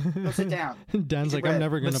 bitch. Go sit down. Dan's Eat like, your I'm bread.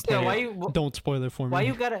 never But gonna still, play why it. you Don't spoil it for me. why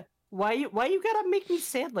you gotta make me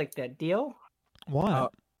sad like that, Dio?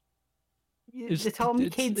 What? You tell me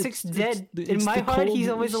Cade 6 dead. In it's my the heart, he's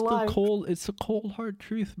cold- always it's alive. It's a cold hard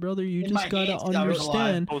truth, brother. You In my just gotta hands, he's always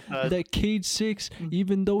alive. understand that Cade 6,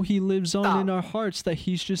 even though he lives on in Stop. our hearts, that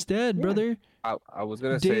he's just dead, Yeah. brother. I was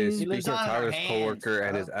gonna say, Ding. He lives speaking of on in our Tyler's hands, coworker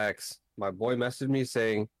and bro. his ex, my boy messaged me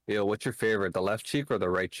saying, "Yo, what's your favorite, the left cheek or the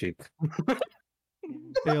right cheek?"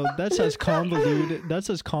 Yo, that's as convoluted. That's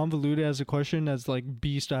as convoluted as a question as like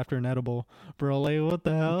beast after an edible, bro. Like, what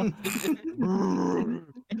the hell?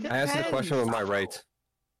 I answered the question with my right.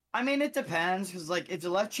 I mean, it depends, because, like, if the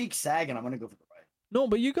left cheek's sagging, I'm gonna go for the right. No,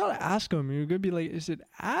 but you gotta ask him. You're gonna be like, is it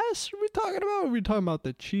ass? Are we talking about? Or are we talking about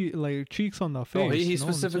the cheek, like cheeks on the face? No, he you know what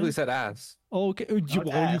I'm specifically saying? said ass. Okay, No,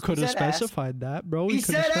 you ass. could He have said ass. specified that, bro. He You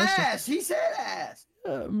coulda said specified- ass! He said ass!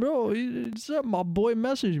 Bro, it's my boy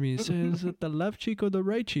messaged me saying is it the left cheek or the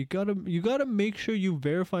right cheek? You gotta make sure you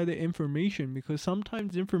verify the information because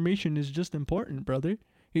sometimes information is just important, brother.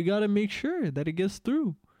 You gotta make sure that it gets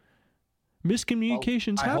through.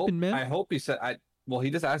 Miscommunications I happen, hope, man. I hope he said. Well, he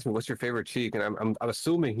just asked me, "What's your favorite cheek?" And I'm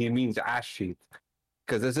assuming he means ass cheek,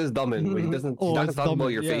 because this is Dumbin, but he doesn't. Oh, He's not it's talking about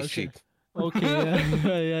Dumbin, your yeah, face okay. cheek. Okay,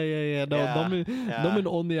 yeah. No, Yeah, Dumbin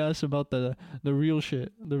only asks about the real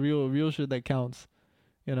shit, the real shit that counts.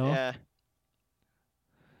 You know? Yeah.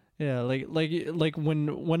 Yeah, like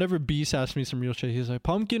whenever Beast asks me some real shit, he's like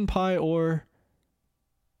pumpkin pie or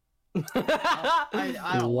I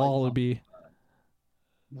don't like wallaby.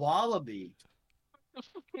 wallaby.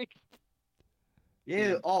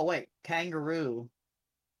 Yeah. Oh wait, kangaroo.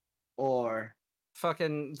 Or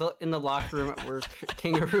Fucking in the locker room at work,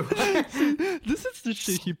 kangaroo. This is the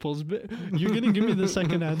shit he pulls. But you're gonna give me the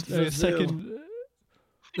second answer. Second.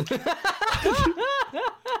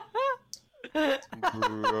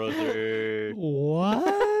 Brother,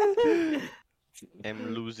 What?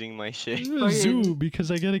 I'm losing my shit. Zoo, because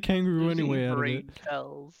I get a kangaroo anyway out of it. Brain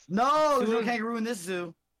cells. no, there's no kangaroo in this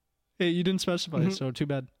zoo. Hey, you didn't specify, so too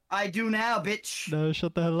bad. I do now, bitch. No,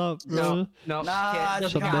 shut the hell up, bro. No, no, Nah, can't.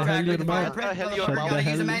 just Shut the contract hell with your the mouth. fine print, Shut the hell your motherfucker. mouth. Gotta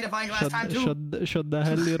use a magnifying glass time too. Shut the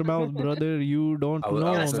hell your mouth, brother. You don't I was-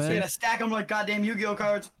 I know, was gonna man. Gotta stack them like goddamn Yu-Gi-Oh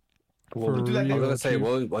cards. Well, For do that I was real, gonna say,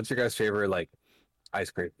 dude. what's your guys' favorite like ice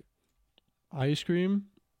cream? Ice cream.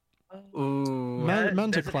 Ooh. Yeah,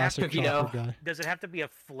 Man's a does it have classic to be- chocolate guy. Does it have to be a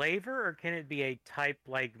flavor, or can it be a type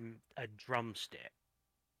like a drumstick?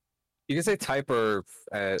 You can say type or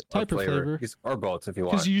Type or flavor. or both if you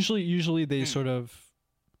want. Because usually they sort of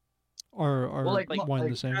are Well, like, one like,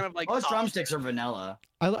 the same. Kind of like Most soft drumsticks are vanilla.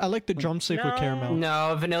 I like the drumstick with caramel.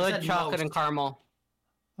 No, vanilla, Said chocolate, and most. caramel.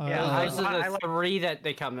 Yeah, Those are I the like- three that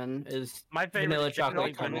they come in. Is My favorite vanilla, is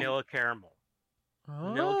definitely chocolate, caramel. vanilla caramel.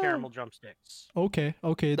 Vanilla Ah, caramel drumsticks. Okay,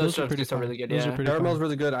 Those those are pretty drumsticks are fun. really good, Those yeah. are pretty Caramel's fun.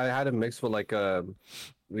 really good. I had it mixed with like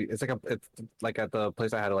it's like at the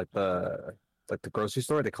place I had like the grocery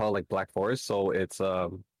store. They call it like Black Forest. So it's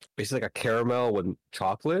basically like a caramel with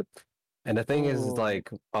chocolate. And the thing is like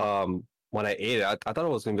when I ate it, I thought it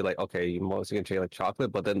was gonna be like okay, you mostly gonna taste like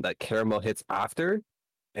chocolate, but then that caramel hits after,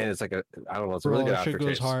 and it's like I don't know, it's a really Bro, good shit goes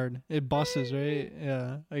aftertaste. hard. It busts, right?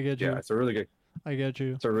 Yeah, I get you. Yeah, it's a really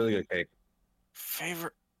good cake.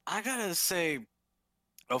 Favorite? I gotta say,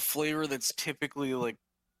 a flavor that's typically like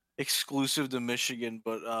exclusive to Michigan,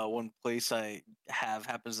 but one place I have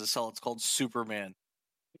happens to sell. It's called Superman,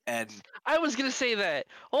 and I was gonna say that.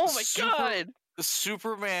 Oh my god! the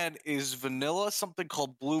Superman is vanilla, something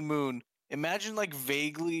called Blue Moon. Imagine like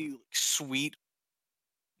vaguely sweet.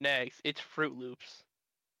 Next, it's Fruit Loops.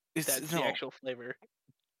 It's That's the actual flavor.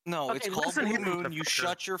 no, it's Okay, called listen Blue here, Moon. You motherfucker.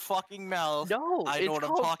 shut your fucking mouth. No, I know it's what I'm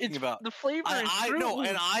called- talking it's- about. The flavor is I Fruit know, and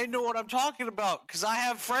Loops. I know what I'm talking about because I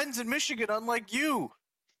have friends in Michigan, unlike you.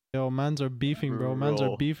 Yo, mans are beefing, bro. Mans are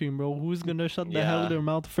Bro. beefing, bro. Who's gonna shut the hell Yeah. their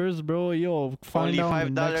mouth first, bro? Yo, find Only out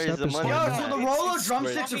in the next $5 a episode. month. Yo, Yeah, so the it's- Rolo it's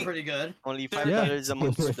drumsticks great. are pretty good. Only Yeah. $5 a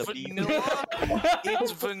month for the beef. Vanilla.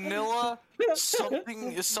 It's vanilla.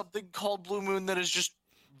 Something is something called Blue Moon that is just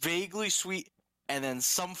vaguely sweet, and then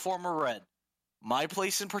some form of red. My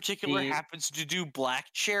place in particular See? happens to do black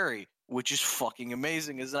cherry, which is fucking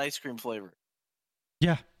amazing as an ice cream flavor.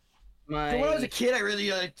 Yeah. So when I was a kid, I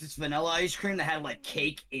really liked this vanilla ice cream that had like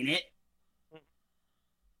cake in it.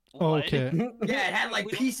 What? Okay. Yeah, it had like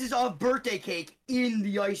pieces of birthday cake in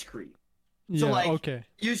the ice cream. So, Yeah. like, Okay.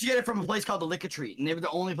 You used to get it from a place called the Lick a Treat, and they were the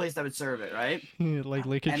only place that would serve it, right? Like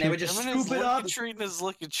lick a And they would chip. just Him and his scoop it up. treating his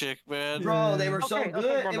lick a chick, man. Bro, they were so Okay, okay,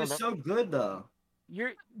 good. no, It no, was no. so good though.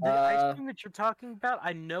 The ice cream that you're talking about,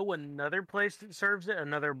 I know another place that serves it,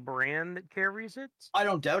 another brand that carries it. I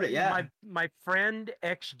don't doubt it. Yeah, My friend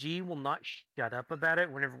XG will not shut up about it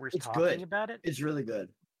whenever we're It's talking good. about it. it's really good.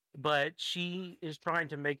 But she is trying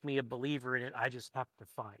to make me a believer in it. I just have to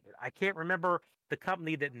find it. I can't remember the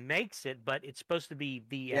company that makes it, but it's supposed to be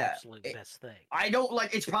the Yeah, absolute best thing. I don't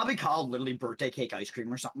like. It's probably called literally birthday cake ice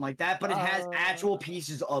cream or something like that. But it has actual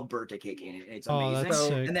pieces of birthday cake in it. It's Oh, amazing. that's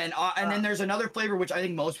sick. And then there's another flavor which I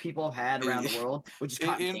think most people have had around the world, which is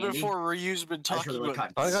cotton In candy. before Ryu's been I just talking really like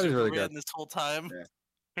about cotton candy. It's really Superman good. this whole time.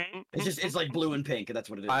 Yeah. It's like blue and pink, and that's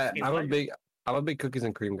what it is. I'm a big cookies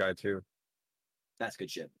and cream guy too. That's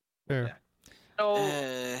good shit. Fair.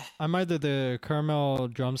 So I'm either the caramel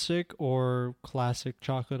drumstick or classic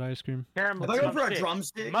chocolate ice cream. Caramel If I go for a drumstick.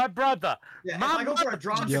 drumstick, My brother. yeah, if my I go for a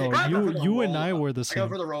drumstick, Yo, I go for the you and I Rolo. were the I go same.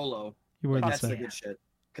 for the Rolo. You were the That's the same. good shit.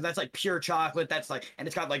 Because that's like pure chocolate. That's like, and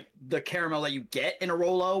it's got like the caramel that you get in a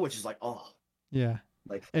Rolo, which is like, oh, Yeah.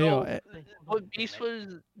 like Hey, yo, what Beast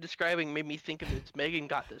was describing made me think of this. Megan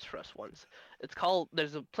got this for us once. It's called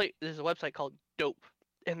there's a website called Dope,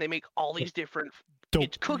 and they make all these different. Dope.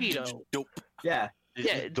 It's cookie dough. Dope. yeah.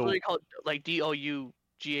 Yeah, it's literally called like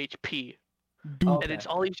DOUGHP. Dude, and it's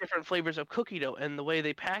all these different flavors of cookie dough. And the way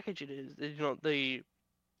they package it is,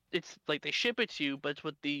 it's like they ship it to you, but it's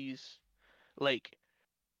with these like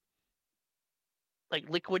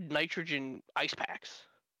liquid nitrogen ice packs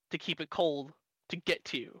to keep it cold to get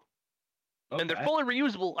to you. And they're fully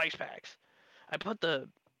reusable ice packs. I put the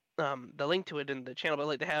link to it in the channel, but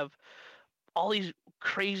like they have all these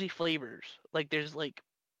crazy flavors. Like there's like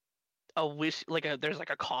there's like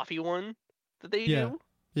a coffee one that they Yeah. do.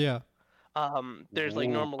 yeah. There's like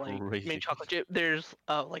Whoa, normal like crazy. mint chocolate chip. There's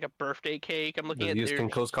like a birthday cake. I'm looking Does at it use there's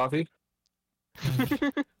Kinko's coffee?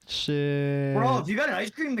 Shit. Bro, if you got an ice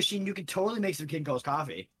cream machine, you could totally make some Kinko's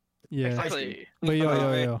coffee. Yeah. Ice cream. exactly. But yo,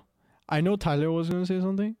 Alright. yo. I know Tyler was gonna say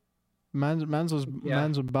something. Man's Yeah.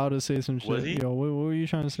 about to say some shit. Was he? Yo, what were you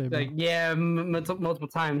trying to say, bro? Like, yeah, multiple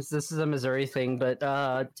times. This is a Missouri thing, but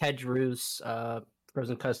Ted Drew's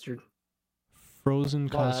frozen custard. Frozen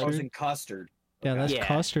custard. Frozen custard. Yeah, that's Yeah,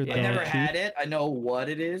 custard. yeah. though, I've never Keith. had it. I know what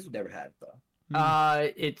it is. Never had it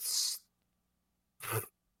though. It's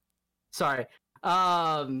sorry.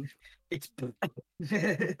 It's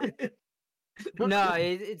No,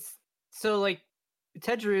 it's so like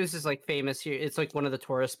Ted Drew's is like famous here. It's like one of the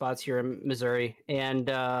tourist spots here in Missouri, and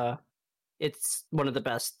it's one of the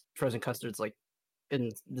best frozen custards like in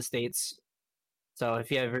the states. So if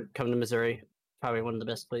you ever come to Missouri, probably one of the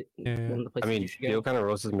best Yeah. one of the places I mean, you should Neil go. kind of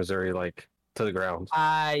roasted Missouri like to the ground.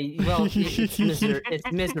 Well, it's Missouri,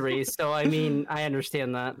 it's misery, so I mean, I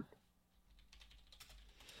understand that.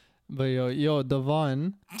 But yo,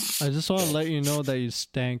 Devon, I just want to let you know that you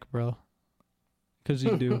stank, bro. Cause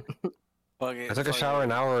you do. Fuck it, I took a fuck shower it.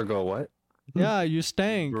 an hour ago. What? Yeah, you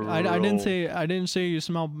stank. I didn't Bro. say you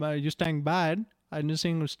smell you stank bad. I didn't say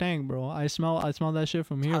you stank, bro. I smell that shit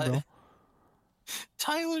from here, bro.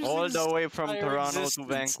 Tyler's All the way from entire Toronto to existence,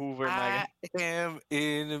 Vancouver, I my am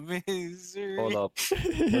in misery. Hold up.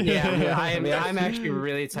 Yeah, I'm Yeah. I'm actually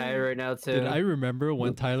really tired right now too. Dude, I remember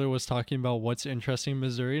when Tyler was talking about what's interesting in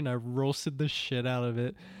Missouri, and I roasted the shit out of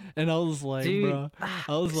it. And I was like, Dude, bro,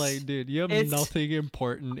 I was like, dude, you have it's- nothing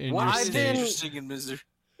important in your What's I've been- state. interesting in misery?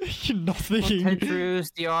 Nothing. Ted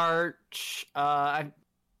Drew's, The Arch. I'm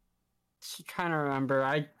just trying to remember.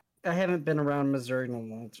 I haven't been around Missouri in a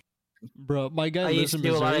long time. Bro, my guy I lives used in to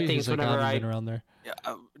do a lot of Missouri. things He's like, I whenever haven't I- been around there.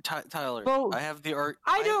 Yeah, Tyler. Well, I have the arch.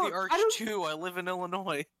 I have don't- the arch I don't- too. I live in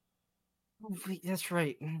Illinois. Oh, wait, that's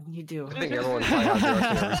right. You do. I think everyone probably has the arch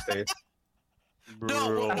in every state. No, bro.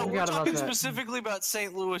 no, we're forgot about talking that. specifically about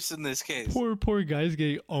St. Louis in this case. Poor guys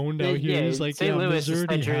getting owned Yeah, out here. yeah, He's like, St. yeah, Louis is Missouri,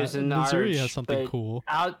 Ted Drew's and the Missouri has Arch, something but- cool.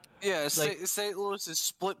 Out. Yeah, Like- St. Louis is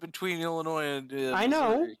split between Illinois and. I know.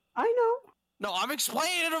 Missouri. I know. No, I'm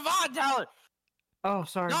explaining it, Devon, Tyler. Oh,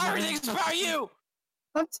 sorry. Not everything's about you.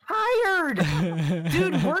 I'm tired.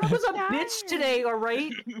 Dude, work was a bitch today,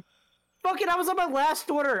 alright? Fucking, I was on my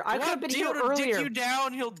last order. I could have been here He'll dick earlier. you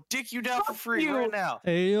down. He'll dick you down for Fuck free you. right now.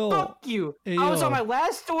 Hey yo, Fuck you. Hey, I was on yo. my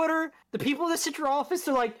last order. The people that sit your office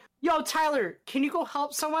are like, yo, Tyler, can you go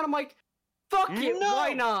help someone? I'm like, fuck it, No.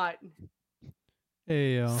 why not?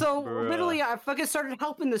 hey yo. So Bruh. literally, I fucking started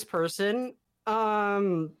helping this person.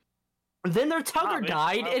 Then their tugger man.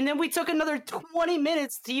 died, and then we took another 20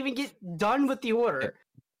 minutes to even get done with the order.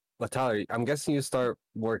 But Tyler, I'm guessing you start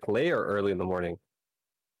work late or early in the morning.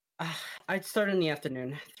 I'd start in the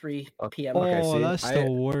afternoon, 3 Okay. p.m. Okay, Oh, see, that's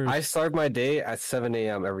the worst. I start my day at 7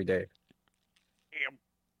 a.m. every day,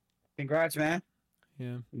 Congrats, man.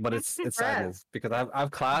 yeah. but it's Congrats. sadness because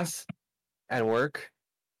I've class and work,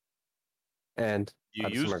 and You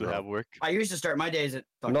That's my used to girl. have work. I used to start my days at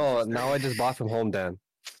fucking no, 6:30. now I just bought from home, Dan.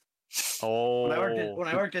 Oh. When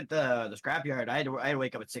I worked at the scrapyard, I had to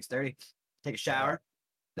wake up at 6:30, take a shower,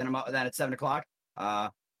 then I'm up, then at 7 o'clock.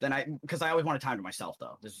 Then because I always wanted time to myself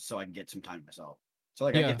though. This is so I can get some time to myself. So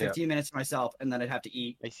like I Yeah. get 15 minutes to myself, and then I'd have to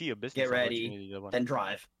eat, I see a business Get ready, opportunity, Devon. then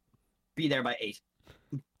drive, be there by 8.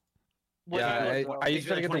 Yeah, I used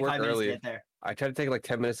to Takes me, get to work 25 minutes early. get there. I try to take like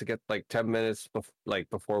 10 minutes to get like 10 minutes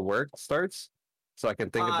before work starts, so I can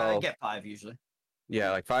think I about get 5 usually. yeah,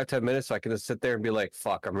 like 5-10 minutes, so I can just sit there and be like,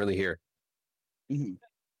 "Fuck, I'm really here." Mhm.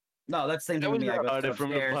 No, that's the same That thing with was me. I go started from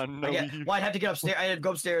the upstairs. bun, I no, get, you- well, I'd have to get upstairs. I'd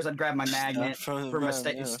go upstairs. I'd grab my magnet for my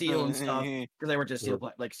steel and stuff because I worked at a steel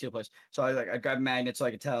steel place. So I'd grab a magnet so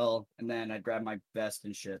I could tell, and then I'd grab my vest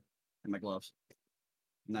and shit and my gloves,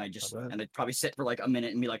 and then I'd probably sit for like a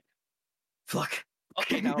minute and be like, "Fuck."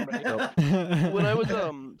 Okay, now I'm ready. Nope. When I was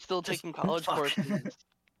still Just taking college fuck. courses,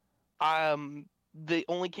 the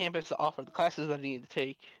only campus that offered the classes that I needed to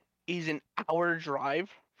take is an hour drive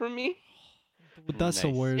from me, But that's the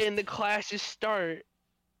Nice. worst. and the classes start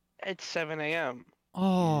at 7 a.m.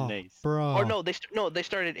 Oh, Nice. bro. Or no, they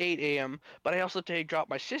start at 8 a.m. But I also have to drop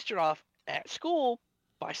my sister off at school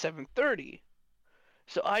by 7:30.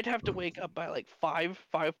 So I'd have to wake up by like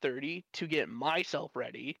 5:30 to get myself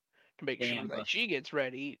ready to make sure Damn, bro. that she gets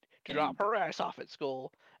ready to Damn, drop her ass off at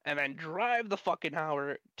school, and then drive the fucking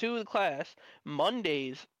hour to the class.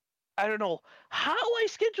 Mondays, I don't know how I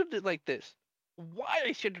scheduled it like this. Why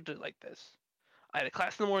I scheduled it like this. I had a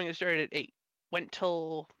class in the morning that started at 8. Went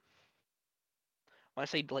till I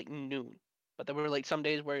say like noon. But there were like some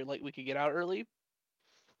days where like we could get out early.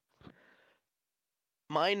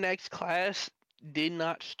 My next class did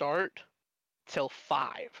not start till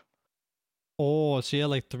 5. Oh, so you had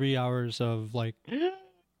like 3 hours of like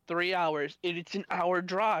 3 hours. It's an hour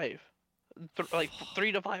drive. Like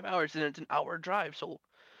 3 to 5 hours, and it's an hour drive. So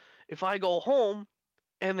if I go home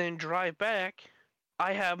and then drive back,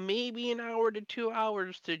 I have maybe an hour to 2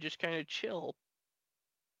 hours to just kind of chill.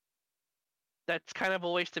 That's kind of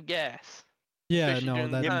a waste of gas. yeah, especially no,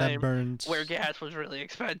 during the that time burns. Where gas was really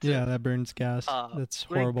expensive. Yeah, that burns gas. That's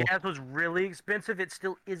When horrible. gas was really expensive, it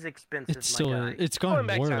still is expensive, It's my still guy. it's Going gone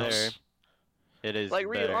back to worse. It is Like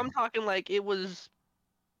real, better. I'm talking like it was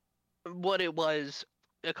what it was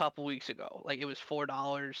a couple weeks ago. Like it was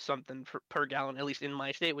 $4 something per gallon, at least in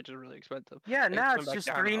my state, which is really expensive. Yeah, Like, now coming it's back just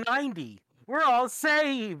down now. $3.90. We're all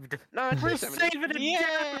saved. No, it's We're $3.70. saving a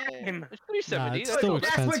Yeah. dime. It's $3.70. Nah, it's That's still okay.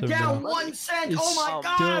 Gas went expensive, down bro. 1 cent. It's Oh my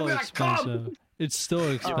god! still I'm gonna come. expensive. It's still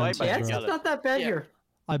right, expensive, but Yeah, you it's bro. gotta- not that bad Yeah. here.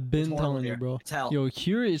 I've been horrible telling you, here. bro. It's hell. Yo,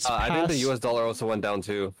 here it's I think the past. US dollar also went down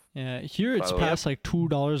too. Yeah, here it's By the way. past like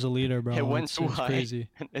 $2 a liter, bro. It went it's, too it's high. crazy,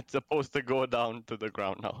 It's supposed to go down to the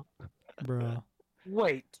ground now. bro.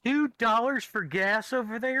 Wait, $2 for gas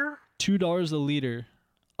over there? $2 a liter,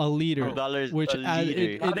 $2 which a add, liter.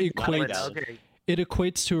 it Not a gallon, equates okay. it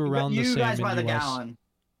equates to around the you same guys in by the US. gallon.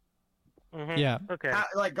 Mhm, Yeah, Okay.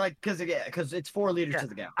 Because it's 4 liters Yeah. to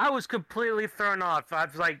the gallon. I was completely thrown off. I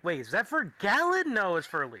was like, wait, is that for a gallon? No, it's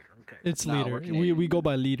for a liter. Okay. it's No, liter. we're We Canadian. go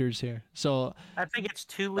by liters here. So I think it's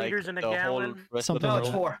 2 Like, liters in a the whole gallon. rest Something of No, the it's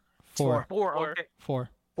like world. 4. 4, Okay. 4.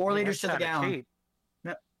 4 Yeah, liters to that's the kinda gallon. cheap.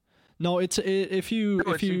 No, if you No,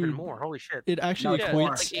 if it's you even more. Holy shit. it actually No, Yeah, more.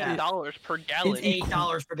 equates. it's like Yeah. $8 per gallon. It's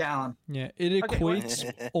 $8 per gallon. Yeah, it Okay, what-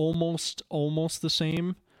 equates almost the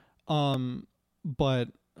same, but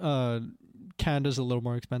Canada's a little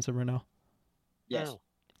more expensive right now. Yes. Oh.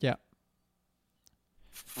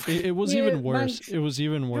 It was Yeah, even worse. mine's- It was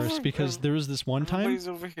even worse because there was this one time. Everybody's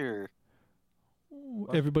over here.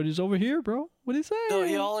 Everybody's over here, bro. What do you say? No,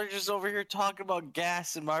 y'all are just over here talking about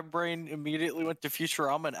gas, and my brain immediately went to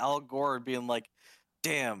Futurama and Al Gore being like,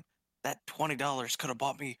 "Damn, that $20 could have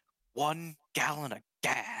bought me 1 gallon of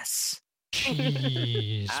gas."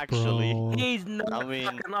 Jeez, Actually, bro. He's not I mean,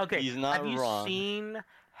 fucking, okay. he's not have you wrong. seen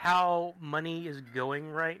how money is going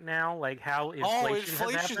right now? Like how inflation Oh, has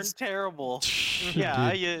inflation's happened? terrible.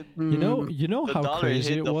 Yeah, Dude, you, you know the how dollar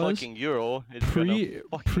crazy hit it the was. fucking euro. It's gonna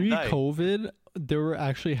fucking die. Pre-COVID, there were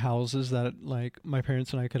actually houses that like my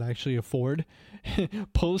parents and I could actually afford.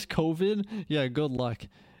 Post-COVID, yeah, good luck.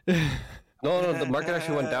 No, the market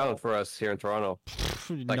actually went down for us here in Toronto.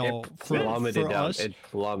 Like no, it plummeted down. us, It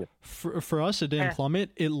plummeted. for us, it didn't Eh. plummet.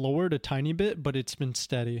 It lowered a tiny bit, but it's been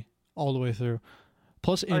steady all the way through.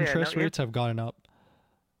 Plus, yeah, no, interest it- rates have gotten up.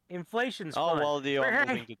 Inflation's Oh fun. well, they are Right,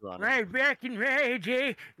 moving to Toronto. Right back in my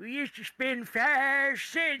day, we used to spend 5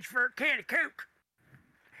 cents for a can of Coke.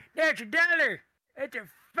 That's $1. What the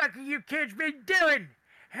fuck have you kids been doing?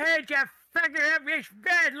 How'd you fucker up this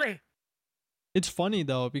badly? It's funny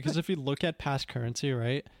though because if you look at past currency,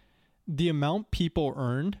 right, the amount people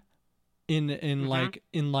earned in like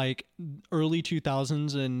early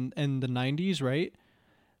 2000s and the 90s, right,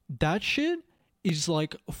 that shit is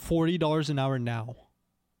like $40 an hour now.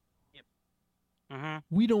 Mm-hmm.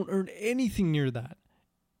 We don't earn anything near that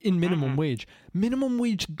in minimum wage. Minimum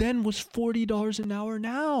wage then was $40 an hour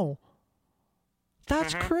now.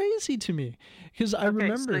 That's crazy to me because I Okay, so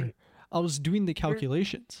remember I was doing the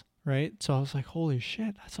calculations, right? So I was like, holy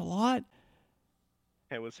shit, that's a lot.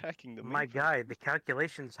 I was hacking the My mainframe. guy, the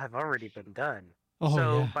calculations have already been done. Oh,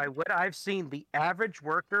 so, yeah. by what I've seen, the average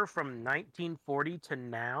worker from 1940 to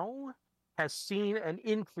now has seen an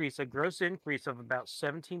increase, a gross increase of about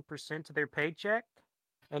 17% of their paycheck.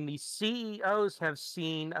 And the CEOs have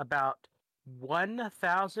seen about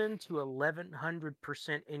 1,000 to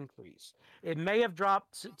 1,100% increase. It may have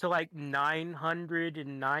dropped to like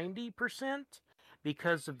 990%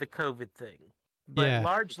 because of the COVID thing. But Yeah.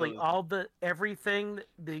 largely everything,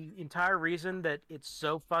 the entire reason that it's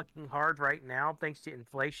so fucking hard right now, thanks to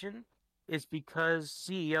inflation, is because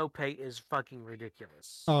CEO pay is fucking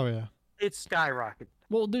ridiculous. Oh yeah. It's skyrocketed.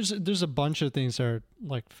 Well, there's a bunch of things that are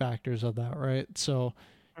like factors of that, right? So,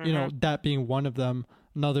 you know, that being one of them,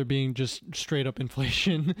 another being just straight up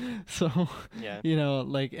inflation. So, Yeah. you know,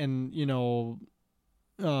 like, and you know,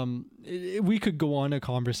 we could go on a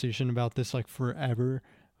conversation about this like forever.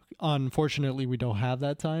 Unfortunately, we don't have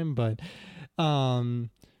that time, but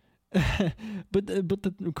but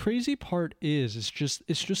the crazy part is it's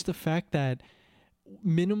just the fact that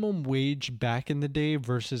minimum wage back in the day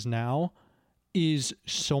versus now is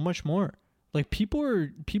so much more. Like people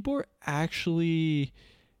are actually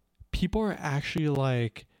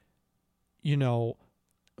like, you know,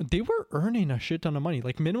 they were earning a shit ton of money.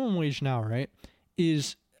 Like minimum wage now, right,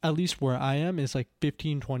 is at least where I am is like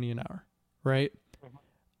 $15-$20 an hour, right?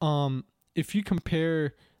 If you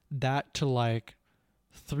compare that to like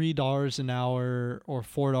 $3 an hour or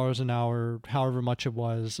 $4 an hour, however much it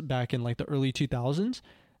was back in like the early 2000s,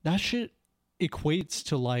 that shit equates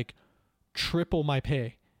to like triple my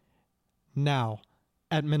pay now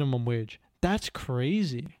at minimum wage. That's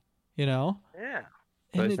crazy, you know? Yeah.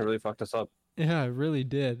 And Inflation really fucked us up. yeah, it really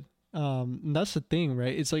did. And that's the thing,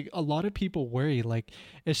 right? It's like a lot of people worry, like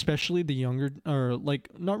especially the younger, or like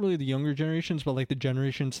not really the younger generations, but like the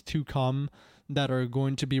generations to come that are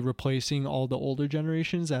going to be replacing all the older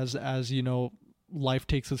generations as you know, life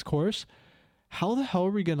takes its course. How the hell are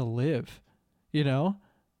we gonna live? You know?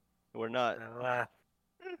 We're not.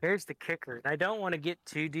 Here's the kicker. And I don't want to get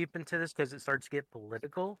too deep into this because it starts to get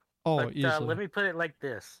political. Oh, But easily. let me put it like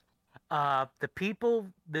this: the people,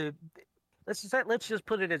 let's just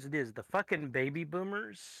put it as it is. The fucking baby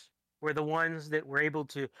boomers were the ones that were able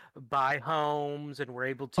to buy homes and were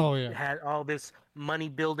able to Oh, yeah. had all this money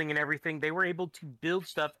building and everything. They were able to build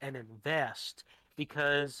stuff and invest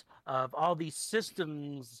because of all these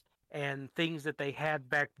systems and things that they had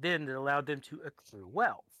back then that allowed them to accrue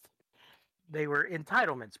wealth. They were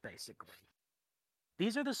entitlements, basically.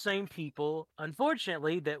 These are the same people,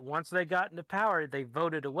 unfortunately, that once they got into power, they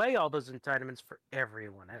voted away all those entitlements for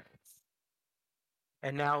everyone else.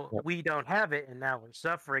 And now we don't have it, and now we're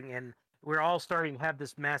suffering, and we're all starting to have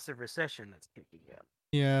this massive recession that's kicking up.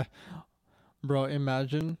 Yeah. Bro,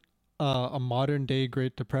 imagine a modern day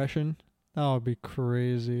Great Depression. That would be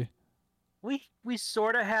crazy. We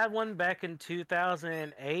sort of had one back in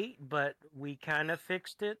 2008, but we kind of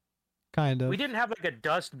fixed it. Kind of. We didn't have like a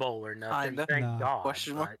dust bowl or nothing, Kinda. thank Nah. God.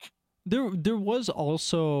 Question but- mark. There was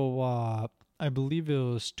also I believe it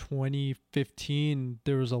was 2015,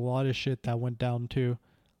 there was a lot of shit that went down too.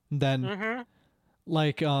 Then Mhm.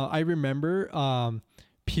 like I remember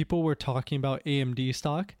people were talking about AMD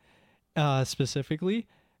stock specifically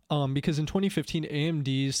because in 2015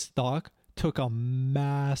 AMD's stock took a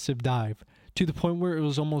massive dive to the point where it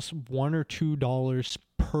was almost $1 or $2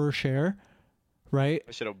 per share, right?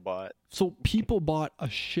 I should have bought. So people bought a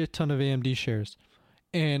shit ton of AMD shares.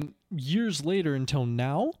 And years later until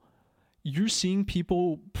now, you're seeing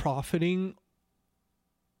people profiting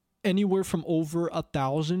anywhere from over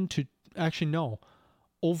 1,000 to actually no,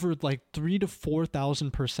 over like 3,000 to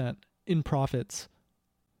 4,000% in profits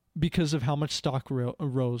because of how much stock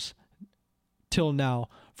rose till now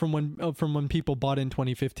from when people bought in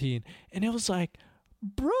 2015. And it was like,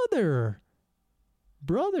 brother,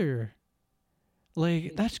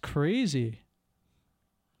 like that's crazy.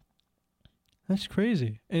 That's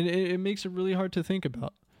crazy, and it makes it really hard to think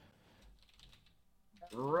about.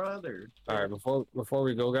 Brother. All right, before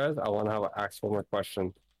we go, guys, I want to ask one more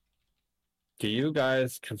question. Do you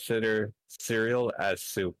guys consider cereal as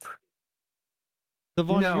soup?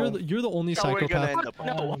 Devon, No. you're the only So we're gonna psychopath.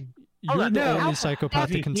 end up. No. You're the no. only psychopath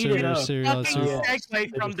to Heat it consider up. cereal as Nothing soup. Yes.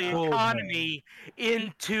 segue from the Cold, man. economy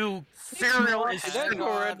into cereal is That's Hang soup.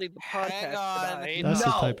 already the hang podcast on. tonight. That's the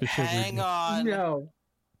No. type of shit we Hang do. on. No.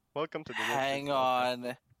 Welcome to the. Hang Witness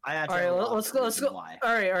on. I actually All right, have a lot let's of go. Let's reasons go. why.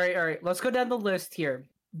 All right. Let's go down the list here.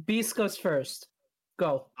 Beast goes first.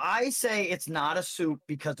 Go. I say it's not a soup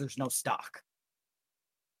because there's no stock.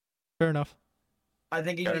 Fair enough. I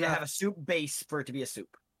think you Fair need to enough. have a soup base for it to be a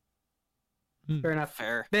soup. Fair enough.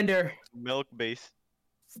 Fair. Bender. Milk base.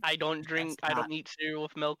 I don't drink. I don't eat cereal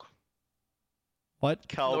with milk. What?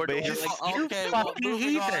 Cow Nor do I base. like- Okay, well, fucking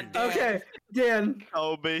moving on, heathen. Dan. Okay, Dan.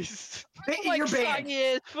 Cow base. Like You're banned. soggy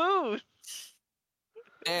ass food.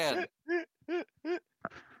 Dan,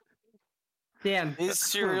 Dan. is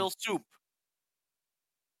cereal soup?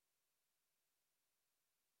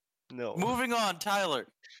 No. Moving on, Tyler.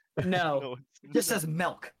 No. No, It just says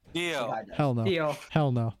milk. Dio. Hell no. Deal.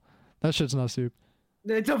 Hell no. That shit's not soup.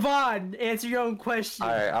 Devon, answer your own question.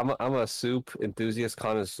 All right, I'm a soup enthusiast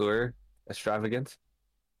connoisseur, extravagant.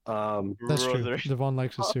 That's brother. true. Devon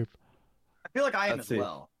likes his soup. I feel like I am Let's as see.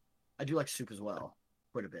 well. I do like soup as well.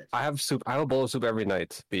 Quite a bit. I have soup. I have a bowl of soup every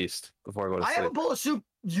night, Beast, before I go to I have a sleep. bowl of soup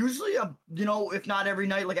usually, if not every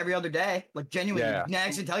night, like every other day. Like genuinely, Yeah.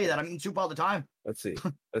 Nags can tell you that I'm eating soup all the time. Let's see.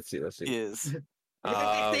 He is.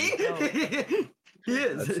 Um, See? He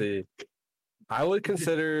Let's is. see. I would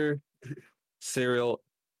consider cereal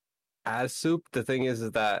as soup. The thing is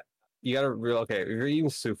that you gotta okay. If you're eating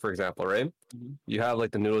soup, for example, right? Mhm. You have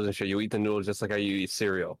like the noodles and shit. You eat the noodles just like how you eat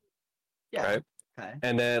cereal, Yeah. right? Okay.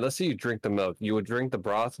 And then let's say you drink the milk. You would drink the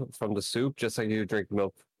broth from the soup just like you drink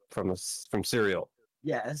milk from from cereal,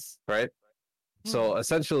 Yes. right? So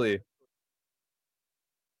essentially,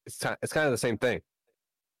 it's kind of the same thing.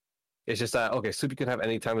 It's just that okay, soup you can have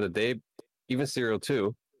any time of the day, even cereal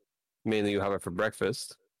too. Mainly you have it for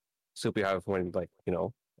breakfast. Soup you have it when like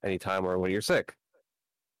any time or when you're sick.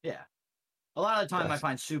 Yeah. A lot of the time, I Yes.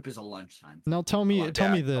 find soup is a lunchtime. Now tell me, Like,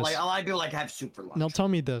 tell me yeah. this. Like a lot of people like have soup for lunch. Now tell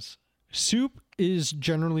me this. Soup is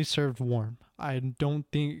generally served warm. I don't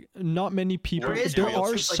think not many people. There is There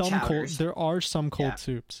cold are soup, like some cold. chowders. There are some cold Yeah.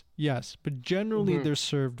 soups. Yes, but generally Mhm. they're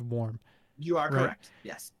served warm. You are Right. correct.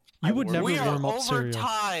 Yes. You I would will- never we are warm up over cereal.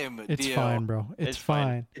 time. It's Dio. fine, bro. It's It's fine.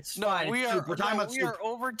 fine. It's No, fine. we it's are. soup. We're talking No, about we soup. are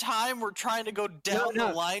over time. We're trying to go down no.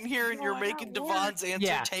 the line here, and you're making Devon's answer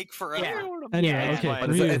Yeah. take forever. Anyway, Yeah, okay. But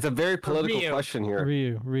Ryu, it's a very political Ryu. question here.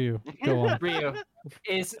 Ryu, go on. Ryu,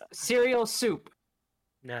 is cereal soup.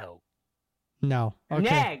 No. No. Okay.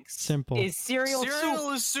 Next Simple. is cereal, soup.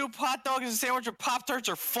 Cereal is soup. Hot dog is a sandwich, or Pop Tarts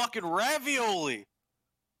are fucking ravioli.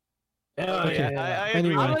 Hell Okay. yeah. I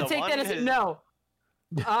Anyway. agree I'm with gonna the take one. that as His, no.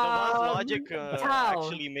 the one's logic Cal,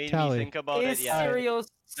 actually made Tally. me think about it. is Yeah, cereal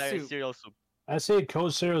that is soup. cereal soup. I say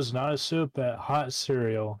cold cereal is not a soup, but hot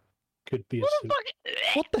cereal could be a soup.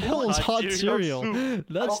 What the hell is Hot hot cereal cereal? That's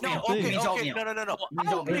No, the No, thing. okay, It's okay, oatmeal. no.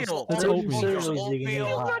 Oatmeal. That's There's oatmeal. There's Cereal is vegan and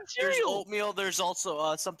oatmeal. hot. There's oatmeal. There's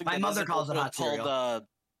also something. My that mother isn't calls it oatmeal hot called, cereal.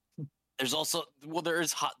 there's also there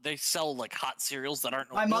is hot. They sell like hot cereals that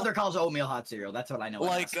aren't. My oatmeal. mother calls oatmeal hot cereal. That's what I know. it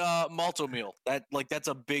like as. malto meal. That's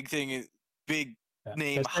a big thing. Big Yeah.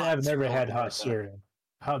 name. That's- hot I've never cereal had in hot America. cereal.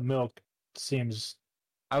 Hot milk seems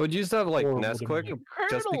I would use that like horrible to Nesquik me.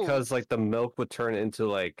 just because like the milk would turn into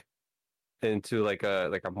like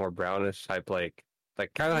a more brownish type like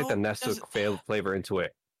kind of like the Milk Nesquik doesn't- flavor into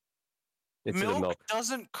it. Into the Milk milk.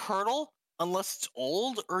 doesn't curdle unless it's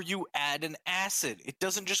old or you add an acid. It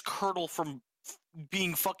doesn't just curdle from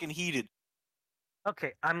being fucking heated.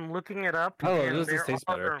 Okay, I'm looking it up. Oh, and this there tastes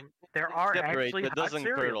better. There are Separate, actually it hot doesn't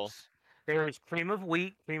curdle. cereals. There is cream of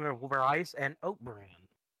wheat, cream of rice, and oat bran.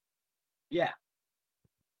 Yeah.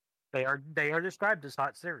 They are described as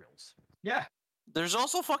hot cereals. Yeah. There's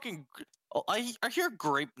also fucking. I hear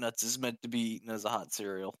grape nuts is meant to be eaten as a hot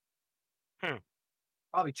cereal.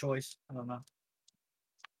 Probably choice. I don't know.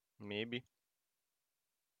 Maybe.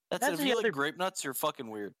 That's That's if the you other- like grape nuts, you're fucking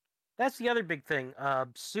weird. That's the other big thing.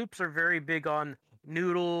 Soups are very big on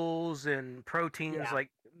noodles and proteins Yeah.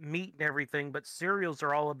 like meat and everything, but cereals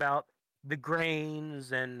are all about the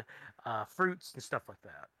grains and fruits and stuff like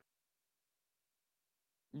that.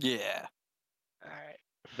 Yeah. Alright.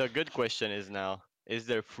 The good question is now: is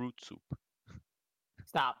there fruit soup?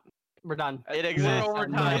 Stop. We're done. It We're exists. over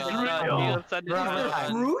No, time. no, It's no, real. no. It's a- We're over it's a-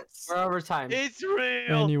 time. Fruits? We're over time. It's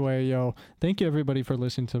real. Anyway, yo, thank you everybody for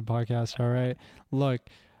listening to the podcast. All right, look,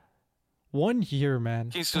 1 year, man.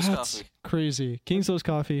 King's Coast That's Coffee. crazy. King's Coast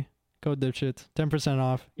Coffee, code dipshits, 10%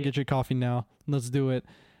 off. Get your coffee now. Let's do it.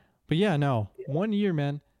 But yeah, no, 1 year,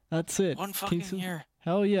 man. That's it. One King's fucking Coast- year.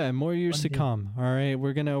 Hell yeah, more years 1 to year. come. All right,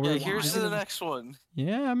 we're Yeah, we're here's we're to the gonna- next one.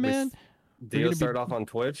 Yeah, man. Dio gonna be- started off on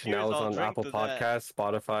Twitch, Here's now it's I'll on drink Apple to that. Podcasts,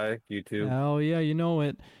 Spotify, YouTube, Hell yeah, you know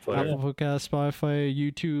it. Twitter. Apple Podcast, Spotify,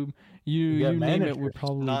 YouTube. You got name it, we're managers.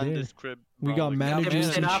 probably there. Nondescript. We got probably. managers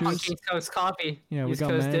Dipshit and up on shit. King's Coast Coffee. Yeah, we East got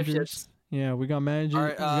Coast managers. Yeah, we got managers. All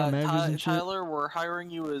right, we got managers and shit. Tyler, we're hiring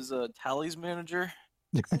you as Tally's manager.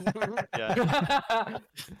 Yeah. dipshits. An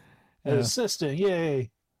Yeah. assistant, yay.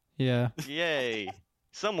 Yeah. Yay!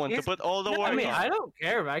 Someone to He's- put all the no, work I mean, on. I don't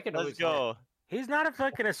care, but I can Let's always go. He's not a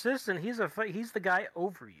fucking assistant. He's the guy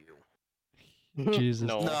over you. Jesus.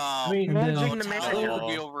 No. No, I mean, And then- no, Managing the Tyler manager. would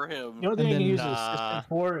be over him. the only thing And I can then- use an Nah. assistant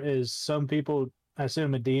for is some people I send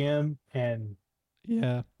them a DM and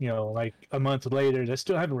Yeah. like a month later they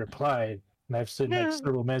still haven't replied. And I've sent like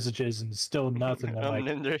several messages and still nothing. I'm like,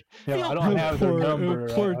 Ninder. I don't have their Poor- number.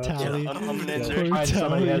 poor I- Tally. I'm you know, Ninder. Poor find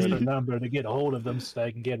somebody has their Tally. number to get a hold of them so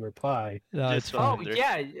I can get a reply. No, it's Just fine. Oh Ninder.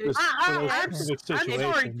 yeah. Just I- for those I'm specific I'm sorry,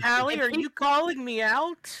 situations. Tally. Are you calling me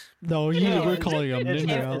out? No, Yeah, we're it's- calling him it's-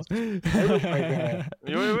 Ninja out.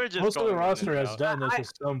 We're just Most of the calling roster Ninder has out. done this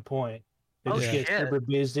at some point. They Oh, just get shit. super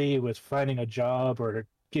busy with finding a job or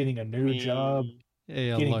getting a new job,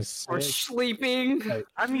 Yeah, getting look. Or sick. sleeping. Like,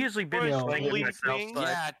 I'm usually busy Yeah, playing like- myself. So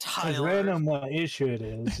Yeah, as Tyler. random what issue it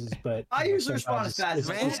is but I usually respond sometimes as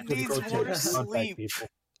fast it's as Man difficult needs to more contact sleep. people.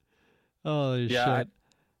 Holy Yeah, shit.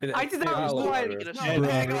 I did that Tyler. one. And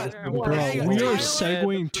hang on, Bro, hang on, we are Tyler.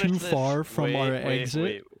 segueing too Finish this. far from our Wait, exit.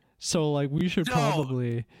 wait. So like we should No.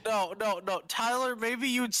 probably. No, Tyler, maybe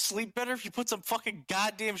you'd sleep better if you put some fucking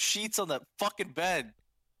goddamn sheets on that fucking bed.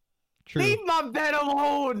 True. Leave my bed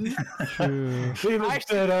alone. True. Leave I his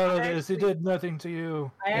bed out of this. He actually- did nothing to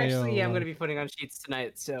you. I actually Ayo. am gonna be putting on sheets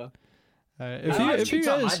tonight, so. Alright, I if have you sheets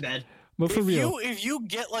on my guys, bed. but for real, If you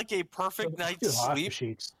get like a perfect night's Too hot for sleep,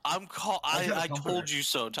 sheets. I got a I comforter. told you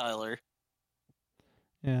so, Tyler.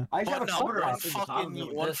 yeah. I just have But a no, comforter one on the top of me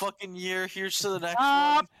with one this. fucking year. Here's to the next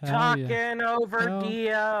Stop one. Hell yeah. talking over Hell-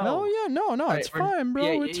 Dio. Oh yeah, no, Alright, it's we're- fine, bro.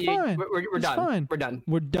 yeah, It's yeah, fine. We're It's done. fine. We're done.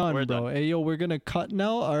 We're done, We're bro. done. Hey, yo, we're gonna cut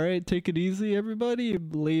now. All right, take it easy, everybody.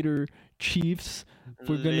 Later, Chiefs.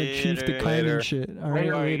 We're gonna Chief the Later. kind and shit. All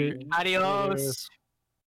right, later. Adios.